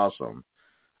 so that's awesome.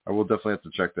 I will definitely have to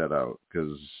check that out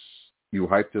because you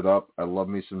hyped it up. I love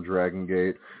me some Dragon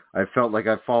Gate. I felt like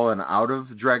I've fallen out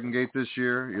of Dragon Gate this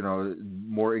year.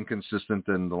 More inconsistent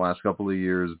than the last couple of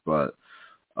years, but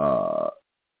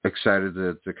excited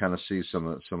to kind of see some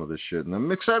of this shit, and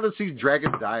I'm excited to see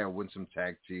Dragon Dia win some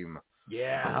tag team.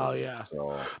 Yeah, hell yeah.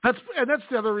 So. That's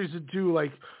the other reason too.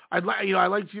 Like I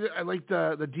like the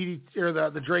DDT or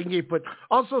the Dragon Gate, but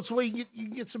also it's a way you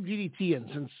can get some DDT in.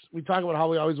 Since we talk about how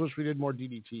we always wish we did more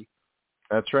DDT.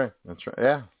 That's right.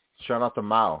 Yeah. Shout out to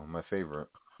Mao, my favorite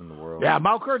in the world. Yeah,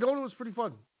 Mao Cardona was pretty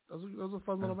fun. That was a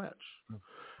fun little match.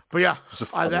 But yeah,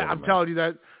 I'm telling you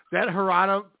that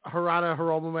Harada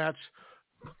Hiromu match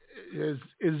is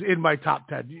in my top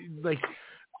 10. Like.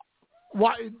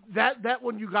 Why that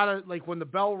one you gotta like when the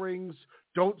bell rings,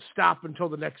 don't stop until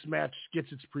the next match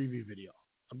gets its preview video.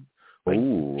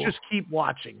 Just keep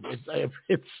watching.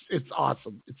 It's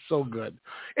awesome. It's so good.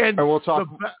 And we'll talk.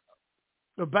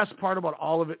 The best part about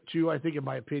all of it too, I think, in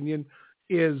my opinion,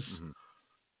 is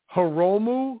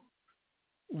Hiromu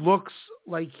looks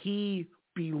like he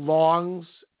belongs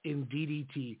in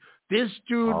DDT. This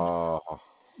dude.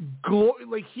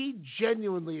 Like he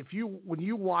genuinely, when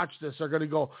you watch this, are going to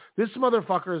go, this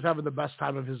motherfucker is having the best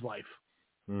time of his life.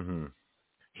 Mm-hmm.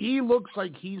 He looks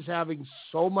like he's having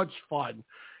so much fun,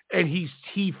 and he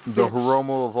fits the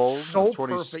Hiromu of old, so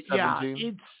perfect. Yeah,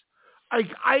 it's like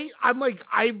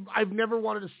I've never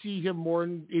wanted to see him more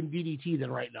in DDT than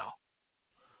right now.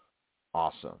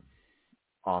 Awesome.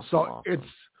 So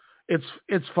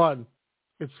it's fun.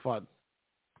 It's fun.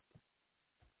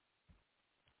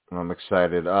 I'm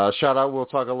excited. Shout out. We'll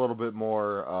talk a little bit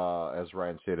more, as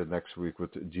Ryan stated, next week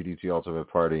with DDT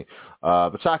Ultimate Party.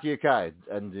 But Saki Akai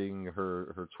ending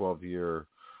her 12-year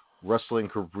wrestling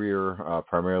career,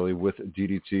 primarily with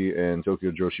DDT and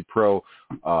Tokyo Joshi Pro,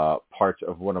 part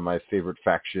of one of my favorite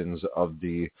factions of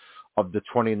the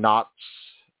 20 knots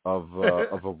of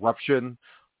Eruption.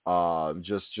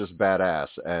 Just badass.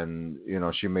 And,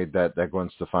 she made that Gwen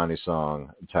Stefani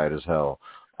song tight as hell.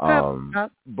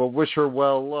 But wish her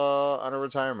well on her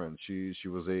retirement. She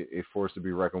was a force to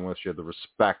be reckoned with. She had the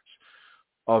respect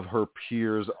of her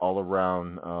peers all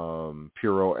around,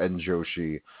 Puro and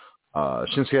Joshi.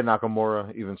 Shinsuke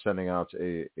Nakamura even sending out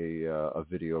a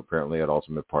video apparently at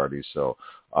Ultimate Party. So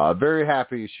very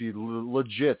happy. She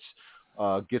legit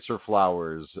gets her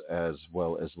flowers as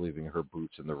well as leaving her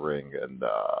boots in the ring. And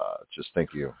just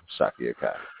thank you, Saki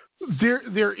Akai.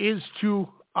 There is too.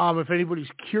 If anybody's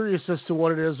curious as to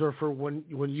what it is, or for when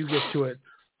you get to it,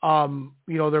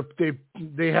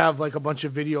 they have like a bunch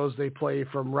of videos they play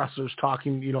from wrestlers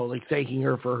talking, like thanking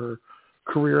her for her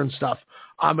career and stuff.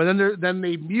 And then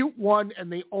they mute one and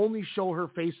they only show her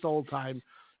face the whole time,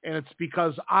 and it's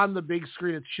because on the big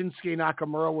screen it's Shinsuke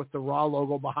Nakamura with the Raw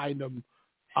logo behind him,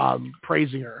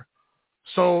 praising her.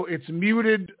 So it's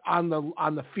muted on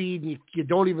the feed. You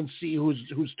don't even see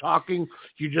who's talking.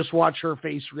 You just watch her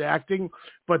face reacting.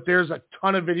 But there's a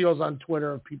ton of videos on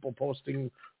Twitter of people posting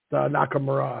the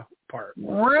Nakamura part.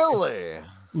 Really?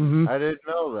 Mm-hmm. I didn't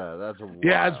know that. That's wild.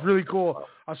 Yeah, it's really cool.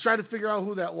 I was trying to figure out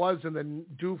who that was, and then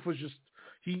Doof was just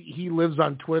he lives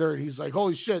on Twitter, and he's like,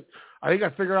 holy shit! I think I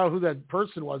figured out who that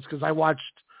person was because I watched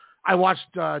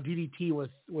DDT with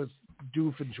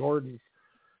Doof and Jordan,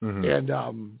 and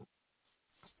I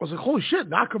was like, holy shit,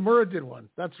 Nakamura did one.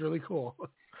 That's really cool.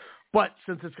 But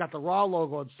since it's got the Raw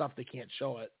logo and stuff, they can't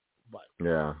show it. But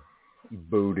yeah,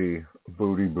 booty.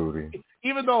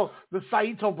 Even though the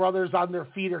Saito brothers on their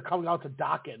feet are coming out to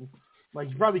Dokken, like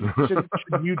you probably should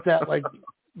mute that, like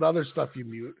the other stuff you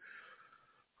mute.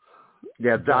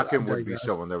 Yeah, Dokken would be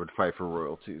someone that would fight for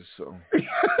royalties. So.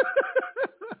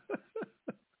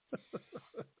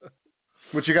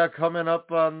 What you got coming up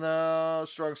on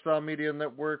Strong Style Media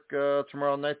Network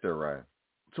tomorrow night there, Ryan?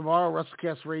 Tomorrow,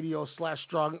 WrestleCast Radio /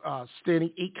 Strong,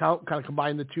 standing 8 count, kind of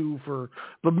combine the two for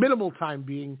the minimal time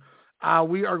being.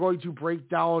 We are going to break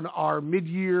down our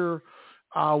mid-year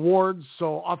awards.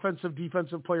 So offensive,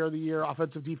 defensive player of the year,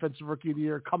 offensive, defensive rookie of the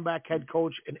year, comeback head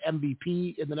coach, and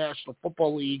MVP in the National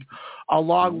Football League,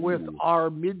 along with our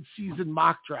mid-season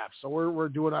mock draft. So we're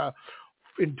doing a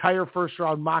entire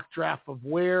first-round mock draft of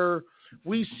where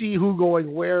we see who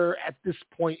going where at this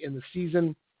point in the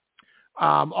season.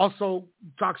 Also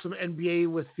talk some NBA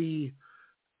with the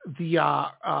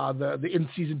the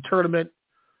in-season tournament.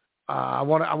 I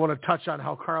want to touch on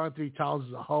how Karl Anthony Towns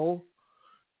is a hoe,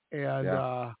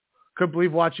 and couldn't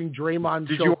believe watching Draymond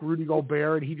choke Rudy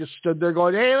Gobert, and he just stood there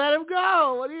going, "Hey, let him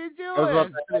go! What are you doing?" I was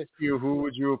about to ask you, who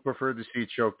would you have preferred to see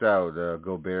choked out,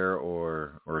 Gobert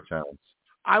or Towns?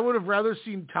 I would have rather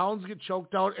seen Towns get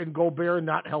choked out and Gobert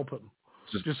not help him,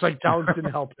 just like Towns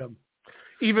didn't help him.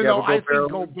 Even though I think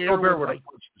Gobert would have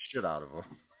punched the shit out of him.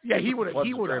 Yeah, he would have.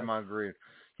 He would have.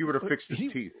 He would have fixed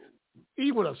his teeth.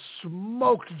 He would have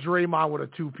smoked Draymond with a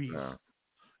two-piece. Yeah.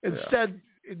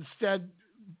 Instead,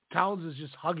 Towns is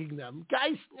just hugging them.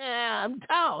 Guys, I'm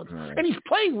Towns. Right. And he's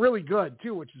playing really good,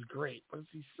 too, which is great. But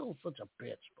he's still such a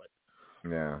bitch. But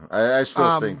yeah, I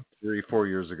still think 3-4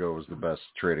 years ago was the best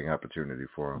trading opportunity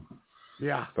for him.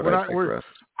 Yeah. But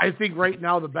I think right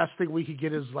now the best thing we could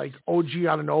get is like OG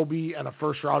Anunoby and a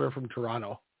first-rounder from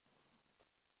Toronto.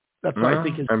 That's what I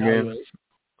think his value is.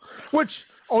 Which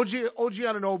OG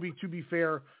Anunoby, to be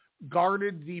fair,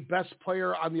 guarded the best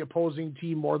player on the opposing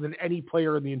team more than any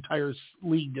player in the entire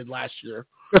league did last year.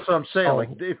 That's what I'm saying. Like,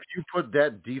 if you put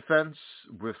that defense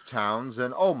with Towns,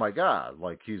 and oh my God,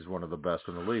 like he's one of the best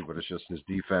in the league, but it's just his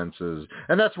defense is,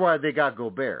 and that's why they got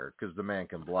Gobert, because the man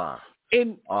can block.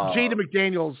 And Jaden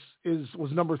McDaniels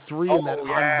was number 3 in that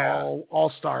on-ball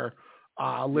all-star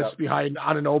list behind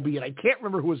Anunoby, and I can't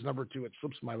remember who was number 2. It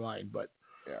slips my mind, but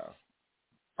yeah.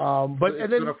 But it's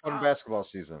and then been a fun basketball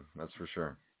season, that's for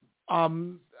sure.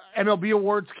 MLB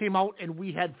awards came out, and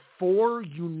we had 4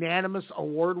 unanimous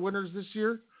award winners this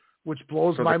year, which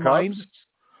blows my mind.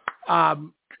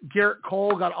 Garrett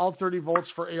Cole got all 30 votes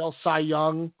for AL Cy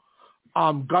Young.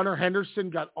 Gunnar Henderson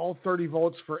got all 30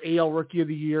 votes for AL Rookie of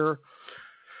the Year.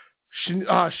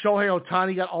 Shohei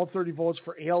Ohtani got all 30 votes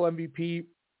for AL MVP.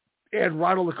 And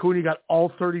Ronald Acuna got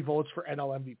all 30 votes for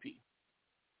NL MVP.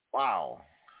 Wow.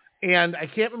 And I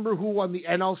can't remember who won the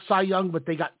NL Cy Young, but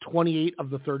they got 28 of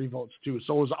the 30 votes too.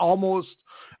 So it was almost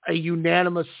a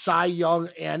unanimous Cy Young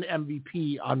and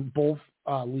MVP on both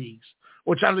leagues,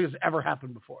 which I don't think has ever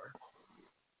happened before.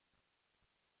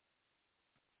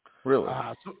 Really?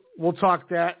 So we'll talk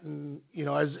that, and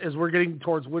as we're getting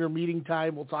towards winter meeting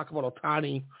time, we'll talk about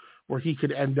Ohtani, where he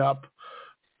could end up.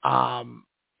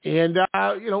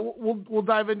 We'll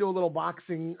dive into a little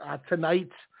boxing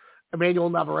tonight. Emmanuel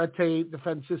Navarrete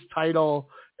defends his title,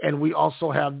 and we also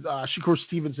have Shakur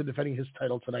Stevenson defending his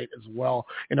title tonight as well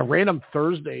in a random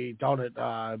Thursday down at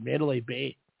Mandalay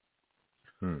Bay.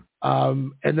 And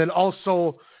then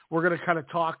also we're going to kind of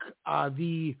talk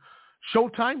the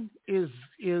Showtime is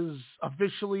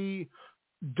officially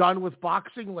done with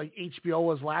boxing, like HBO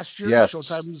was last year. Yes.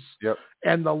 Showtime's,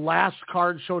 and the last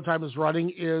card Showtime is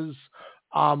running is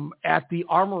at the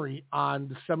Armory on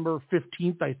December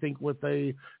 15th, I think, with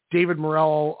a David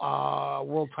Morrell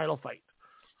world title fight.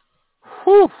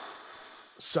 Whew.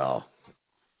 So,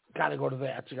 gotta go to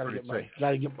that. So gotta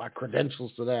get my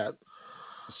credentials to that.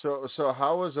 So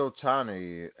how was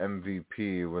Ohtani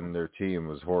MVP when their team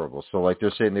was horrible? So like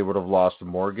they're saying they would have lost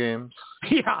more games?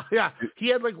 Yeah. He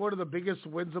had like one of the biggest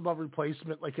wins above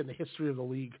replacement like in the history of the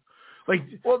league. Like,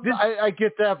 I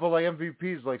get that, but like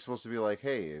MVP is like supposed to be like,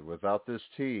 hey, without this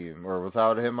team or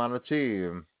without him on a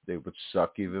team, they would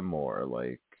suck even more.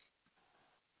 Like,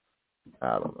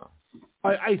 I don't know.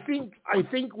 I think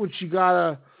what you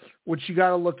gotta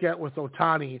look at with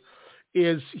Ohtani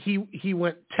is he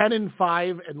went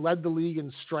 10-5 and led the league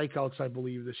in strikeouts, I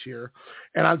believe, this year.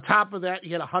 And on top of that,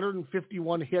 he had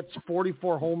 151 hits,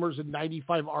 44 homers, and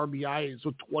 95 RBIs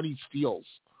with 20 steals.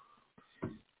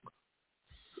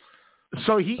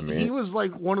 So he was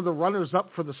like one of the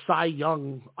runners-up for the Cy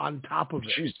Young on top of it.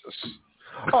 Jesus.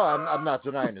 Oh, I'm not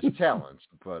denying his talents,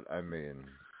 but I mean,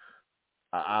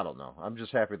 I don't know. I'm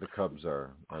just happy the Cubs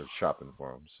are shopping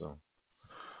for him. So.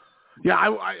 Yeah,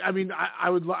 I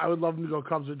would love him to go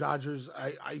Cubs or Dodgers.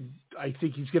 I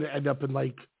think he's going to end up in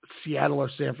like Seattle or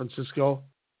San Francisco.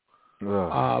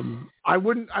 I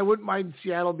wouldn't mind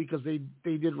Seattle because they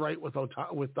did right with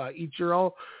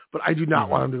Ichiro, but I do not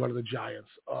want him to go to the Giants.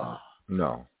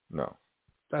 No.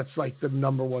 That's like the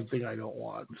number one thing I don't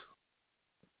want.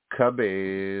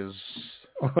 Cubbies.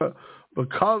 But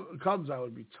Cubs I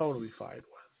would be totally fine with.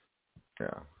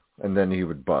 Yeah, and then he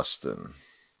would bust and.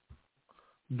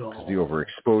 No. The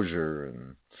overexposure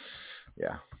and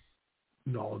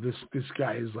No, this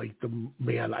guy is like the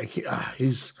man.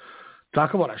 He's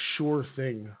talk about a sure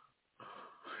thing.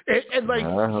 And like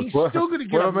he's still going to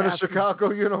get put him in a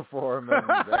Chicago uniform. And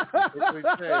that quickly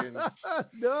changed.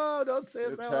 No, don't say it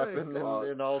it's that happened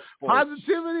way. in all sports.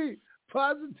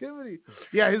 Positivity.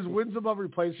 Yeah, his wins above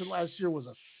replacement last year was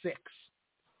a 6.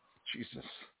 Jesus.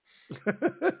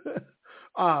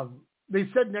 they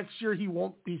said next year he's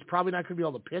probably not going to be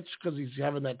able to pitch because he's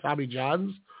having that Tommy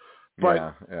John's.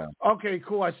 But, yeah. Okay,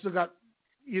 cool. I still got,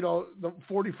 the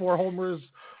 44 homers,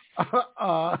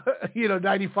 95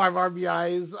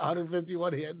 RBIs,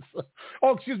 151 hits.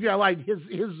 Oh, excuse me, I lied. His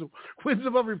wins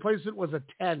above replacement was a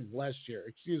 10 last year.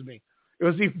 Excuse me. It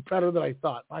was even better than I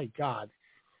thought. My God.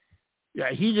 Yeah,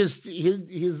 you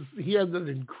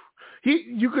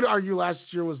could argue last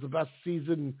year was the best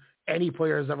season any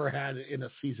player has ever had in a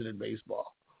season in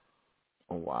baseball.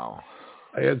 Oh, wow.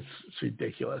 It's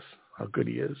ridiculous how good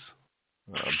he is.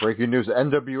 Breaking news,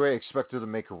 NWA expected to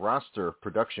make roster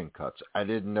production cuts. I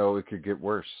didn't know it could get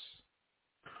worse.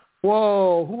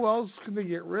 Whoa, who else can they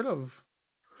get rid of?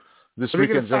 This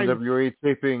weekend's NWA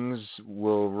tapings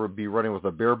will be running with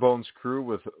a bare bones crew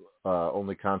with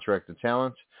only contracted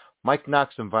talent. Mike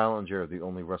Knox and Violent J are the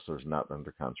only wrestlers not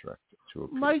under contract to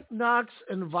appear. Mike Knox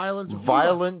and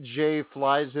Violent J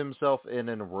flies himself in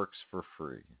and works for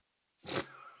free.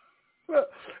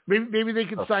 Maybe they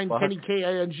could sign Kenny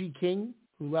King,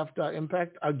 who left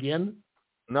Impact again.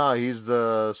 No, he's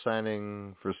the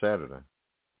signing for Saturday.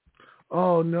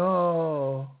 Oh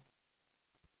no!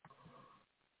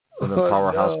 And then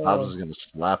Powerhouse Hobbs is going to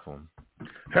slap him.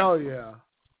 Hell yeah!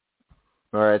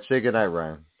 All right, say goodnight,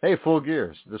 Ryan. Hey, Full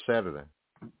Gears this Saturday.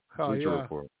 Hell yeah!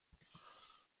 Report.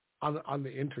 On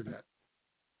the internet.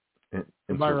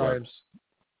 Bye, Ryan.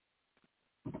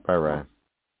 Bye, Ryan.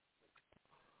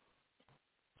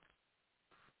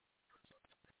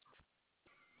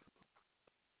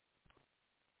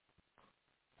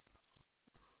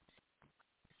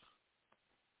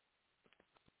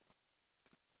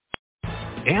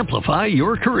 Amplify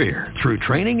your career through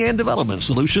training and development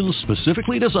solutions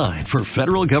specifically designed for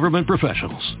federal government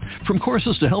professionals. From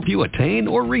courses to help you attain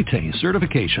or retain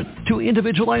certification, to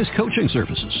individualized coaching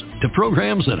services, to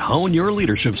programs that hone your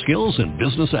leadership skills and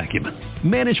business acumen,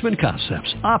 Management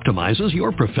Concepts optimizes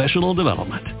your professional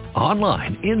development.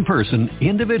 Online, in person,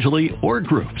 individually, or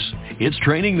groups, it's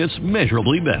training that's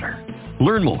measurably better.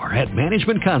 Learn more at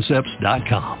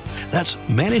managementconcepts.com. That's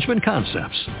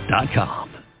managementconcepts.com.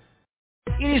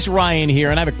 It is Ryan here,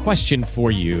 and I have a question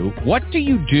for you. What do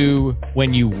you do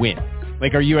when you win?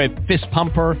 Like, are you a fist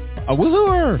pumper, a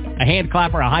woohooer, a hand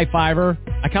clapper, a high fiver?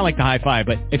 I kind of like the high five,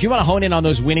 but if you want to hone in on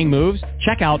those winning moves,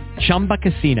 check out Chumba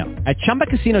Casino. At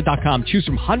ChumbaCasino.com, choose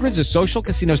from hundreds of social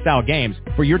casino-style games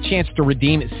for your chance to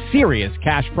redeem serious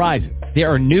cash prizes.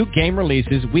 There are new game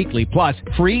releases weekly, plus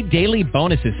free daily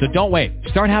bonuses, so don't wait.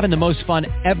 Start having the most fun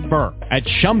ever at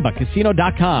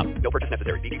ChumbaCasino.com. No purchase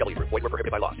necessary. VGW Group. Void where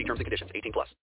prohibited by law. See terms and conditions. 18+.